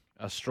victory.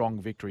 A strong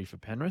victory for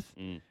Penrith.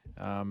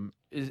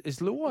 Is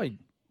Luai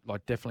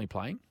definitely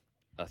playing?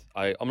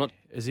 I'm not.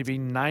 Has he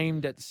been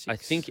named at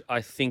 6?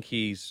 I think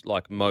he's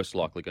most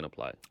likely going to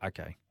play.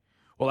 Okay,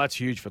 well, that's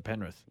huge for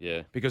Penrith.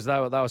 Yeah, because they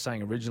were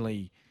saying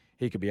originally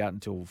he could be out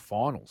until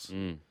finals.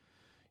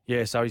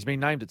 Yeah, so he's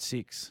been named at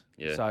 6.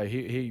 Yeah, so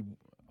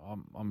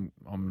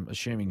I'm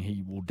assuming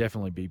he will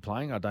definitely be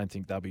playing. I don't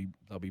think they'll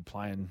be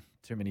playing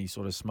too many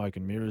sort of smoke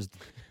and mirrors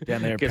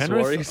down there at against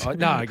Penrith. The Warriors?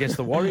 No, against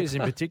the Warriors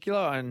in particular.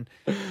 And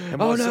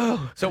oh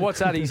no! So what's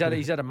that? He's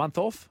had a month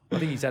off. I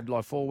think he's had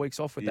 4 weeks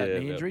off with that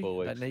knee injury, 4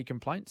 weeks. that knee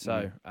complaint.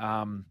 So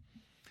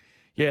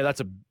that's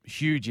a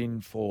huge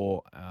in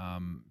for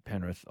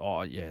Penrith.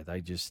 Oh yeah,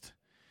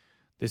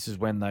 this is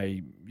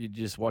when you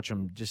just watch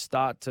them just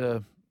start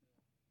to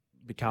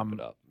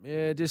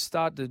just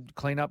start to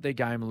clean up their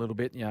game a little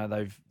bit.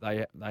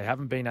 They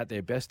haven't been at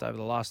their best over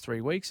the last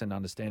 3 weeks, and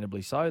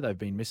understandably so. They've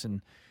been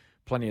missing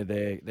plenty of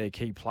their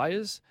key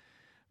players,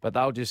 but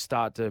they'll just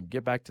start to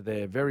get back to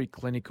their very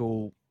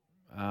clinical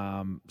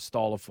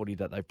style of footy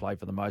that they've played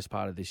for the most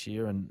part of this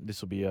year, and this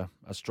will be a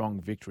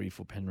strong victory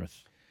for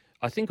Penrith.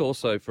 I think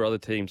also for other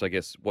teams, I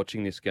guess,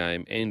 watching this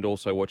game and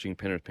also watching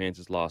Penrith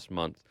Panthers last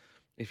month,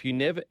 if you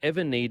never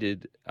ever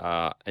needed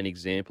an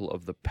example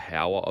of the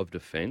power of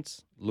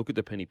defence, look at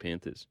the Penny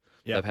Panthers.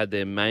 Yep. They've had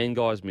their main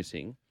guys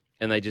missing,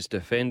 and they just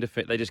defend.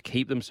 They just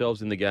keep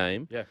themselves in the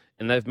game,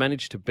 and they've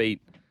managed to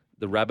beat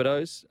the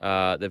Rabbitohs.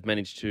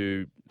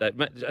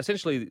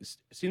 Essentially,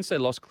 since they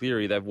lost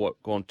Cleary, they've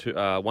gone to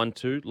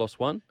 1-2, lost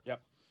 1.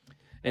 Yep.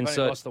 And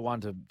so lost the one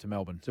to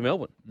Melbourne.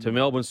 To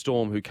Melbourne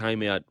Storm, who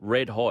came out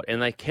red hot,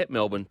 and they kept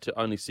Melbourne to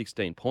only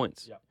 16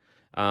 points. Yep.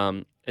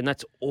 And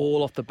that's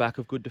all off the back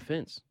of good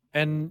defence.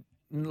 And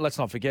let's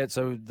not forget,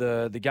 so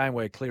the game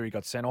where Cleary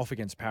got sent off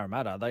against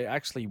Parramatta, they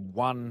actually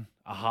won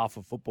a half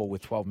of football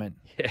with 12 men.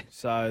 Yeah.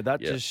 So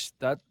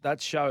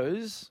that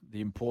shows the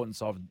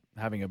importance of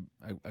having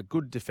a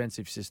good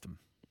defensive system.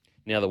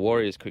 Now the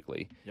Warriors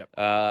quickly.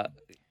 Yep.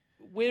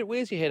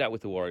 Where's your head at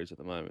with the Warriors at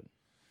the moment?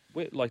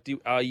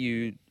 Are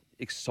you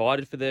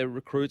excited for their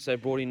recruits they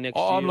brought in next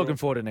year? I'm looking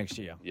forward to next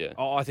year. Yeah.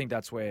 I think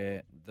that's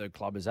where the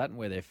club is at and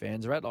where their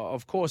fans are at.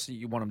 Of course,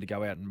 you want them to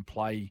go out and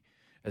play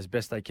as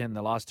best they can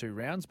the last 2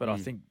 rounds, but I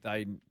think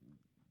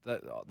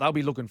they'll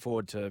be looking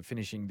forward to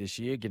finishing this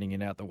year, getting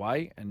it out the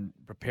way, and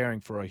preparing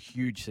for a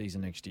huge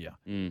season next year.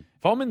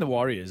 If I'm in the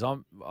Warriors,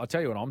 I'll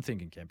tell you what I'm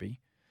thinking, Kempy.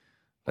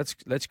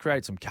 Let's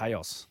create some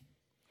chaos.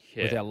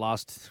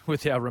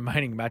 with our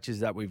remaining matches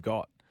that we've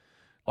got.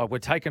 Like we're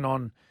taking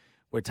on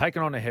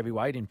a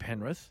heavyweight in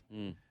Penrith.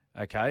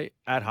 Okay,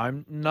 at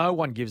home, no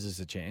one gives us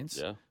a chance.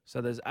 Yeah.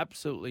 So there's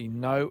absolutely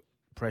no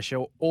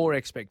pressure or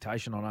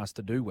expectation on us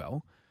to do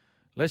well.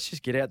 Let's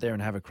just get out there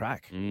and have a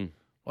crack.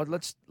 Like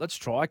let's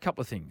try a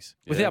couple of things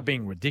without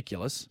being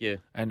ridiculous. Yeah.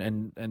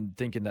 And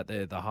thinking that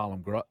they're the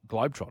Harlem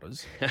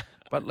Globetrotters.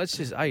 But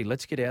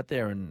let's get out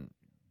there and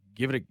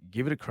give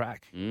it a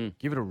crack.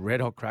 Give it a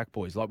red hot crack,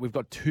 boys. Like we've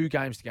got 2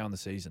 games to go in the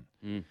season.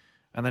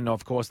 And then,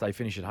 of course, they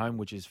finish at home,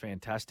 which is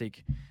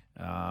fantastic,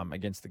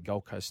 against the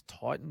Gold Coast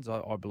Titans,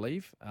 I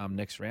believe,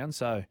 next round.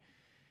 So,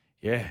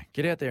 yeah,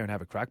 get out there and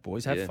have a crack,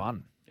 boys. Have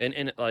fun.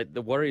 And like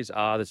the Warriors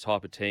are the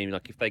type of team,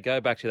 like if they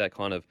go back to that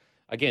kind of,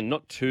 again,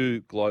 not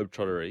too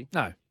globetrottery.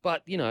 No.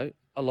 But,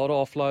 a lot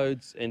of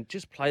offloads and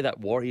just play that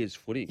Warriors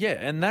footy. Yeah,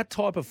 and that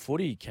type of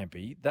footy,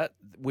 Kempy, that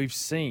we've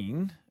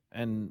seen,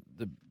 and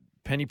the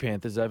Penny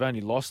Panthers, they've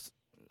only lost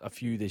a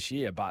few this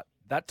year, but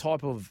that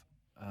type of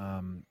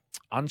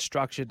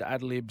unstructured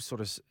ad-lib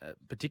sort of,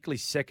 particularly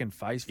second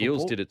phase football.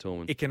 Eels did it to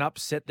them. It can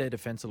upset their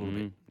defence a little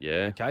bit.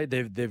 Yeah. Okay,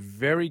 they're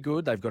very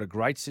good. They've got a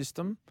great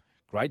system,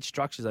 great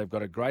structures. They've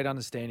got a great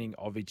understanding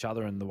of each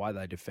other and the way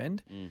they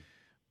defend.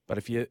 But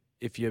if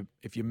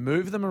you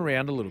move them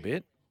around a little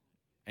bit,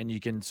 and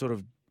you can sort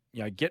of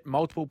get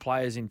multiple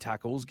players in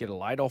tackles, get a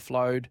late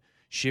offload,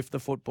 shift the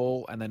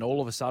football, and then all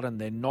of a sudden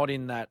they're not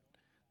in that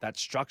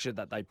structure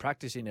that they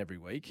practice in every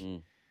week.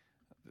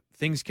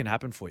 Things can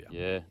happen for you.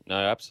 Yeah, no,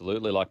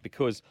 absolutely. Like,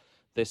 because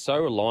they're so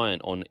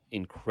reliant on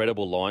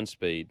incredible line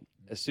speed.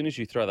 As soon as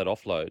you throw that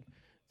offload,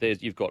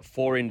 you've got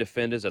 4 in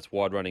defenders, that's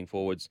wide running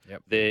forwards.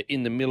 Yep. They're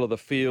in the middle of the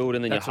field,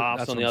 and then your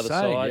half's on the other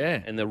side.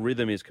 Yeah. And the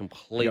rhythm is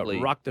completely.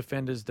 You've got ruck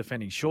defenders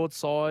defending short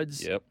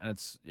sides. Yep.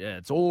 And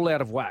it's all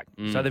out of whack.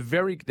 So they're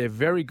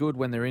very good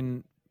when they're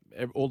in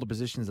all the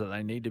positions that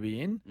they need to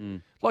be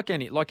in, like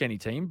any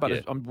team.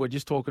 But we're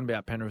just talking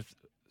about Penrith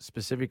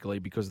specifically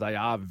because they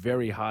are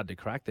very hard to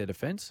crack their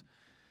defence.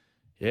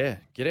 Yeah,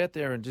 get out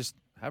there and just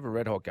have a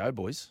red hot go,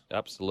 boys.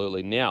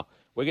 Absolutely. Now,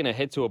 we're going to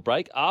head to a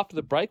break. After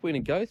the break, we're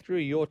going to go through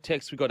your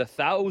texts. We've got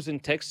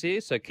 1,000 texts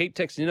here, so keep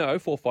texting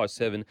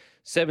 0457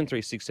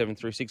 736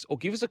 736 or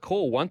give us a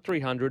call,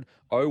 1300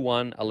 01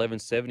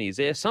 1170. Is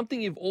there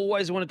something you've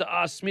always wanted to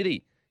ask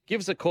Smithy? Give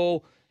us a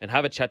call and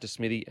have a chat to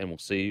Smithy, and we'll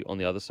see you on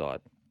the other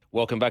side.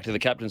 Welcome back to the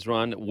Captain's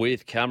Run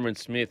with Cameron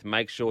Smith.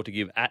 Make sure to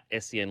give at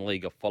SEN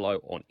League a follow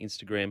on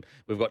Instagram.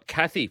 We've got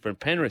Kathy from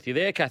Penrith. You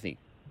there, Kathy?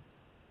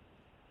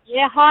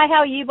 Yeah, hi,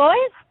 how are you boys?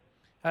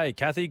 Hey,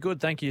 Kathy, good.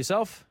 Thank you.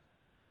 Yourself?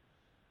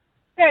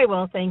 Very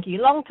well, thank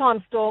you.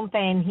 Long-time Storm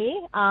fan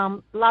here.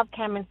 Love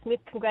Cameron Smith.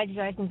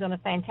 Congratulations on a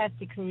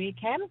fantastic career,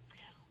 Cam.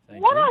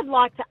 What I'd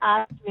like to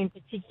ask you in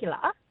particular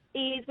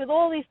is, with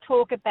all this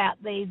talk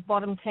about these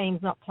bottom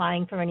teams not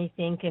playing for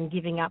anything and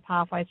giving up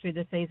halfway through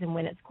the season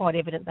when it's quite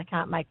evident they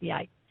can't make the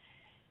 8,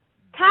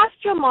 cast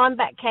your mind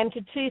back, Cam,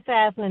 to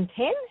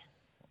 2010.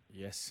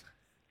 Yes.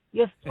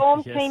 Your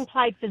Storm team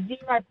played for 0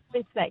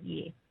 points that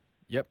year.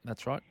 Yep,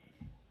 that's right.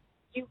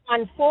 You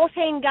won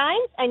 14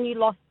 games and you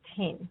lost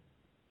 10.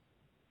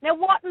 Now,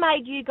 what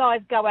made you guys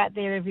go out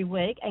there every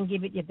week and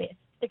give it your best?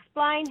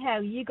 Explain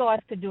how you guys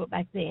could do it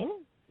back then,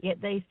 yet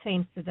these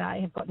teams today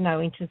have got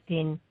no interest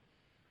in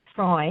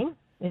trying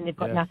and they've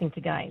got nothing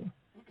to gain.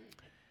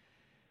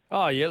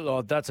 Oh, yeah,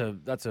 well, that's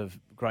a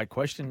great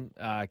question,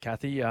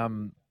 Kathy.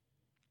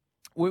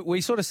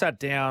 We sort of sat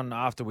down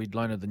after we'd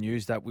learned of the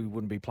news that we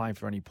wouldn't be playing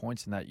for any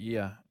points in that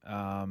year,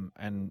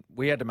 and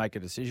we had to make a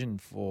decision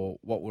for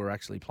what we were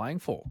actually playing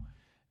for.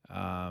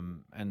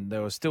 And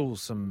there were still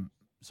some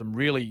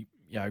really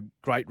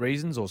great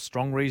reasons or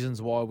strong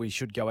reasons why we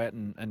should go out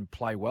and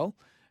play well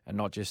and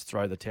not just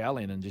throw the towel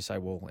in and just say,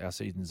 well, our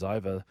season's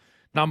over.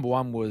 Number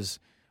one was,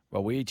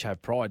 well, we each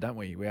have pride, don't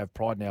we? We have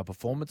pride in our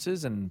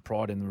performances and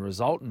pride in the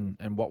result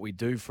and what we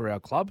do for our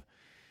club.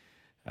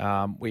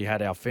 We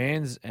had our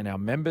fans and our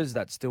members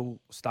that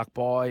still stuck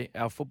by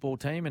our football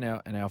team and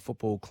our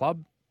football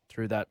club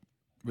through that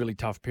really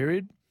tough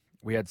period.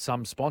 We had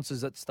some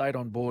sponsors that stayed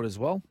on board as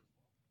well.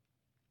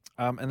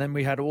 And then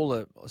we had all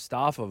the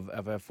staff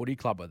of our footy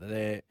club that are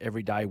there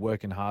every day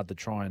working hard to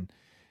try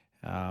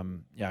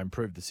and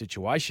improve the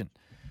situation.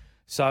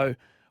 So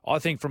I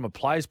think from a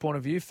player's point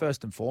of view,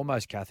 first and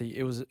foremost, Kathy,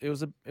 it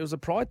was a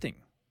pride thing.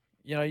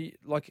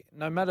 Like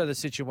no matter the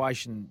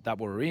situation that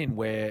we're in,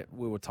 where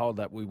we were told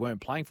that we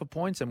weren't playing for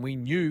points, and we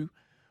knew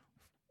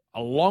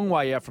a long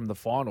way out from the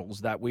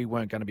finals that we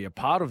weren't going to be a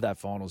part of that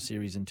final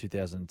series in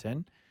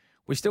 2010,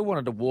 we still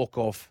wanted to walk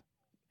off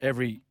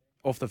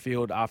the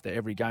field after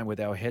every game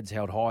with our heads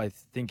held high,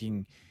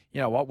 thinking,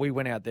 you know what, we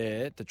went out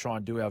there to try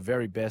and do our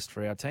very best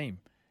for our team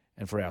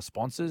and for our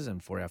sponsors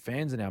and for our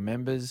fans and our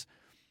members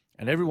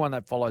and everyone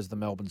that follows the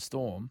Melbourne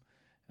Storm,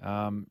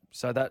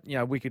 so that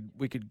we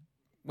could.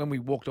 When we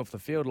walked off the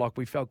field, like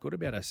we felt good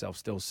about ourselves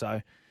still.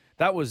 So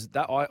that was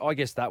that. I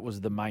guess that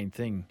was the main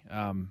thing.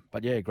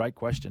 But yeah, great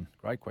question.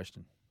 Great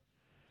question.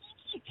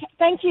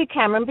 Thank you,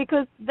 Cameron,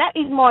 because that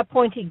is my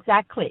point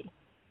exactly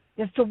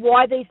as to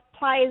why these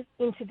players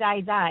in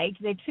today's age,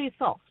 they're too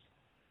soft.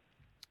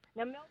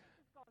 Now, Melbourne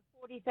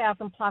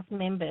 40,000 plus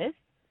members.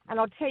 And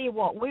I'll tell you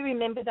what, we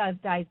remember those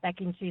days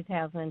back in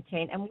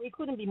 2010, and we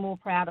couldn't be more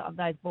proud of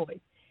those boys.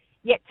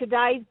 Yet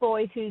today's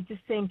boys who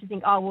just seem to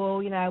think, oh,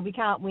 well, we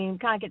can't win,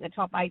 can't get in the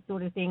top 8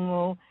 sort of thing,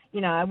 well,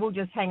 we'll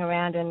just hang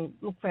around and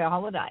look for a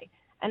holiday.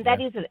 And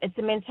that is it. It's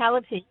a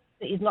mentality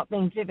that is not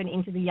being driven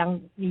into the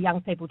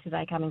young people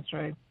today coming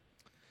through.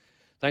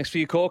 Thanks for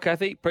your call,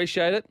 Kathy.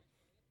 Appreciate it.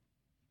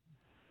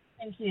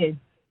 Thank you.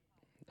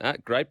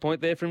 Great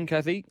point there from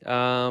Kathy.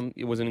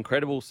 It was an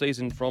incredible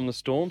season from the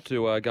Storm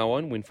to go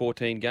on, win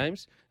 14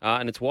 games.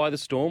 And it's why the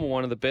Storm are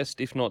one of the best,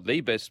 if not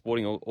the best,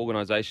 sporting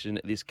organisation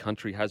this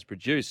country has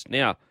produced.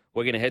 Now,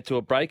 we're going to head to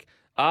a break.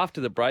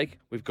 After the break,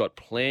 we've got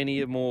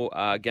plenty of more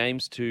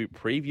games to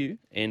preview,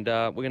 and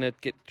we're going to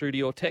get through to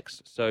your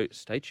texts, so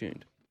stay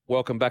tuned.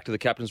 Welcome back to the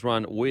Captain's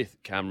Run with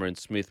Cameron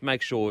Smith.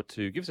 Make sure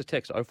to give us a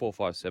text,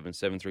 0457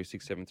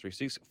 736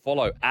 736.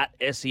 Follow at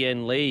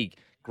SEN League.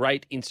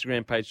 Great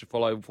Instagram page to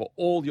follow for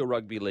all your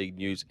rugby league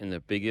news and the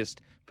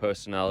biggest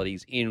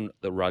personalities in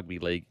the rugby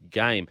league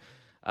game.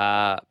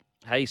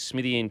 Hey,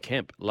 Smithy and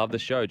Kemp, love the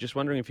show. Just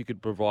wondering if you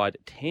could provide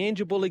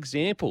tangible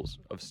examples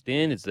of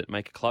standards that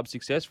make a club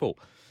successful.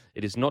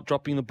 It is not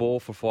dropping the ball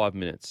for 5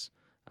 minutes.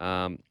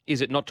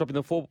 Is it not dropping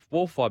the ball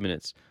for 5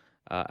 minutes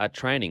at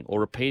training or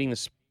repeating the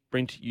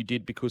sprint you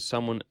did because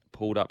someone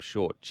pulled up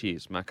short?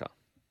 Cheers, Macca.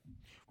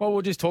 Well, we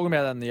were just talking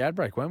about that in the ad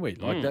break, weren't we?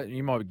 Like that,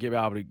 you might be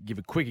able to give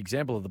a quick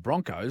example of the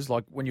Broncos,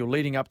 like when you're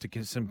leading up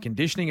to some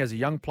conditioning as a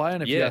young player.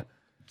 And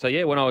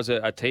when I was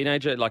a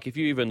teenager, like if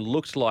you even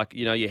looked like,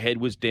 your head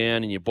was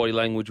down and your body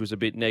language was a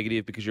bit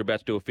negative because you're about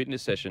to do a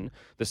fitness session,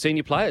 the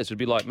senior players would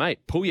be like, mate,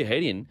 pull your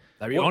head in.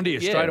 They'd be onto you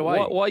straight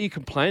away. Why are you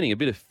complaining? A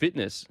bit of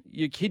fitness.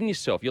 You're kidding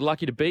yourself. You're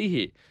lucky to be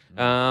here.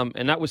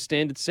 And that was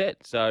standard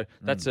set. So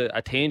that's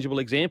a tangible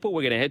example.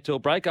 We're going to head to a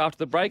break. After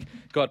the break,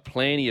 got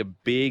plenty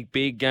of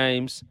big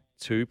games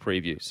to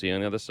preview. See you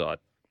on the other side.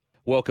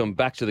 Welcome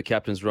back to the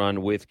Captain's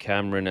Run with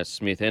Cameron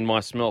Smith and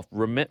myself.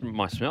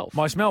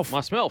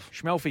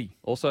 Schmelfy.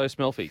 Also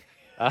Smelfy.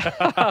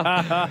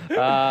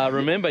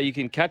 Remember, you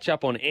can catch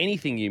up on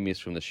anything you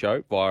missed from the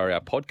show via our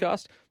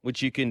podcast,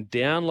 which you can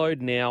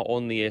download now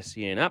on the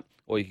SEN app,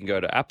 or you can go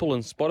to Apple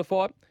and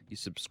Spotify. You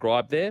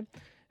subscribe there.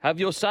 Have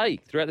your say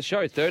throughout the show,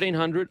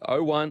 1300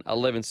 01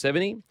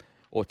 1170,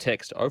 or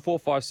text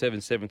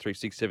 0457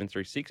 736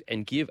 736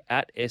 and give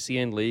at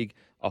SEN League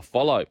a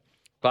follow.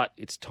 But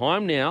it's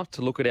time now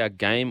to look at our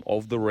game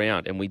of the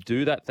round, and we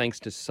do that thanks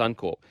to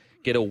Suncorp.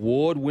 Get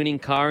award-winning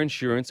car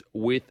insurance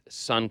with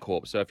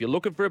Suncorp. So if you're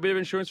looking for a bit of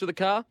insurance for the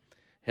car,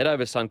 head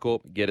over to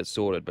Suncorp, get it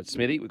sorted. But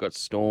Smithy, we've got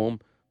Storm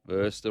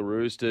versus the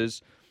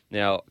Roosters.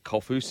 Now,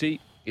 Kaufusi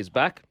is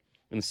back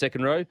in the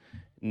second row.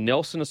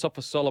 Nelson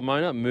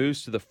Asofa-Solomona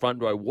moves to the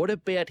front row. What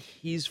about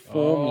his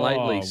form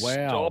lately?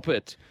 Wow. Stop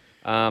it.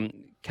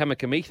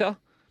 Kamikamica,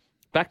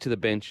 back to the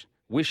bench.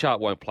 Wishart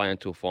won't play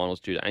until finals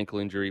due to ankle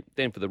injury.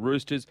 Then for the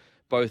Roosters,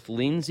 both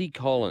Lindsay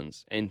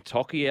Collins and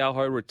Toki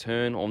Auho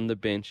return on the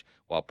bench,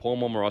 while Paul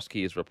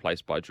Momorowski is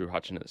replaced by Drew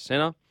Hutchin at the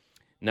centre.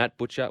 Nat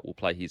Butcher will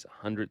play his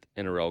 100th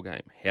NRL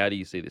game. How do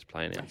you see this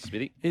playing out,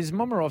 Smithy? Is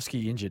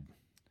Momorowski injured?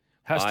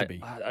 Has to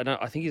be.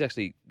 I think he's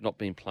actually not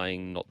been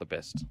playing not the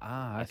best. Okay.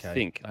 I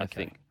think.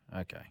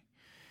 Okay.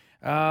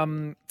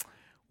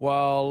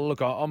 Well,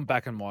 look, I'm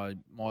backing my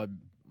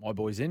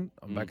boys in.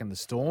 I'm backing the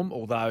Storm,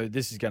 although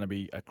this is going to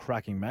be a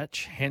cracking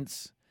match,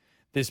 hence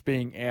this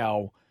being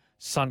our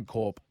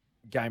Suncorp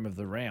game of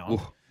the round.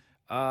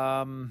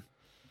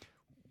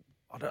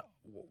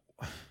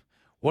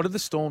 What did the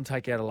Storm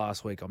take out of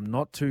last week? I'm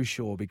not too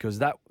sure, because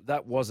that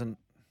wasn't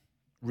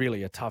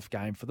really a tough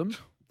game for them.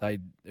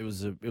 It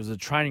was a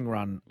training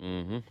run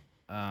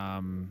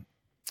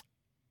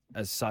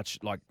as such,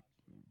 like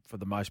for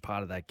the most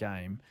part of that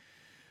game.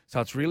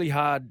 So it's really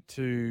hard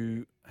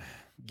to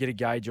get a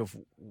gauge of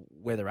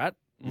where they're at.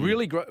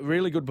 Really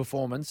good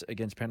performance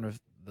against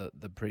Penrith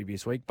the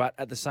previous week, but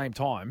at the same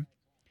time,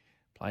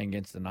 playing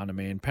against an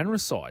undermanned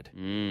Penrith side.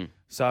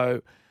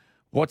 So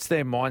what's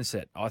their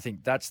mindset? I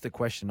think that's the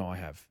question I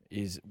have,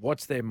 is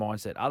what's their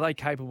mindset? Are they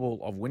capable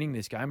of winning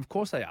this game? Of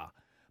course they are.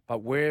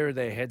 But where are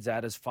their heads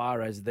at as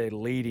far as their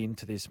lead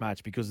into this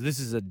match? Because this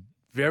is a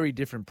very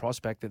different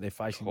prospect that they're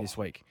facing this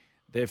week.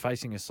 They're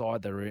facing a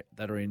side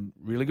that are in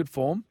really good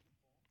form.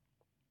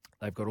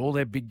 They've got all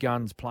their big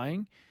guns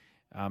playing.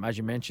 As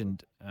you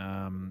mentioned,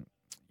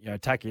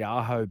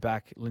 Takiaho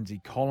back,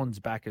 Lindsay Collins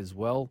back as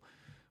well,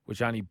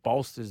 which only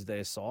bolsters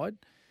their side.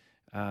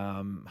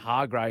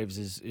 Hargraves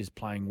is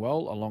playing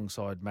well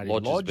alongside Matty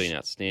Lodge. Lodge has been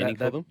outstanding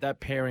for them. That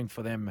pairing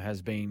for them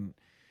has been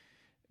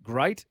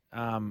great.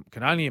 Can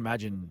only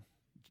imagine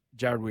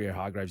Jared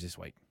Weir-Hargraves this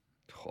week.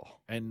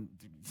 And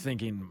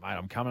thinking, mate,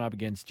 I'm coming up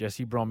against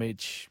Jesse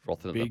Bromwich,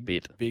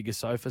 big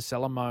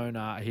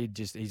Asofa-Solomona.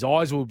 His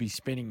eyes will be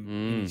spinning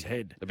in his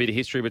head. A bit of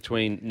history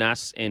between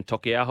Nas and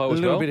Toki Auho as well. A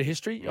little bit of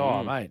history.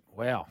 Oh, mate,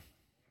 wow.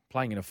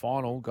 Playing in a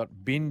final,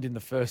 got binned in the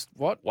first,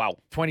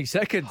 20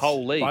 seconds.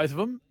 Holy. Both of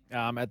them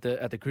at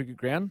the cricket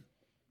ground,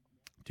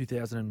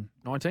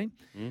 2019.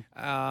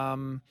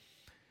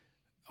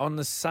 on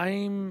the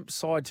same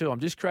side too, I'm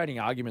just creating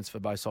arguments for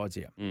both sides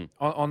here.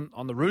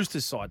 On the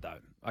Roosters side, though,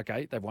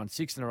 okay, they've won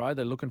 6 in a row.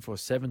 They're looking for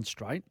 7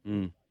 straight.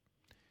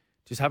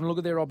 Just having a look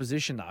at their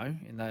opposition, though,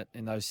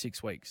 in those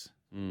 6 weeks.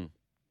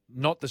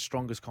 Not the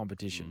strongest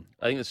competition.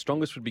 I think the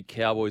strongest would be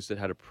Cowboys that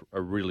had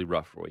a really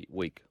rough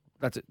week.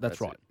 That's it.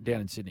 That's right,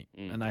 down in Sydney.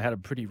 And they had a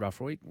pretty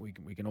rough week.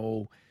 We can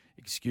all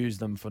excuse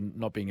them for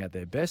not being at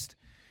their best.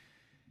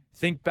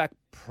 Think back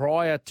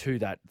prior to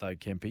that, though,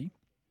 Kempy.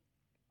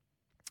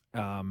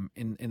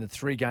 In the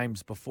 3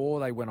 games before,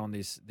 they went on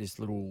this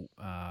little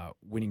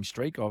winning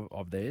streak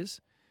of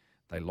theirs.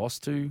 They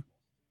lost to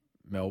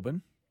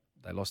Melbourne,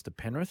 they lost to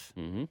Penrith,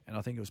 and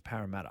I think it was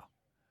Parramatta.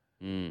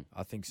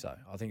 I think so.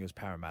 I think it was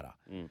Parramatta.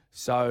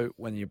 So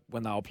when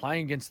they were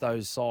playing against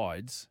those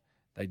sides,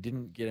 they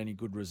didn't get any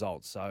good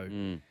results.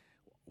 So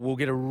we'll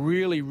get a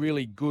really,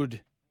 really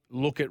good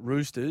look at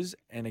Roosters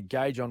and a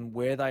gauge on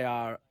where they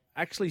are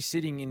actually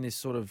sitting in this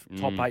sort of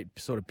top 8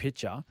 sort of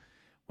picture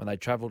when they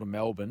travel to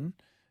Melbourne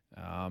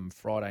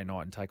Friday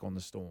night and take on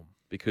the Storm.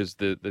 Because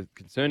the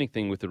concerning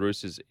thing with the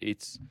Roosters,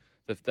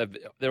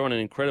 they're on an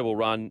incredible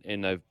run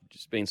and they've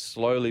just been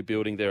slowly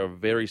building. They're a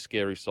very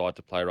scary side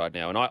to play right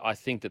now. And I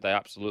think that they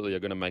absolutely are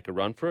going to make a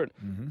run for it.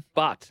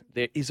 But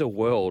there is a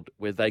world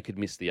where they could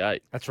miss the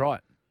 8. That's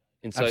right.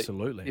 And so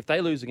absolutely. If they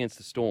lose against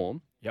the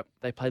Storm, yep,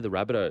 they play the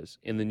Rabbitohs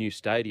in the new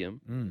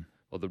stadium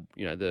or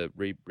the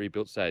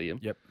rebuilt stadium.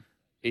 Yep.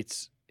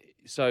 It's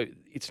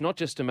not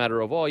just a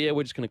matter of,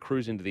 we're just going to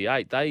cruise into the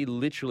 8. They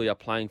literally are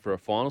playing for a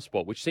final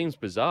spot, which seems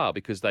bizarre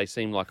because they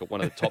seem like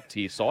one of the top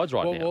tier sides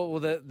right now. Well,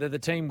 they're the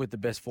team with the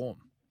best form.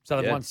 So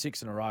they've won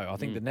 6 in a row. I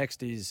think the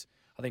next is,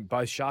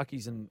 both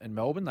Sharkies and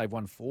Melbourne, they've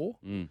won 4.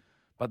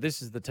 But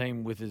this is the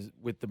team with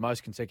the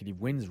most consecutive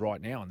wins right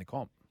now in the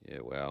comp. Yeah,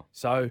 wow.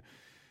 So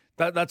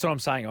that's what I'm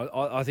saying.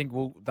 I think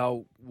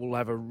we'll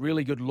have a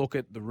really good look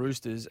at the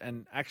Roosters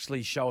and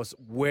actually show us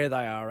where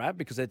they are at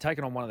because they're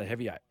taking on one of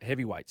the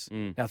heavyweights.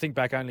 Now think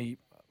back only,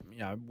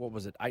 what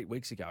was it, 8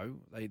 weeks ago?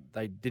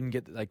 They couldn't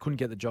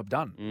get the job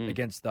done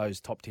against those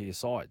top tier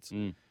sides.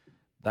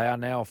 They are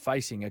now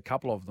facing a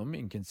couple of them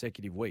in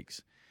consecutive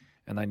weeks,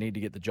 and they need to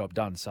get the job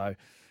done. So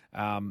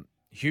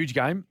huge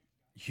game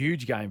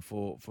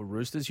for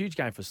Roosters, huge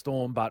game for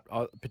Storm, but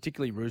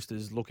particularly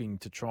Roosters looking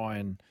to try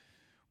and.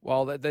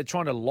 Well, they're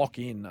trying to lock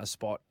in a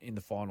spot in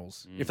the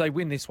finals. If they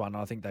win this one,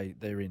 I think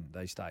they're in.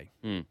 They stay.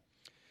 Do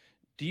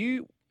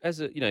you,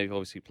 you've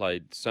obviously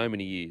played so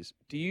many years,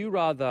 do you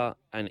rather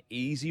an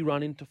easy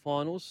run into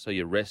finals, so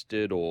you're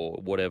rested or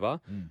whatever,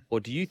 or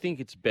do you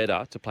think it's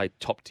better to play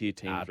top-tier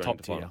teams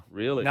top tier. Final?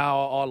 Really?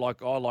 No, I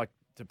like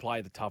to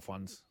play the tough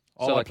ones.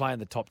 I like playing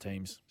the top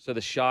teams. So the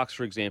Sharks,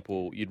 for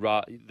example,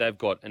 they've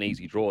got an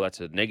easy draw.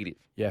 That's a negative.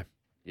 Yeah.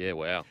 Yeah,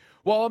 wow.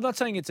 Well, I'm not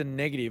saying it's a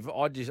negative.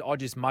 I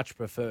just much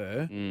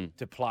prefer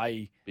to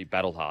play... Be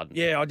battle hardened.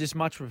 Yeah, I just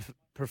much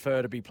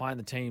prefer to be playing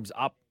the teams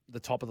up the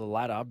top of the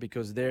ladder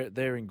because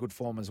they're in good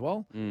form as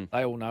well.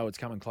 They all know it's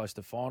coming close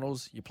to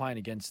finals. You're playing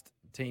against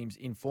teams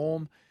in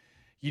form.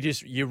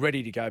 You're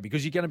ready to go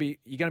because you're going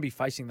to be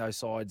facing those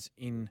sides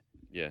in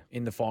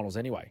the finals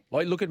anyway.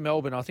 Like look at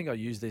Melbourne. I think I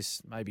used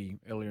this maybe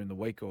earlier in the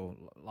week or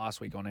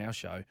last week on our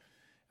show.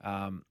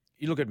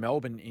 You look at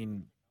Melbourne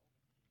in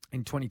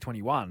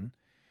 2021.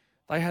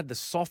 They had the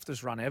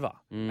softest run ever.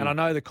 And I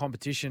know the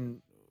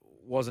competition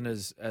wasn't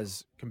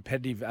as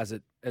competitive as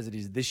it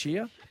is this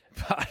year.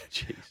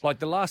 But like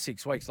the last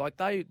 6 weeks, like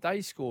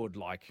they scored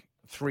like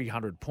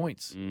 300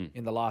 points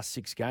in the last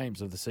 6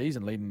 games of the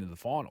season leading to the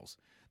finals.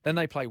 Then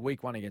they play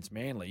week 1 against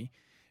Manly.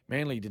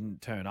 Manly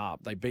didn't turn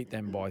up. They beat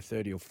them by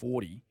 30 or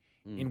 40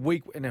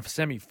 in a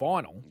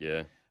semi-final.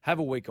 Yeah. Have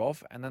a week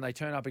off, and then they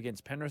turn up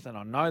against Penrith. And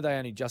I know they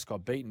only just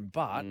got beaten,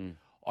 but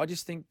I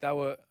just think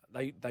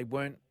they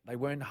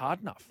weren't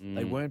hard enough.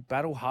 They weren't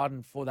battle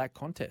hardened for that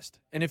contest.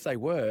 And if they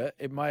were,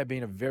 it may have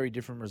been a very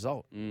different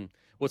result.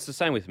 Well, it's the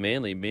same with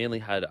Manly. Manly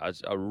had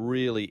a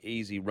really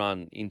easy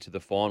run into the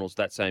finals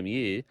that same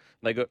year.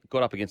 They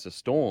got up against a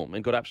Storm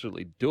and got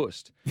absolutely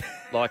dusted.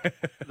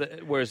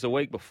 Whereas the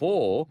week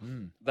before,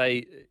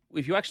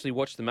 if you actually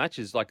watch the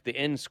matches, like the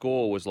end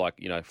score was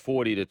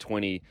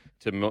 40-20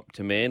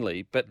 to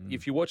Manly. But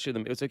if you watch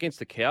them, it was against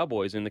the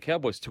Cowboys, and the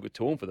Cowboys took it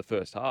to them for the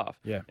first half.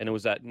 Yeah. And it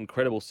was that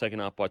incredible second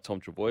half by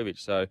Tom Trbojevic.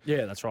 So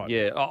yeah, that's right.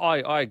 Yeah,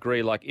 I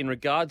agree. Like in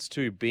regards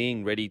to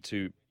being ready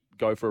to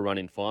go for a run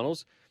in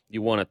finals,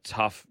 you want a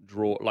tough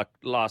draw, like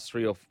last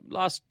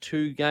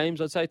 2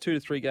 games, I'd say 2 to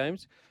 3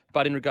 games.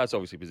 But in regards to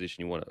obviously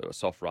position, you want a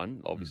soft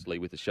run, obviously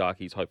with the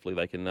Sharkies. Hopefully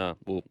they can,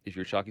 if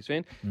you're a Sharkies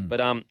fan.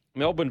 But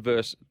Melbourne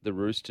versus the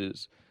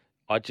Roosters,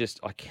 I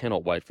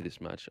cannot wait for this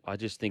match. I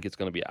just think it's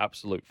going to be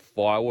absolute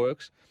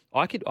fireworks.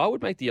 I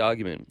would make the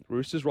argument,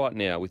 Roosters right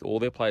now, with all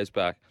their players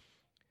back,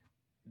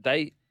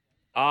 they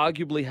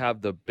arguably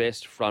have the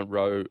best front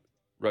row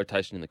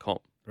rotation in the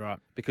comp. Right.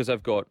 Because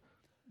they've got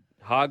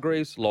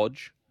Hargreaves,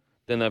 Lodge,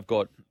 then they've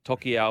got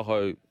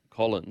Tokiaho,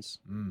 Collins.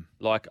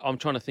 Like, I'm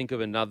trying to think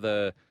of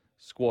another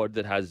squad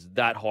that has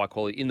that high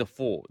quality in the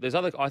 4. I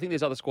think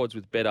there's other squads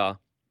with better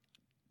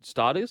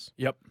starters.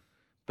 Yep.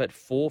 but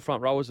 4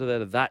 front rowers that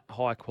are that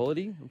high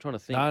quality? I'm trying to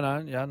think.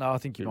 No, I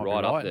think you You're might be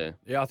right right. up there.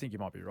 Yeah, I think you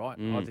might be right.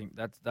 I think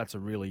that's a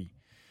really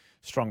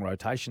strong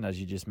rotation, as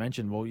you just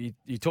mentioned. Well,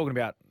 you're talking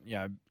about,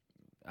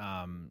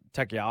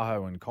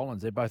 Takiaho and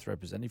Collins. They're both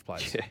representative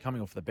players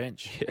coming off the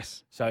bench.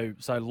 Yes. So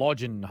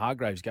Lodge and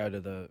Hargraves go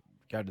to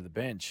the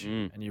bench,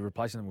 and you're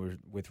replacing them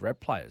with rep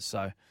players.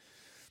 So,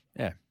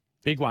 yeah.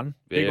 Big one.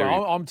 Big Very.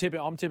 one. I'm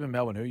tipping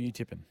Melbourne. Who are you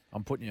tipping?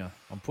 I'm putting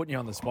you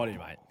on the spot here,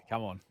 mate.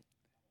 Come on.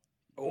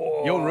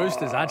 You're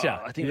Roosters, aren't you?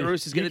 I think the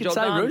Roosters get the job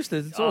done. done. You can say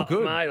Roosters. It's all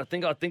good. Mate,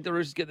 I think the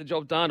Roosters get the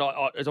job done.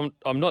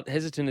 I'm not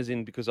hesitant as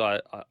in because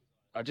I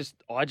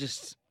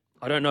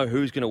don't know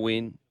who's going to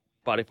win.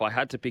 But if I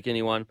had to pick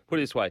anyone, put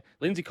it this way,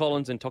 Lindsay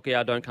Collins and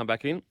Tokiao don't come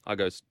back in, I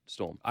go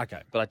Storm.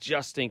 Okay. But I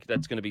just think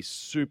that's going to be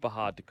super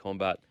hard to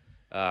combat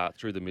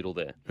through the middle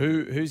there.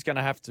 Who's going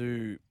to have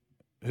to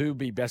 – who'll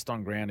be best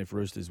on ground if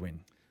Roosters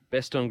win?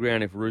 Best on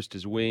ground if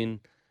Roosters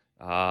win.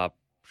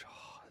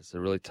 It's a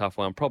really tough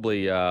one.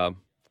 Probably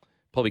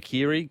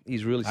Keary.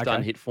 He's really starting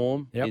to hit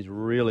form. Yep. He's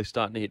really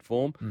starting to hit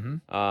form.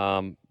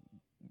 Mm-hmm.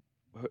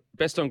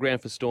 Best on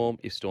ground for Storm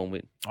if Storm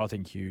win. I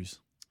think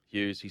Hughes.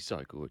 Hughes, he's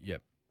so good.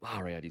 Yep.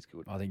 Far out, he's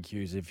good. I think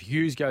Hughes. If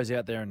Hughes goes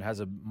out there and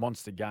has a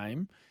monster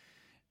game,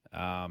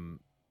 Storm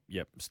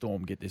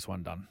get this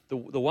one done.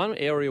 The one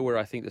area where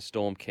I think the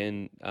Storm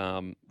can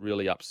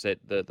really upset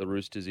the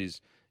Roosters is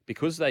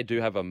because they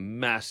do have a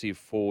massive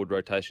forward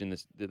rotation,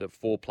 the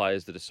 4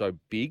 players that are so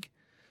big,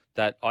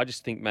 that I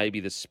just think maybe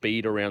the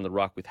speed around the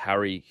ruck with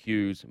Harry,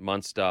 Hughes,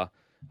 Munster,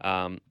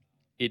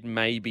 it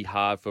may be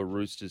hard for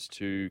Roosters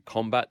to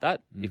combat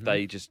that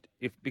because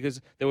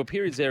there were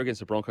periods there against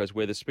the Broncos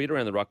where the speed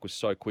around the ruck was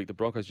so quick the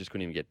Broncos just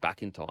couldn't even get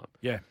back in time.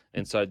 Yeah.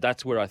 And so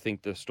that's where I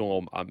think the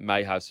Storm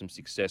may have some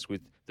success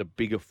with the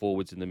bigger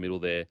forwards in the middle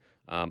there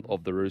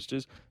of the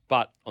Roosters.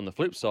 But on the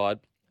flip side,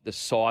 the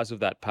size of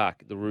that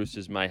pack, the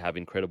Roosters may have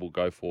incredible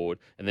go forward.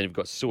 And then you've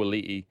got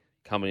Suoli'i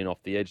coming in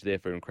off the edge there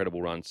for an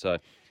incredible run. So,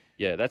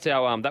 yeah, that's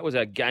our that was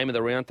our game of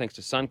the round thanks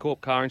to Suncorp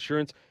Car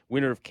Insurance,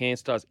 winner of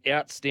CanStar's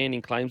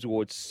Outstanding Claims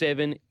Award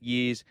 7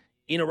 years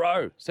in a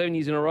row. 7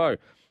 years in a row.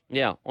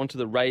 Now, on to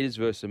the Raiders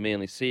versus the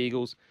Manly Sea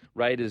Eagles.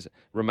 Raiders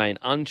remain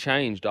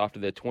unchanged after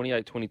their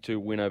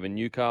 28-22 win over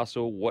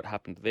Newcastle. What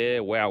happened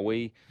there?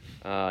 Wowee.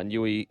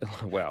 Newey.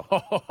 Wow.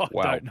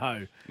 Wow. Don't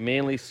know.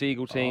 Manly Sea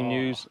Eagle team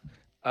news.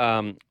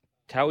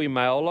 Taui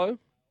Maolo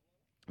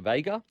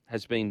Vega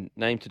has been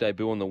named to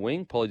debut on the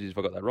wing. Apologies if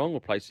I got that wrong.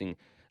 Replacing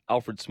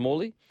Alfred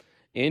Smalley.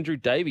 Andrew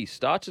Davies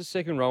starts as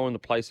second row in the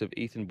place of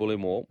Ethan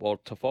Bullimore, while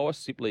Tafoa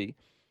Sipley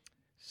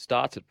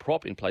starts at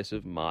prop in place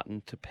of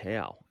Martin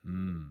Tapau.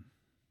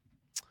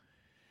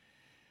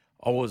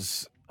 I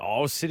was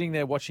sitting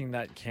there watching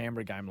that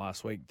Canberra game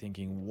last week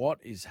thinking, what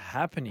is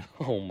happening?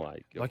 Oh, my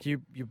God. Like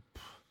you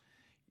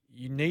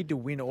need to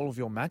win all of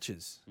your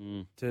matches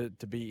to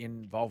be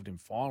involved in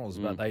finals.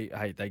 But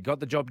they got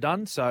the job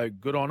done, so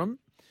good on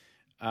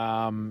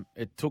them.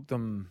 It took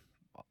them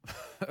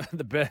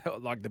the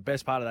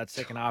best part of that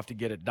second half to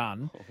get it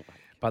done,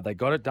 but they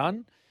got it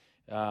done.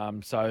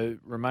 So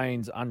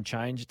remains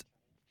unchanged.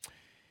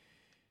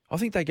 I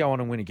think they go on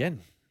and win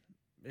again.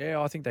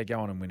 Yeah, I think they go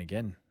on and win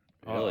again.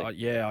 Really?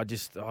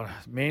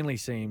 Manly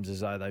seems as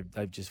though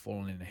they've just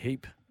fallen in a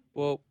heap.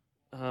 Well,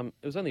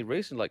 it was only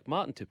recent. Like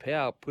Martin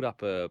Tapau put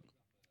up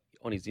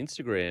on his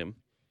Instagram.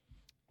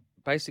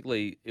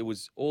 Basically, it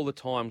was all the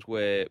times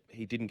where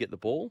he didn't get the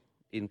ball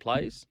in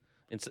plays,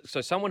 and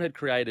so someone had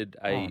created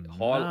a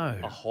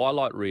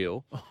highlight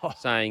reel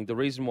saying the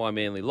reason why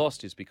Manly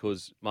lost is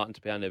because Martin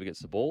Tapau never gets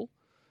the ball,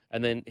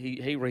 and then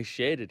he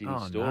reshared it in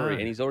his story,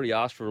 and he's already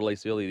asked for a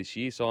release earlier this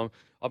year. So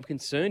I'm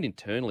concerned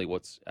internally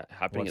what's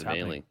happening at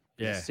Manly.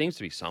 Yeah, it seems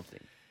to be something.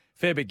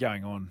 Fair bit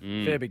going on.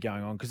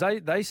 Because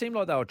they seemed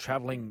like they were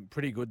travelling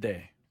pretty good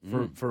there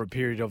for a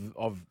period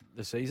of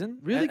the season.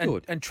 Really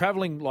good. And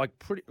travelling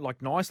pretty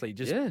nicely.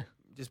 Just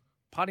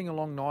putting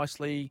along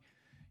nicely,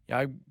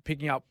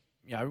 picking up,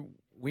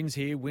 wins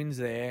here, wins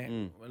there.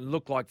 It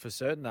looked like for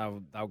certain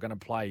they were going to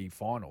play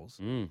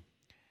finals.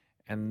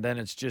 And then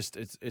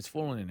it's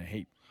fallen in a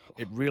heap.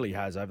 It really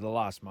has over the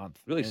last month.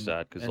 Really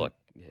sad because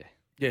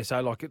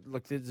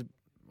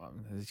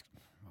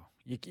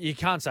You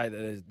can't say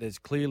that there's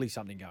clearly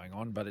something going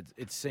on, but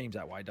it seems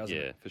that way, doesn't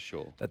it? Yeah, for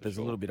sure. That there's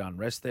a little bit of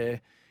unrest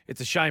there.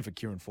 It's a shame for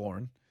Kieran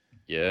Foran.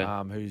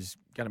 Yeah. Who's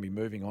going to be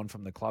moving on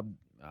from the club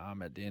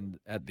at the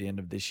end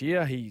of this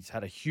year. He's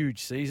had a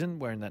huge season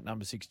wearing that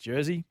number 6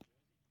 jersey.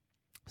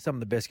 Some of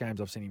the best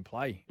games I've seen him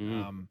play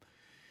in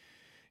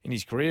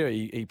his career.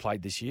 He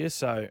played this year,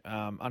 so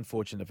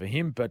unfortunate for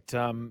him. But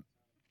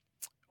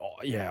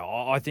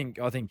I think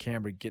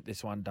Canberra get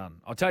this one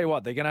done. I'll tell you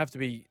what, they're going to have to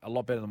be a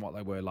lot better than what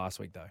they were last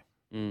week, though.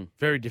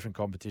 Very different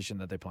competition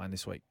that they're playing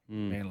this week,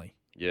 Manly.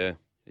 Yeah,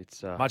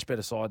 it's much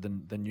better side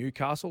than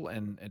Newcastle,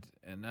 and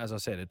as I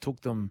said, it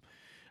took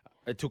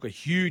a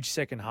huge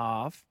second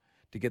half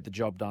to get the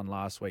job done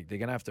last week. They're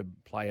going to have to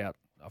play out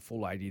a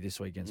full 80 this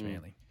week against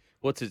Manly.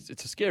 Well,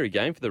 it's a scary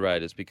game for the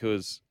Raiders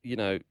because we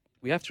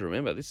have to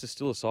remember this is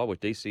still a side with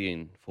DC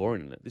and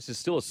Foran in it. This is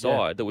still a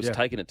side that was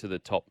taking it to the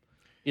top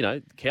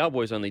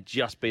Cowboys only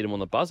just beat them on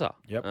the buzzer.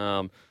 Yep.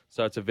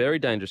 So it's a very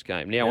dangerous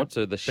game. Now on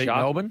to the Beat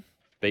Melbourne.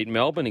 Beat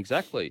Melbourne,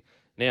 exactly.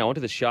 Now on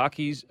to the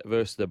Sharkies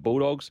versus the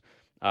Bulldogs.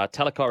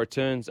 Talakai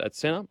returns at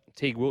centre.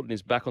 Teague Wilton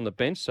is back on the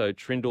bench, so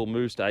Trindle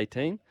moves to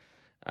 18th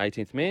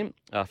man.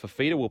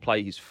 Fafita will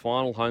play his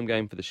final home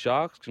game for the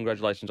Sharks.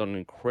 Congratulations on an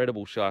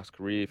incredible Sharks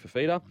career,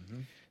 Fafita.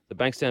 Mm-hmm. The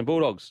Bankstown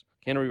Bulldogs,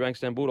 Canterbury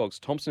Bankstown Bulldogs.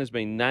 Thompson has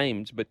been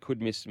named but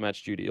could miss the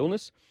match due to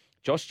illness.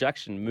 Josh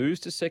Jackson moves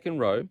to second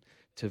row.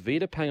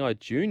 Tavita Pangai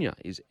Jr.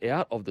 is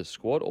out of the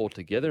squad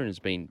altogether and has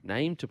been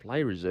named to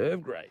play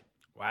reserve grade.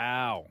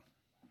 Wow.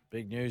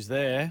 Big news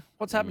there.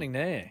 What's happening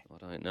there? I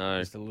don't know.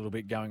 Just a little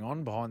bit going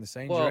on behind the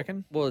scenes, well, you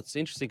reckon? Well, it's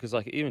interesting because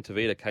even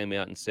Tavita came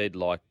out and said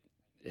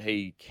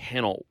he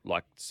cannot,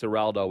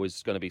 Ciraldo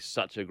is going to be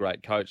such a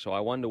great coach. So I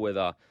wonder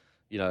whether,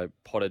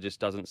 Potter just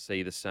doesn't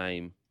see the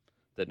same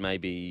that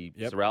maybe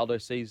Ciraldo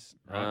sees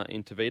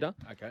in Tavita.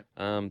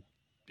 Okay.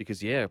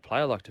 Because, a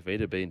player like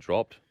Tavita being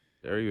dropped,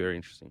 very, very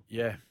interesting.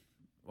 Yeah.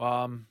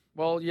 Well,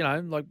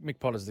 Mick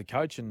Potter's the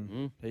coach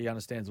and he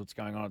understands what's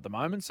going on at the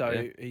moment,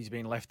 so he's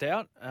been left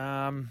out.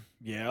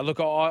 Look,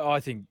 I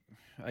think,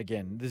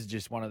 again, this is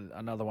just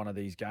another one of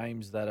these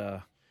games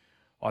that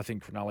I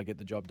think Cronulla get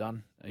the job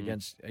done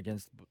against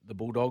the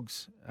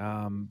Bulldogs.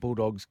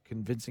 Bulldogs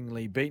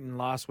convincingly beaten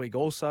last week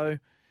also.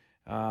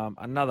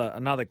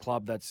 Another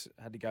club that's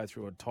had to go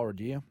through a torrid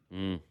year.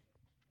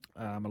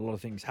 A lot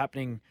of things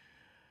happening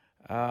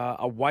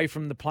away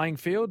from the playing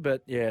field,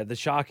 but, the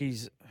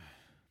Sharkies...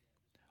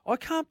 I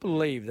can't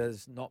believe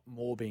there's not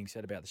more being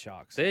said about the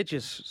Sharks. They're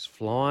just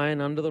flying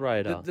under the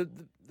radar.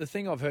 The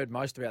thing I've heard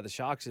most about the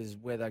Sharks is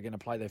where they're going to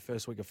play their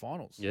first week of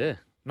finals. Yeah.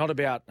 Not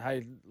about,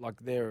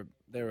 they're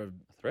a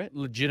threat,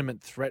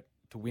 legitimate threat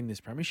to win this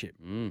premiership.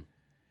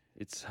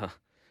 It's,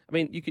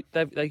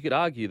 they could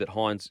argue that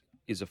Hines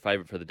is a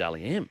favourite for the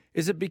Dally M.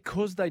 Is it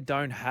because they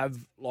don't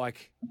have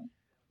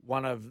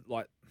one of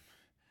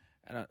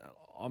and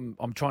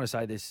I'm trying to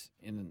say this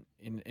in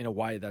a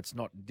way that's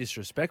not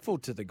disrespectful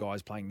to the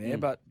guys playing there,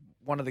 but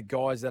one of the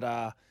guys that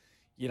are,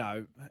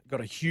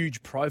 got a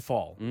huge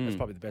profile. That's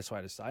probably the best way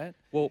to say it.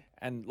 Well,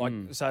 and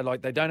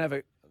they don't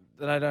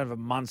have a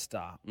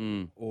Munster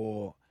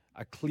or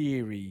a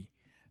Cleary,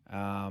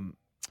 a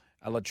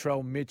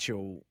Latrell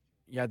Mitchell.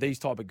 These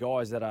type of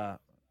guys that are,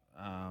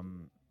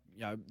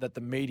 that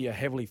the media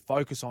heavily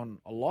focus on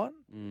a lot.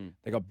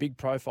 They got big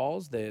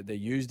profiles. They're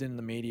used in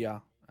the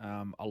media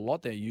a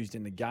lot. They're used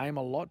in the game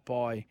a lot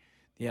by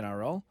the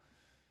NRL.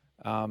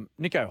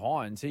 Nico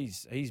Hines,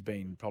 he's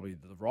been probably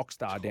the rock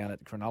star down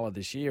at Cronulla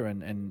this year,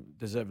 and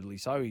deservedly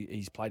so.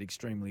 He's played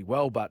extremely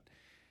well. But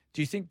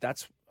do you think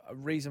that's a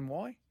reason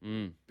why?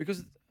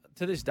 Because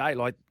to this day,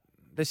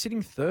 they're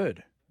sitting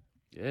third.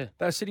 Yeah,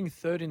 they're sitting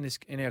third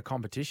in our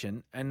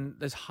competition, and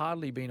there's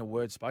hardly been a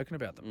word spoken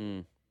about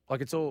them.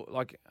 It's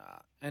all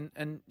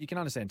and you can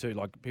understand too.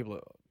 People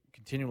are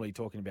continually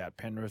talking about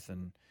Penrith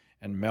and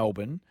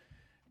Melbourne.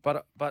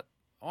 But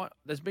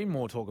there's been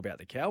more talk about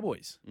the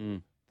Cowboys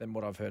than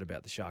what I've heard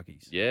about the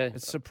Sharkies. Yeah.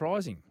 It's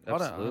surprising.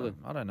 Absolutely.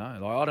 I don't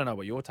know. I don't know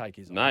what your take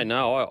is. No,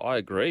 I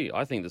agree.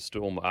 I think the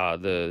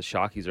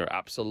Sharkies are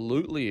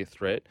absolutely a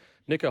threat.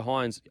 Nico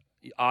Hines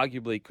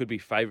arguably could be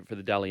favourite for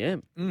the Dally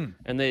M.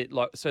 And they've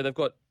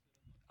got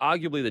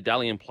arguably the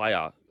Dally M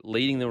player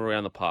leading them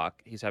around the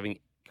park. He's having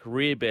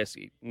career best,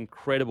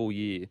 incredible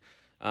year.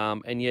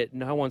 And yet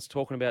no one's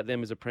talking about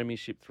them as a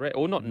premiership threat.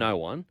 Or not no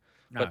one.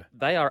 No. But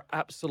they are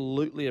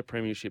absolutely a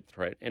premiership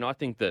threat. And I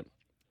think that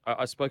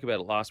I spoke about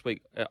it last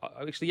week.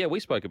 We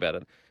spoke about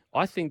it.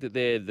 I think that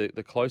they're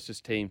the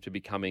closest team to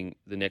becoming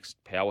the next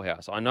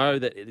powerhouse. I know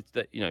that it's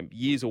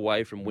years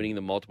away from winning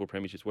the multiple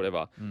premierships,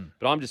 whatever.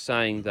 But I'm just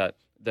saying that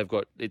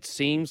it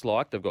seems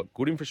like they've got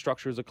good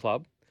infrastructure as a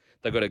club.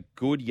 They've got a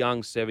good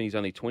young 7. He's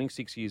only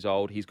 26 years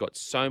old. He's got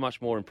so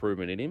much more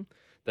improvement in him.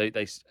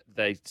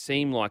 They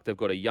seem like they've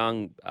got a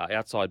young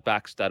outside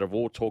backs that have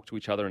all talked to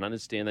each other and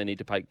understand they need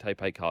to pay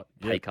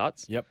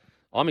cuts. Yep.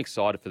 I'm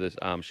excited for the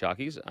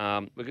Sharkies.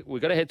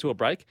 We've got to head to a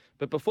break.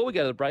 But before we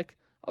go to the break,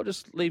 I'll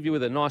just leave you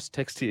with a nice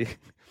text here.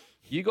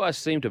 You guys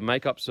seem to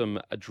make up some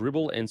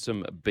dribble and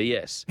some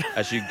BS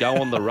as you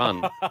go on the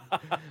run.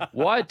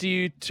 Why do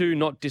you two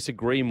not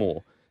disagree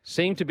more?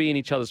 Seem to be in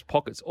each other's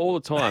pockets all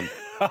the time.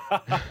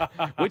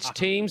 Which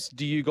teams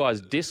do you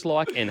guys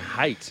dislike and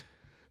hate?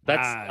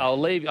 I'll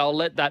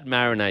let that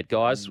marinate,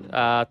 guys.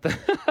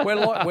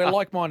 We're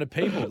like-minded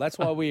people. That's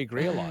why we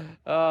agree a lot.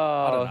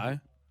 I don't know.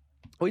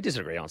 We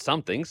disagree on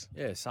some things.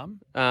 Yeah, some.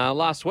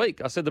 Last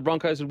week, I said the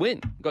Broncos would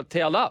win. Got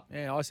towed up.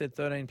 Yeah, I said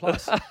 13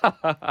 plus.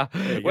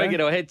 We're going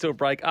to head to a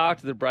break.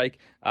 After the break,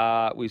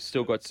 we've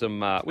still got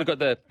some. We've got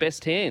the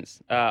best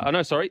hands.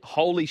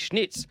 Holy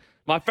Schnitz.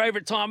 My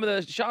favourite time of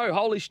the show,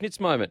 Holy Schnitz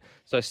moment.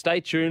 So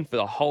stay tuned for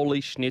the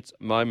Holy Schnitz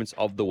moments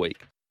of the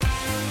week.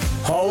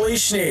 Holy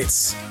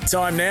Schnitz.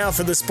 Time now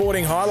for the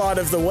sporting highlight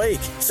of the week.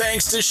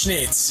 Thanks to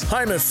Schnitz,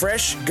 home of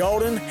fresh,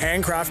 golden,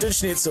 handcrafted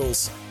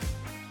schnitzels.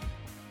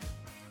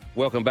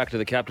 Welcome back to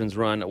the Captain's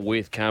Run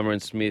with Cameron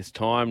Smith.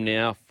 Time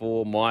now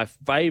for my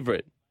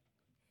favourite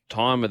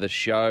time of the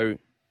show,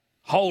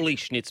 Holy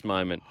Schnitz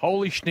moment.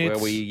 Holy Schnitz.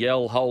 Where we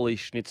yell holy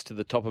Schnitz to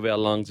the top of our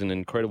lungs, an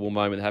incredible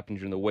moment that happened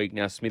during the week.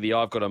 Now, Smithy,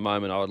 I've got a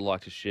moment I would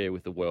like to share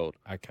with the world.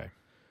 Okay.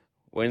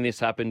 When this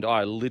happened,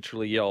 I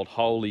literally yelled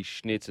holy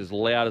Schnitz as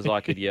loud as I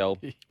could yell.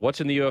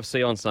 Watching the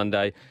UFC on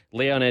Sunday,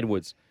 Leon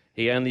Edwards,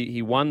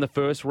 he won the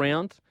first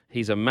round.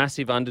 He's a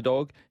massive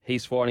underdog.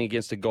 He's fighting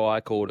against a guy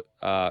called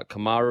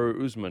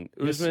Kamaru Usman.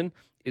 Usman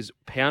is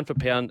pound for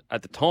pound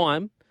at the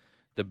time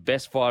the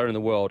best fighter in the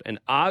world and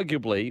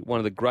arguably one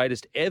of the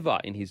greatest ever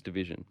in his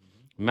division.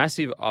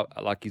 Massive,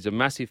 he's a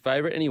massive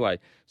favourite. Anyway,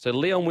 so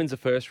Leon wins the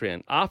first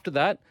round. After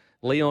that,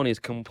 Leon is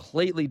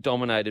completely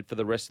dominated for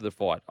the rest of the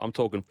fight. I'm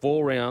talking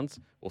 4 rounds,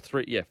 or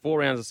 4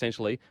 rounds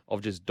essentially,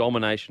 of just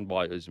domination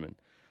by Usman.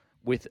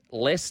 With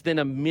less than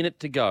a minute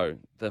to go,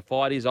 the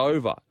fight is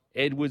over.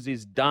 Edwards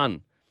is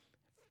done.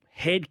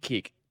 Head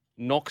kick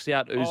knocks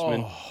out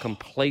Usman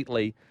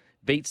completely,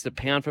 beats the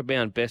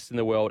pound-for-pound best in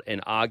the world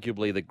and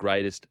arguably the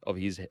greatest of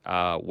his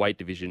weight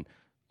division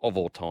of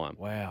all time.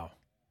 Wow.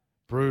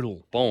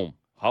 Brutal. Boom.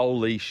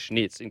 Holy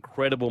Schnitz.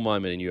 Incredible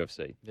moment in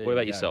UFC. There what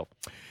about you go. yourself?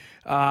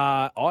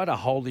 I had a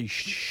holy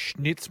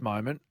Schnitz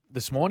moment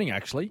this morning,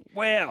 actually.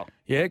 Wow.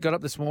 Yeah, got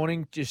up this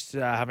morning just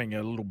having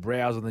a little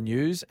browse of the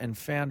news and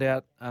found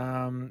out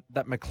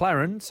that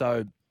McLaren,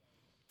 so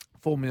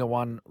Formula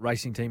One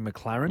racing team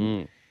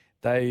McLaren,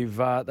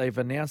 they've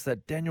announced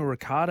that Daniel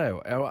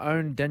Ricciardo, our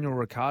own Daniel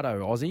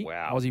Ricciardo,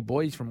 Aussie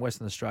boy, he's from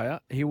Western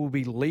Australia, he will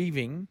be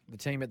leaving the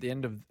team at the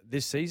end of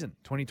this season,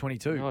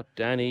 2022. Oh,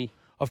 Danny.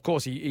 Of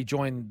course, he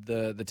joined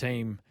the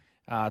team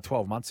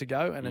 12 months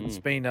ago, and it's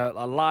been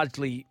a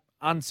largely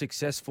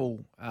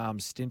unsuccessful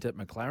stint at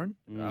McLaren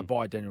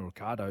by Daniel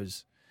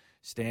Ricciardo's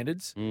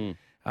standards,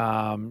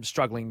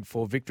 struggling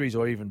for victories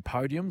or even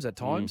podiums at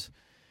times.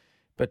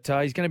 But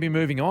he's going to be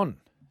moving on.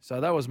 So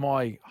that was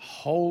my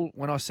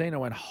when I seen it, I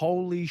went,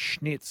 holy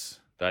Schnitz.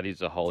 That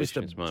is a holy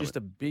Schnitz moment. Just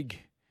a big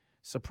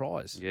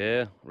surprise.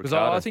 Yeah. Because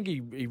I think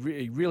he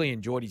really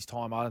enjoyed his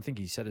time. I don't think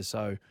he said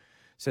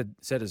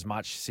as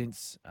much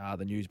since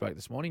the news broke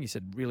this morning. He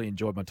said, really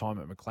enjoyed my time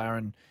at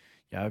McLaren.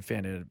 You know,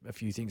 found out a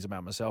few things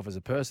about myself as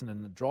a person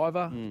and a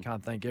driver.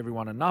 Can't thank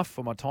everyone enough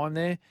for my time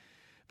there.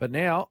 But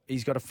now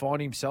he's got to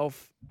find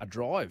himself a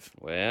drive.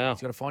 Wow.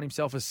 He's got to find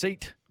himself a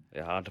seat.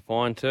 They're hard to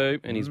find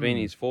too, and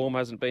his form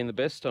hasn't been the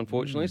best,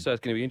 unfortunately, so it's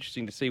going to be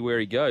interesting to see where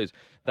he goes.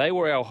 They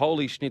were our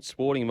holy Schnitz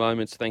sporting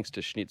moments, thanks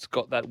to Schnitz.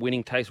 Got that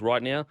winning taste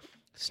right now?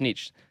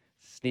 Schnitz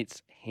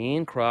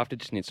handcrafted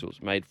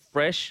schnitzels, made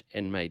fresh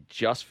and made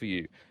just for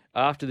you.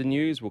 After the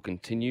news, we'll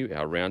continue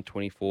our Round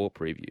 24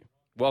 preview.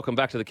 Welcome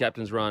back to the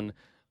Captain's Run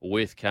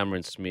with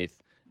Cameron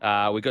Smith.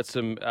 We've got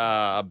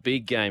a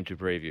big game to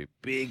preview.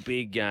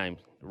 Big game.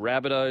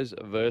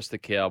 Rabbitohs versus the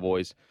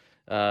Cowboys.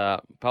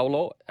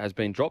 Paulo has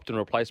been dropped and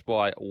replaced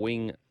by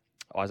wing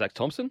Isaac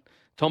Thompson.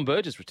 Tom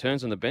Burgess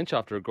returns on the bench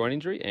after a groin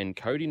injury, and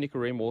Cody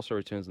Nicarim also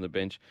returns on the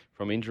bench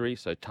from injury,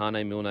 so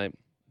Tane Milne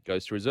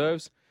goes to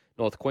reserves.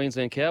 North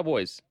Queensland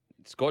Cowboys.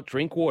 Scott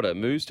Drinkwater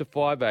moves to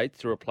 5'8"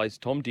 to replace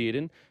Tom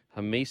Dearden.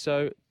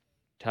 Hamiso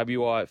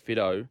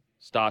Tabuai-Fidow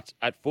starts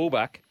at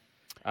fullback.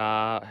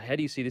 How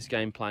do you see this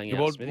game playing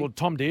out, Smithy? Well,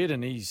 Tom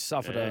Dearden, he's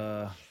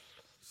suffered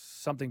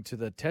something to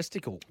the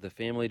testicle. The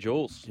family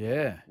jewels.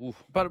 Yeah.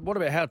 Oof. But what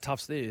about how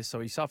tough's this? So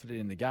he suffered it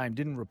in the game,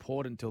 didn't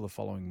report until the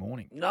following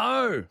morning.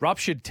 No.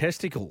 Ruptured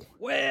testicle.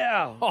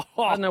 Wow.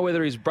 I don't know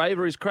whether he's brave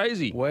or he's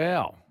crazy.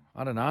 Wow.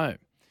 I don't know.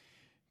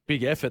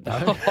 Big effort,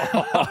 though.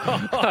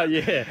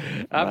 Yeah,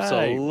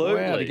 absolutely.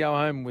 Wow, to go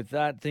home with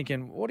that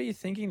thinking, what are you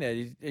thinking there? Are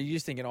you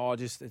just thinking,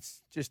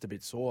 it's just a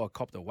bit sore. I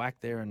copped a whack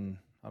there and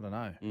I don't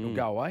know. It'll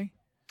go away.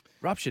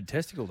 Ruptured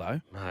testicle, though.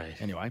 Mate.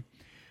 Anyway.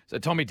 So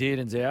Tommy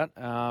Dearden's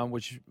out,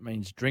 which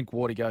means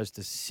Drinkwater goes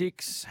to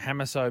 6.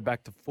 Hamiso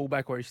back to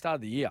fullback where he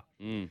started the year.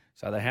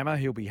 So the Hammer,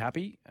 he'll be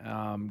happy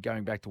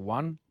going back to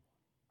 1.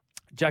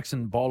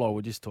 Jackson Bolo,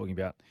 we're just talking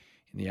about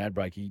in the ad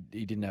break. He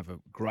didn't have a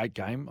great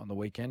game on the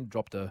weekend.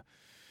 Dropped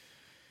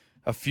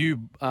a few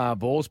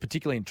balls,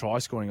 particularly in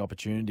try-scoring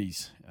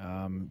opportunities.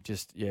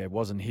 It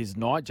wasn't his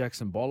night,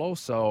 Jackson Bolo.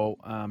 So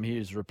he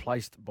is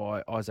replaced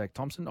by Isaac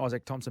Thompson.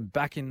 Isaac Thompson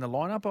back in the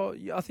lineup.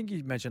 I think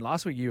you mentioned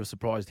last week you were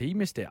surprised he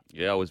missed out.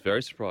 Yeah, I was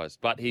very surprised.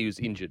 But he was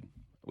injured.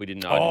 We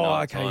didn't know. Oh,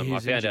 at the time. I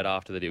found injured. out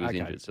after that he was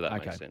injured, so that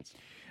makes sense.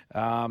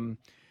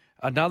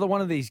 Another one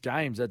of these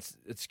games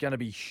it's going to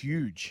be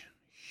huge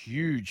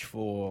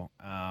for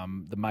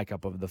the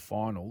makeup of the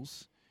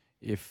finals.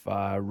 If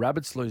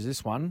Rabbits lose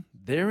this one,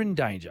 they're in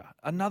danger.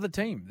 Another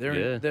team,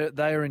 they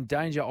are in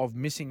danger of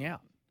missing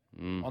out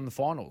on the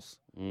finals.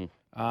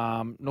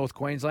 North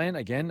Queensland,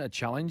 again, a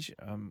challenge.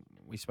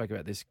 We spoke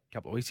about this a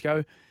couple of weeks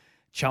ago.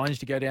 Challenge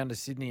to go down to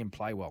Sydney and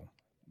play well.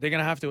 They're going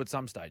to have to at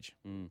some stage.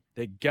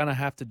 They're going to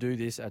have to do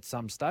this at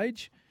some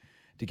stage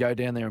to go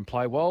down there and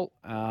play well.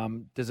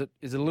 Is it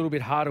a little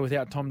bit harder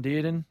without Tom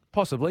Dearden?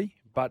 Possibly,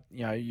 but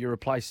you're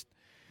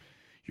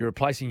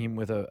replacing him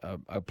with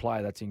a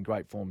player that's in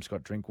great form,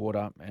 Scott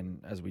Drinkwater,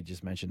 and as we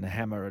just mentioned, the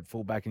Hammer at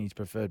fullback in his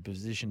preferred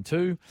position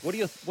too. What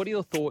are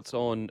your thoughts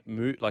on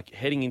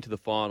heading into the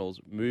finals,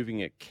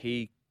 moving a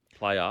key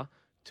player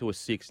to a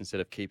 6 instead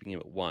of keeping him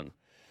at 1?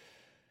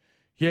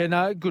 Yeah,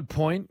 no, good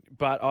point.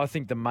 But I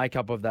think the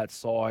makeup of that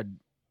side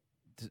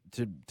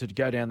to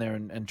go down there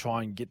and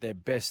try and get their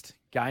best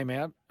game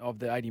out of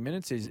the 80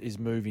 minutes is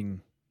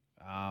moving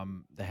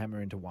the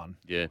hammer into one.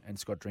 Yeah. And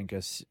Scott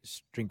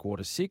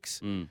Drinkwater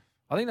 6. Mm.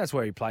 I think that's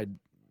where he played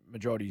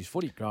majority of his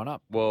footy growing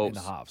up in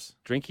the halves.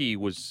 Drinky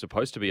was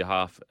supposed to be a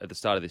half at the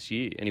start of this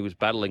year, and he was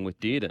battling with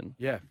Dearden.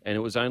 Yeah. And it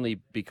was only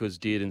because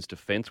Dearden's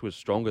defence was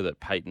stronger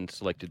that Peyton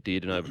selected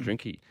Dearden over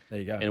Drinky. There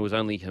you go. And it was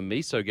only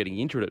Hamiso getting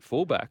injured at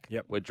fullback,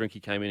 Yep. where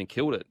Drinky came in and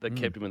killed it, that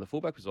kept him in the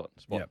fullback spot.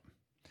 Yep.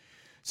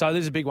 So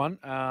this is a big one.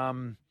 I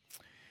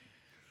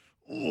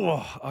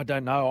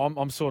don't know.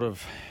 I'm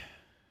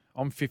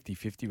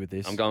 50-50 with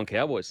this. I'm going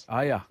Cowboys.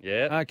 Are you?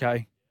 Yeah.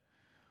 Okay.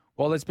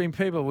 Well, there's been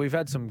people. We've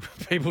had some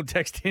people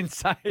text in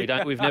saying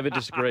We've never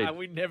disagreed.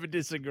 We never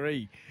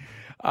disagree.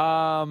 You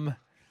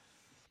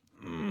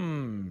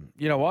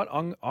know what?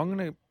 I'm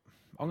gonna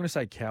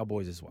say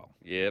Cowboys as well.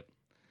 Yep.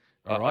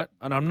 All right.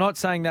 And I'm not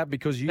saying that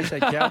because you say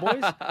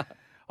Cowboys.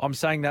 I'm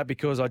saying that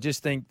because I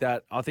just think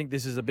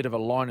this is a bit of a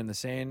line in the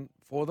sand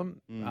for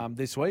them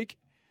this week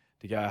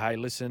to go, hey,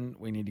 listen,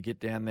 we need to get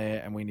down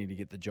there and we need to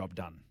get the job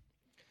done.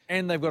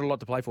 And they've got a lot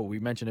to play for. We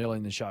mentioned earlier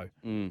in the show.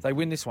 If they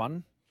win this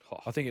one,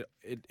 I think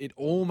it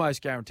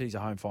almost guarantees a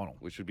home final.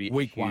 Which would be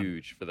Week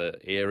huge for the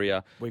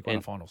area. Week 1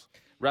 of finals.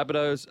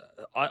 Rabbitohs,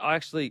 I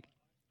actually,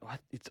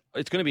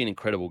 it's going to be an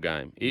incredible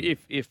game.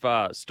 If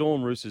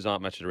Storm Roosters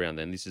aren't matched around,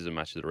 then this is a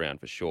match of the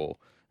round for sure.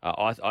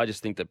 I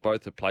just think that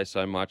both have played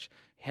so much.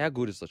 How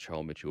good has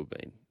Latrell Mitchell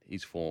been?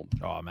 His form.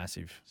 Oh,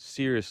 massive.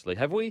 Seriously.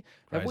 Have we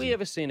Crazy.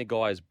 ever seen a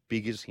guy as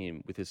big as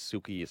him with as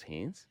silky as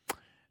hands?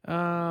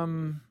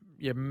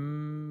 Yeah,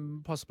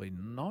 possibly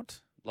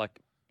not. Like,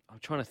 I'm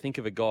trying to think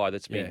of a guy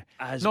that's been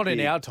as not big.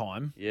 in our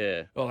time.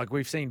 Yeah. Well, like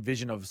we've seen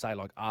vision of, say,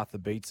 like Arthur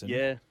Beetson.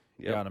 Yeah.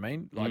 You know what I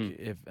mean?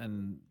 Like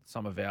and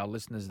some of our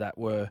listeners that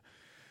were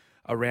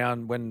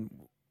around when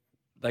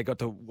they got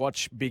to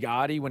watch Big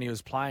Artie when he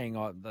was playing,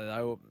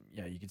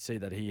 you could see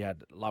that he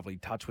had lovely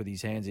touch with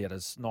his hands. He had a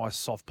nice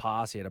soft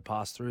pass. He had a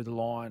pass through the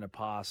line, a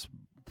pass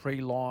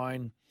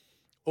pre-line,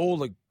 all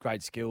the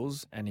great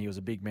skills, and he was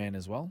a big man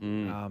as well.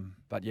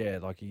 But yeah,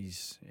 like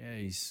he's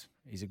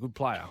a good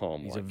player. Oh,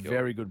 he's my a God.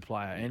 very good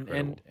player,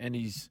 Incredible. and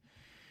he's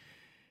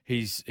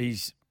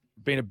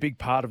been a big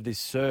part of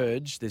this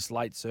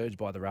late surge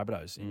by the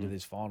Rabbitohs into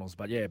this finals.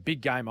 But yeah,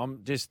 big game.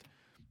 I'm just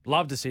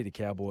love to see the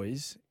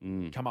Cowboys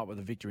come up with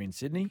a victory in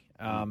Sydney.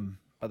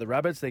 But the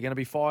Rabbits, they're going to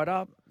be fired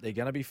up. They're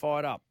going to be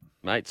fired up.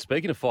 Mate,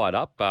 speaking of fired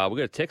up, we've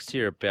got a text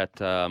here about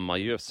my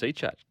UFC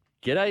chat.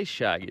 G'day,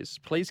 Shaggers.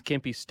 Please,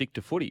 Kempy, stick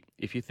to footy.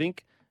 If you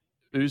think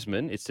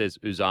Usman, it says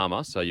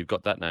Uzama, so you've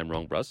got that name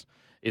wrong, Brus,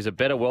 is a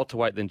better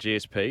welterweight than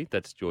GSP,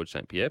 that's George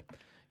St. Pierre,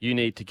 you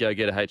need to go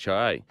get a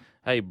HIA.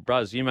 Hey,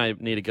 Bruz, you may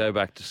need to go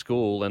back to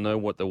school and know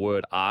what the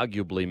word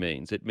arguably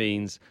means. It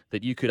means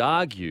that you could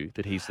argue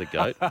that he's the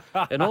GOAT.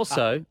 And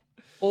also,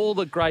 all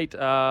the great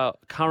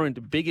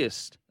current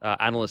biggest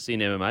analysts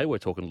in MMA, we're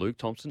talking Luke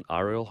Thompson,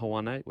 Ariel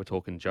Helwani, we're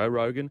talking Joe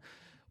Rogan,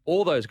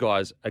 all those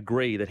guys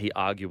agree that he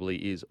arguably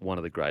is one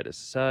of the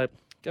greatest. So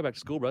go back to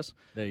school, Bruz.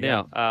 There you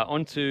go.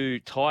 On to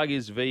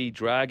Tigers v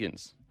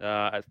Dragons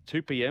at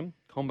 2 p.m,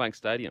 Combank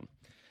Stadium.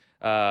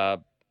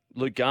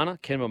 Luke Garner,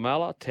 Ken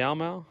Mamala,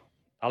 Taumal,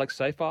 Alex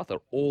Seyfarth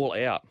are all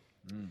out.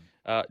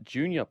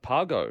 Junior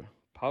Pargo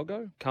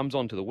comes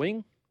onto the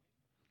wing.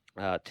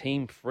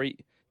 Tom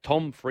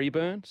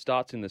Freeburn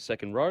starts in the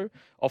second row.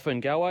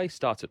 Offengawe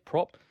starts at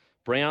prop.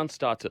 Brown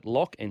starts at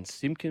lock, and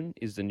Simpkin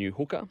is the new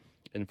hooker.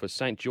 And for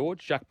St.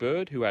 George, Jack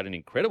Bird, who had an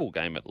incredible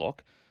game at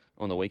lock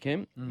on the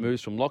weekend,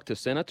 moves from lock to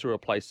centre to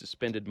replace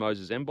suspended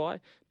Moses Mbai.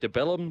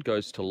 DeBellum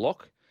goes to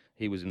lock.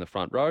 He was in the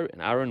front row,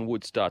 and Aaron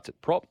Wood starts at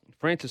prop.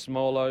 Francis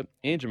Molo,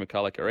 Andrew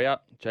McCulloch are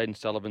out. Jaden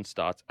Sullivan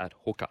starts at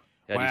hooker.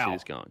 How do you see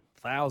this going?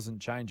 1,000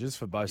 changes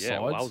for both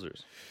sides.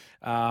 Wowzers.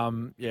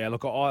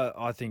 Look,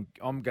 I think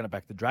I'm going to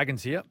back the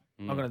Dragons here.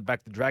 I'm going to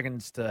back the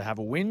Dragons to have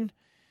a win.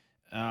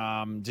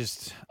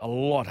 Just a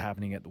lot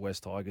happening at the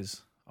West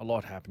Tigers. A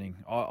lot happening.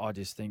 I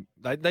just think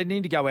they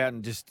need to go out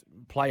and just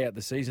play out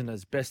the season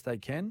as best they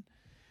can.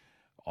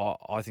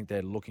 I think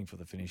they're looking for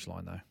the finish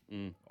line, though.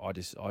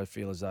 I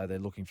feel as though they're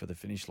looking for the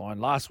finish line.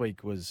 Last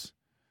week was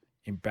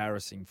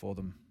embarrassing for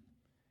them.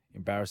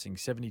 Embarrassing.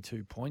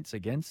 72 points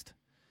against.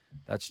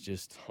 It's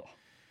just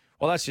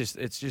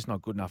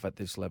not good enough at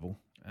this level.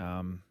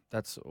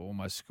 That's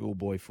almost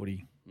schoolboy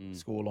footy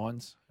score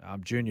lines,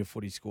 junior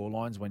footy score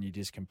lines when you're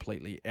just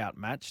completely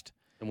outmatched.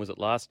 And was it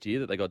last year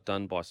that they got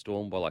done by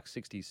Storm by like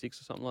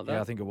 66 or something like that?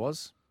 Yeah, I think it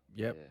was.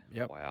 Yep.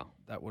 Wow.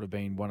 That would have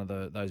been one of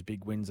those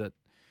big wins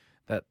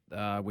that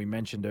we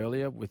mentioned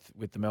earlier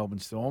with the Melbourne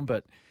Storm.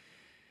 But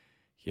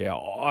yeah,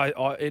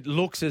 it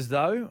looks as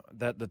though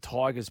that the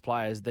Tigers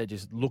players, they're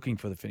just looking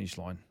for the finish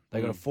line. They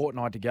got a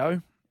fortnight to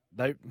go.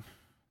 They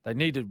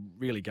need to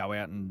really go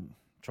out and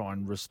try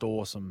and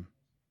restore some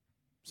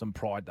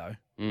pride though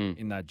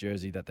in that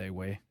jersey that they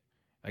wear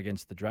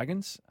against the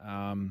Dragons.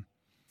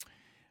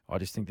 I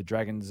just think the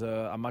Dragons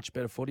are a much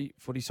better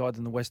footy side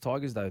than the West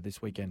Tigers though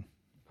this weekend.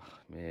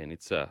 Man,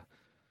 it's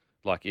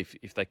like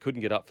if they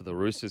couldn't get up for the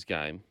Roosters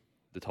game,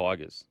 the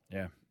Tigers.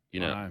 Yeah. You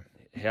know, I know.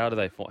 how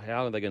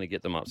are they going to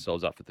get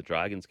themselves up for the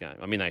Dragons game?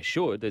 I mean, they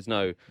should. There's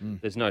no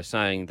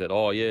saying that.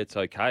 Oh, yeah, it's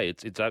okay.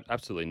 It's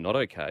absolutely not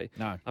okay.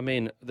 No. I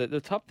mean, the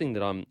tough thing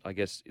that I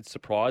guess it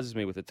surprises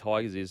me with the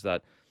Tigers is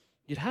that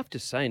you'd have to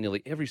say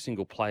nearly every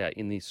single player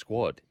in this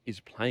squad is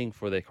playing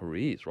for their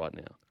careers right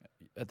now.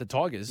 At the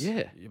Tigers?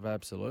 Yeah.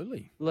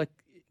 Absolutely. Like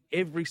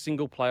every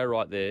single player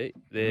right there,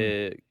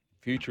 their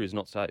future is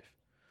not safe.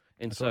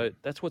 And so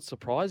that's what's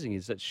surprising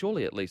is that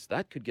surely at least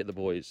that could get the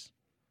boys,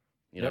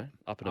 you know,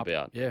 up and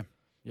about. Yeah.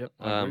 Yep.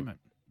 I agree, mate.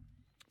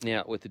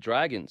 Now, with the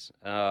Dragons,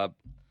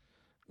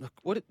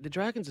 look, the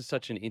Dragons are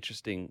such an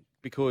interesting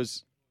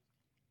because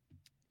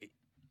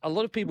a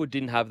lot of people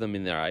didn't have them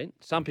in their 8.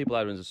 Some people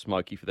had them as a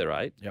smoky for their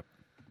 8. Yep.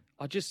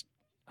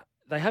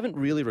 They haven't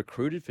really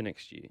recruited for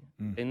next year.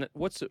 And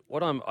what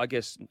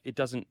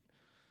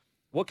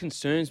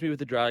concerns me with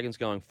the Dragons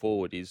going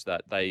forward is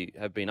that they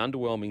have been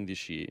underwhelming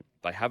this year.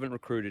 They haven't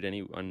recruited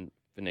anyone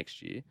for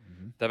next year.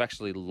 They've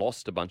actually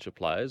lost a bunch of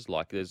players.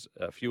 Like there's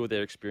a few of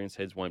their experienced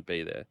heads won't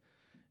be there.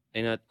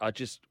 And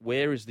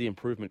where is the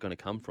improvement going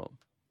to come from?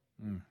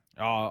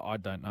 Oh, I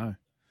don't know.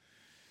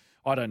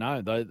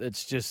 Though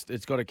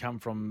it's got to come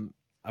from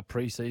a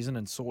preseason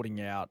and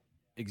sorting out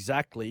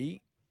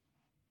exactly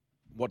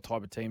what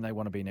type of team they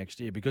want to be next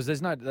year because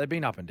they've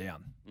been up and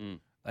down.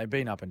 They've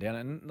been up and down,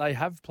 and they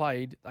have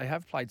played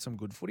some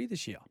good footy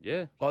this year.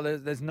 Yeah,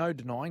 like there's no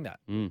denying that.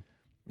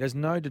 There's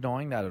no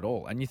denying that at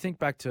all. And you think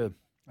back to,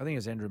 I think it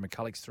was Andrew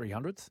McCulloch's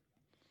 300th.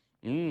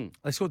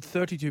 They scored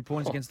 32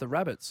 points against the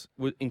Rabbits.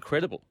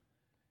 Incredible.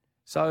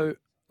 So,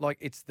 like,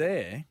 it's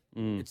there.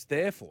 It's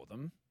there for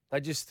them.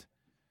 They just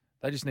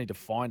need to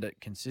find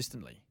it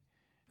consistently.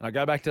 And I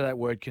go back to that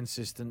word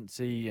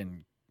consistency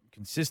and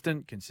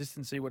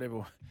consistency,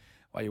 whatever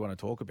way you want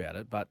to talk about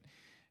it. But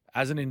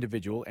as an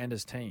individual and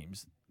as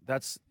teams,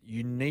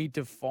 you need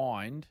to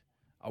find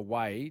a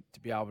way to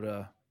be able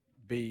to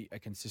be a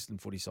consistent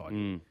footy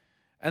side.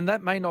 And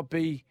that may not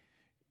be,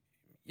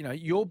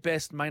 your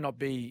best may not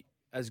be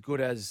as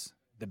good as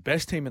the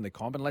best team in the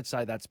comp. And let's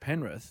say that's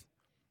Penrith.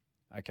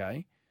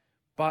 Okay.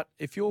 But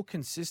if you're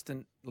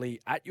consistently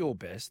at your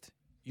best,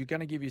 you're going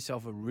to give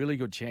yourself a really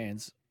good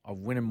chance of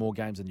winning more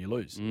games than you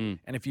lose. And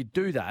if you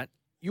do that,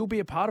 you'll be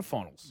a part of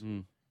finals.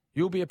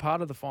 You'll be a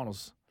part of the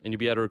finals. And you'll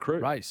be able to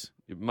recruit. Race.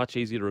 You're much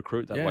easier to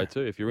recruit that way too.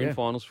 If you're in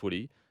finals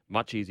footy,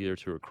 much easier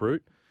to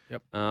recruit.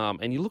 Yep.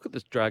 And you look at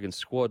this Dragons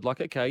squad,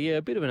 like, okay, yeah,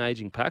 a bit of an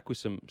aging pack with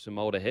some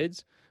older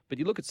heads, but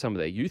you look at some of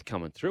their youth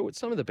coming through, it's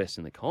some of the best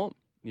in the comp,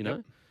 you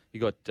know? You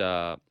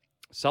got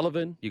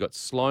Sullivan, you got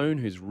Sloan,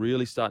 who's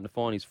really starting to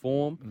find his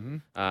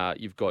form.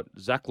 You've got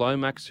Zach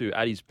Lomax, who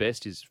at his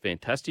best is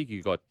fantastic.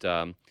 You've got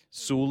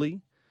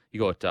Sully, you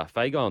got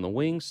Fago on the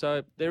wing.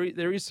 So there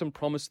is some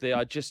promise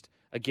there.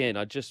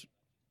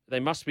 They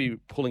must be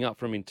pulling up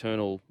from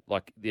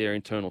their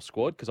internal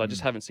squad because I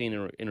just haven't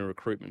seen in a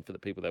recruitment for the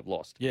people they've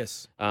lost.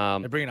 Yes,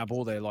 they're bringing up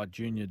all their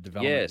junior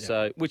development. Yeah,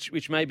 so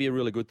which may be a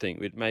really good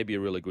thing. It may be a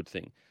really good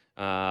thing.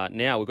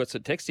 Now we've got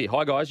some text here.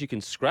 Hi guys, you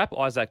can scrap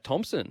Isaac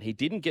Thompson. He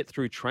didn't get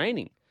through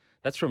training.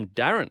 That's from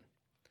Darren.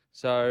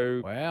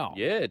 So wow,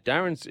 yeah,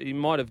 he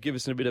might have given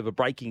us a bit of a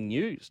breaking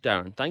news.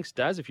 Darren, thanks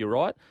Daz, if you're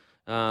right.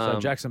 So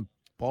Jackson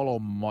Polo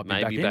might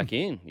be back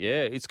in.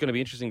 Yeah, it's going to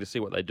be interesting to see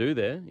what they do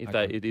there.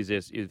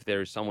 If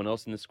there is someone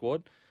else in the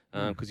squad,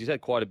 because he's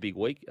had quite a big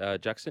week,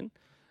 Jackson.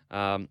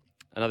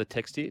 Another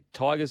text here: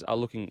 Tigers are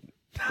looking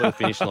for the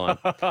finish line.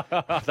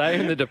 They're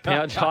in the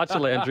departure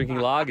lounge drinking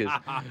lagers.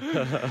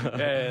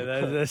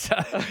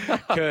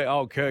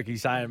 Kirk,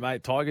 he's saying,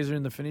 mate, Tigers are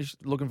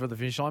looking for the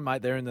finish line,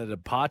 mate. They're in the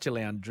departure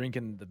lounge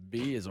drinking the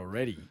beers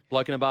already.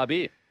 Bloke in a bar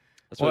beer.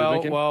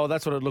 Well,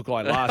 that's what it looked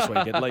like last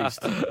week, at least.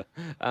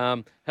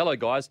 Hello,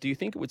 guys. Do you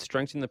think it would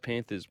strengthen the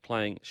Panthers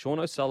playing Sean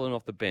O'Sullivan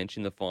off the bench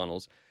in the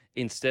finals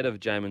instead of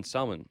Jamin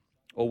Salmon?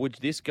 Or would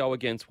this go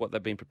against what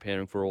they've been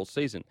preparing for all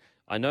season?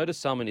 I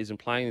noticed Salmon isn't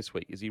playing this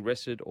week. Is he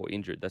rested or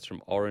injured? That's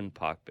from Oren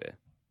Parkbear.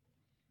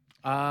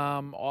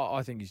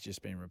 I think he's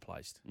just been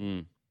replaced.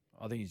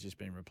 I think he's just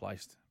been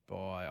replaced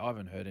by... I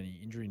haven't heard any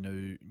injury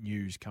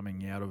news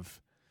coming out of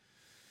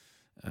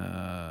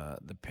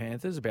the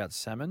Panthers about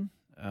Salmon.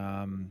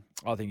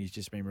 I think he's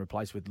just been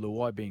replaced with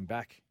Luai being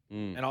back.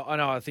 And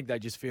I think they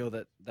just feel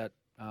that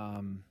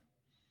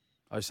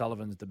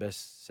O'Sullivan's the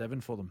best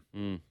 7 for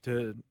them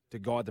to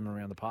guide them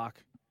around the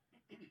park.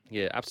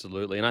 Yeah,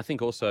 absolutely. And I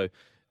think also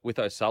with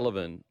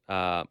O'Sullivan,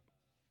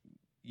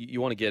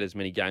 you want to get as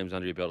many games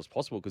under your belt as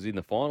possible because in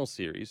the final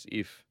series,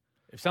 if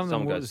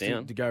something goes was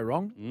down to go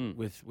wrong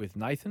with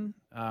Nathan,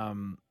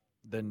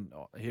 then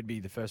he'd be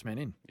the first man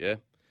in. Yeah,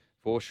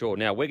 for sure.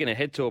 Now, we're going to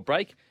head to a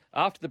break.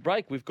 After the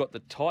break, we've got the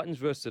Titans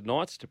versus the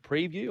Knights to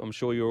preview. I'm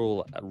sure you're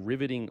all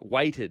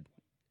waited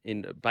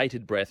in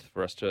bated breath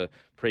for us to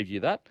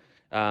preview that.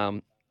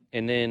 And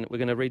then we're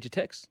going to read your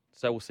text.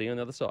 So we'll see you on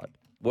the other side.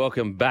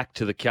 Welcome back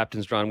to the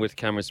Captain's Run with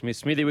Cameron Smith.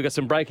 Smithy, we've got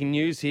some breaking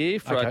news here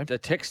for a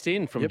text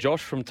in from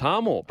Josh from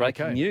Tamor.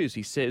 Breaking news.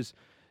 He says,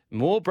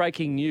 more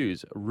breaking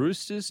news.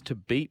 Roosters to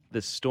beat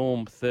the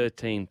Storm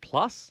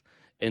 13+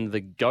 and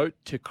the GOAT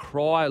to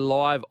cry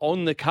live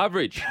on the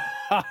coverage.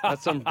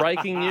 That's some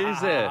breaking news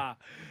there.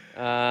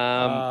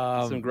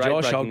 Some great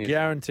Josh, breaking I'll news.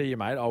 guarantee you,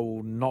 mate, I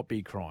will not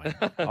be crying.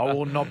 I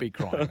will not be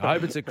crying. I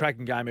hope it's a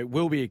cracking game. It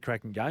will be a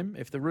cracking game.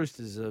 If the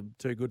Roosters are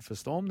too good for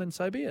Storm, then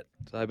so be it.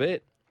 So be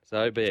it.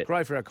 So be it.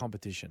 Great for our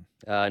competition.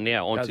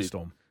 Now on Go to the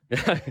Storm.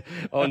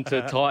 on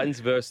to Titans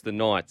versus the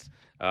Knights.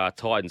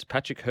 Titans.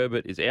 Patrick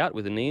Herbert is out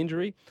with a knee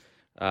injury.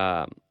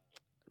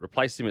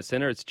 Replaced him at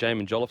centre. It's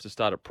Jamin Jolliffe to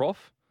start at prop.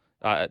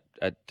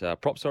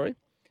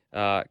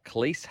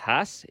 Khalees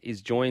Haas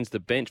joins the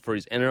bench for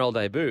his NRL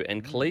debut.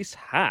 And Khalees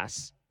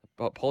Haas,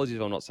 apologies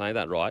if I'm not saying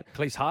that right.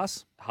 Khalees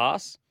Haas.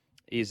 Haas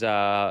is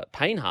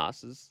Payne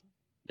Haas's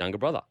younger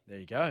brother. There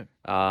you go.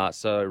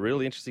 So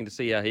really interesting to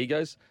see how he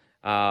goes.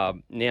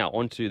 Now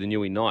on to the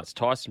Newey Knights.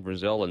 Tyson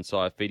Frizzell and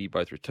Saifidi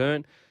both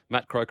return.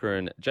 Matt Croker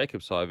and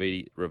Jacob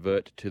Saifidi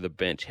revert to the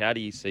bench. How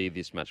do you see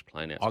this match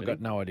playing out? I've Smitty?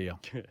 got no idea.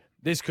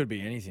 This could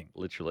be anything.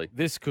 Literally.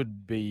 This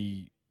could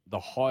be the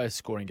highest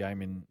scoring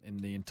game in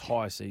the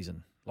entire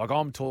season. Like,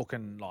 I'm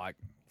talking like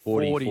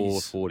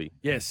 44-40.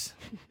 Yes,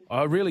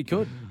 I really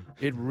could.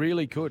 It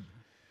really could.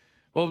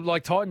 Well,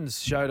 like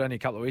Titans showed only a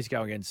couple of weeks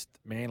ago against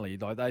Manly.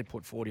 Like, they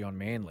put 40 on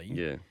Manly.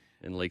 Yeah,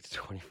 in League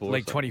 24.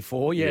 League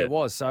 24, yeah, it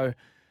was. So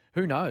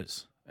who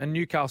knows? And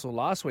Newcastle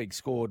last week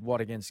scored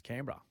what against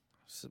Canberra?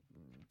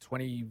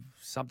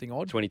 20-something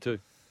odd? 22.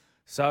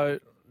 So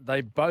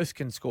they both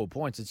can score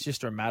points. It's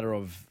just a matter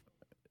of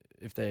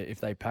if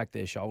they pack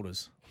their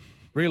shoulders.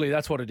 Really,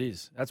 that's what it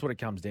is. That's what it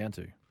comes down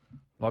to.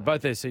 Like,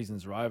 both their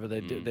seasons are over.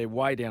 They're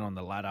way down on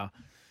the ladder.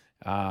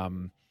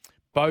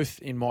 Both,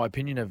 in my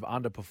opinion, have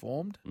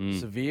underperformed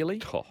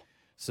severely. Oh.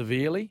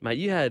 Severely.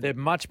 Mate, They're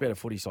much better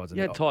footy sides than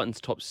you had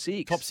Titans top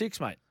 6. Top 6,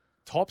 mate.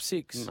 Top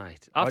 6.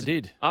 Mate. I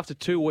did. After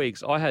 2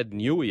 weeks, I had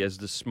Newey as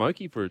the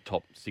smoky for a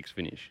top 6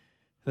 finish.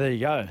 There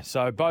you go.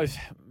 So both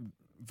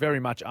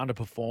very much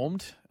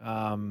underperformed.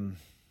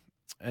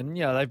 And,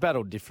 yeah, they've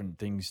battled different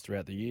things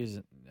throughout the years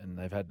and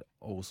they've had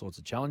all sorts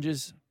of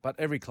challenges. But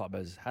every club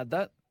has had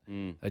that.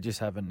 They just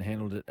haven't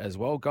handled it as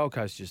well. Gold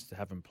Coast just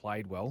haven't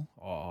played well,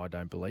 I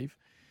don't believe.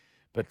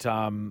 But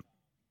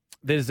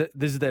this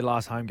is their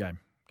last home game,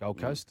 Gold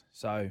Coast.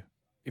 So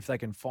if they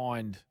can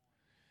find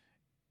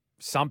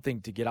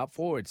something to get up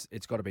for,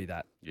 it's got to be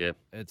that. Yeah.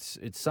 It's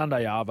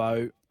Sunday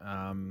Arvo.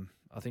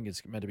 I think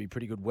it's meant to be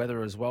pretty good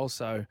weather as well.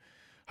 So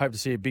hope to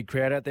see a big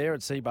crowd out there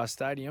at Seabus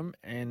Stadium,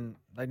 and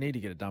they need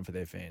to get it done for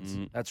their fans.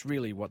 That's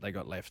really what they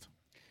got left.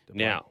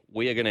 Now,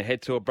 we are going to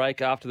head to a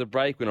break. After the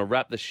break, we're going to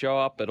wrap the show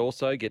up, but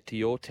also get to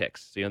your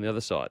texts. See you on the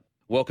other side.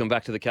 Welcome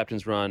back to the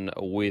Captain's Run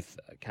with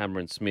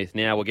Cameron Smith.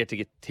 Now we'll get to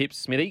get tips,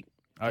 Smithy.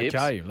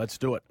 Okay, let's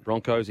do it.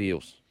 Broncos,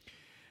 Eels.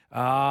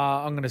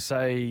 I'm going to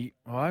say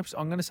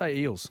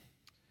Eels.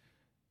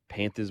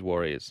 Panthers,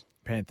 Warriors.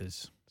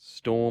 Panthers.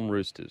 Storm,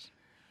 Roosters.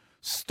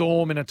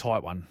 Storm in a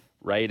tight one.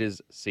 Raiders,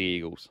 Sea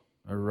Eagles.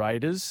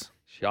 Raiders.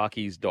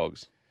 Sharkies,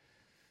 Dogs.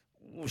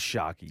 Ooh,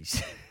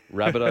 Sharkies.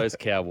 Rabbitohs,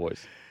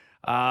 Cowboys.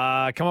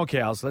 Come on,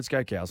 Cows. Let's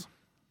go, Cows.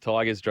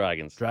 Tigers,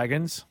 Dragons.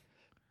 Dragons.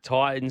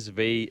 Titans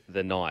v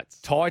the Knights.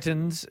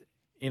 Titans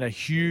in a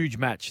huge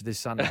match this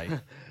Sunday.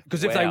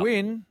 Because if they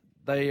win,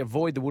 they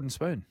avoid the wooden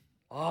spoon.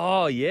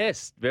 Oh,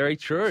 yes. Very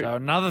true. So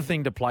another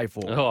thing to play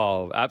for.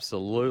 Oh,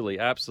 absolutely.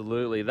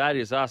 Absolutely. That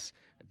is us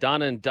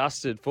done and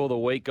dusted for the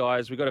week,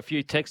 guys. We've got a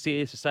few texts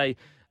here to say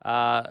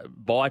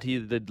bye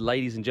to the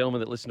ladies and gentlemen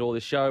that listen to all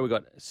this show. We've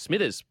got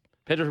Smithers,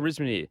 Pedro from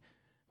Brisbane here.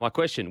 My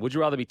question, would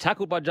you rather be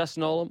tackled by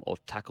Justin Olam or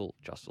tackle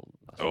Justin?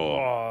 Oh,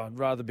 I'd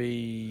rather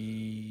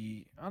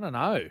be, I don't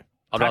know.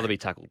 I'd rather be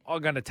tackled.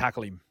 I'm going to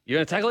tackle him. You're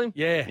going to tackle him?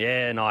 Yeah.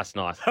 Yeah, nice.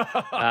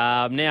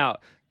 Now,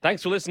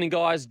 thanks for listening,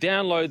 guys.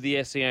 Download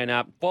the SEN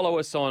app. Follow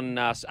us on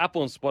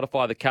Apple and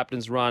Spotify, The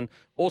Captain's Run.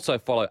 Also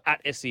follow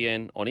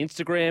 @SEN on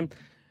Instagram.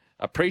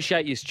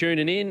 Appreciate you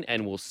tuning in,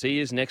 and we'll see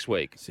you next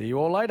week. See you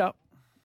all later.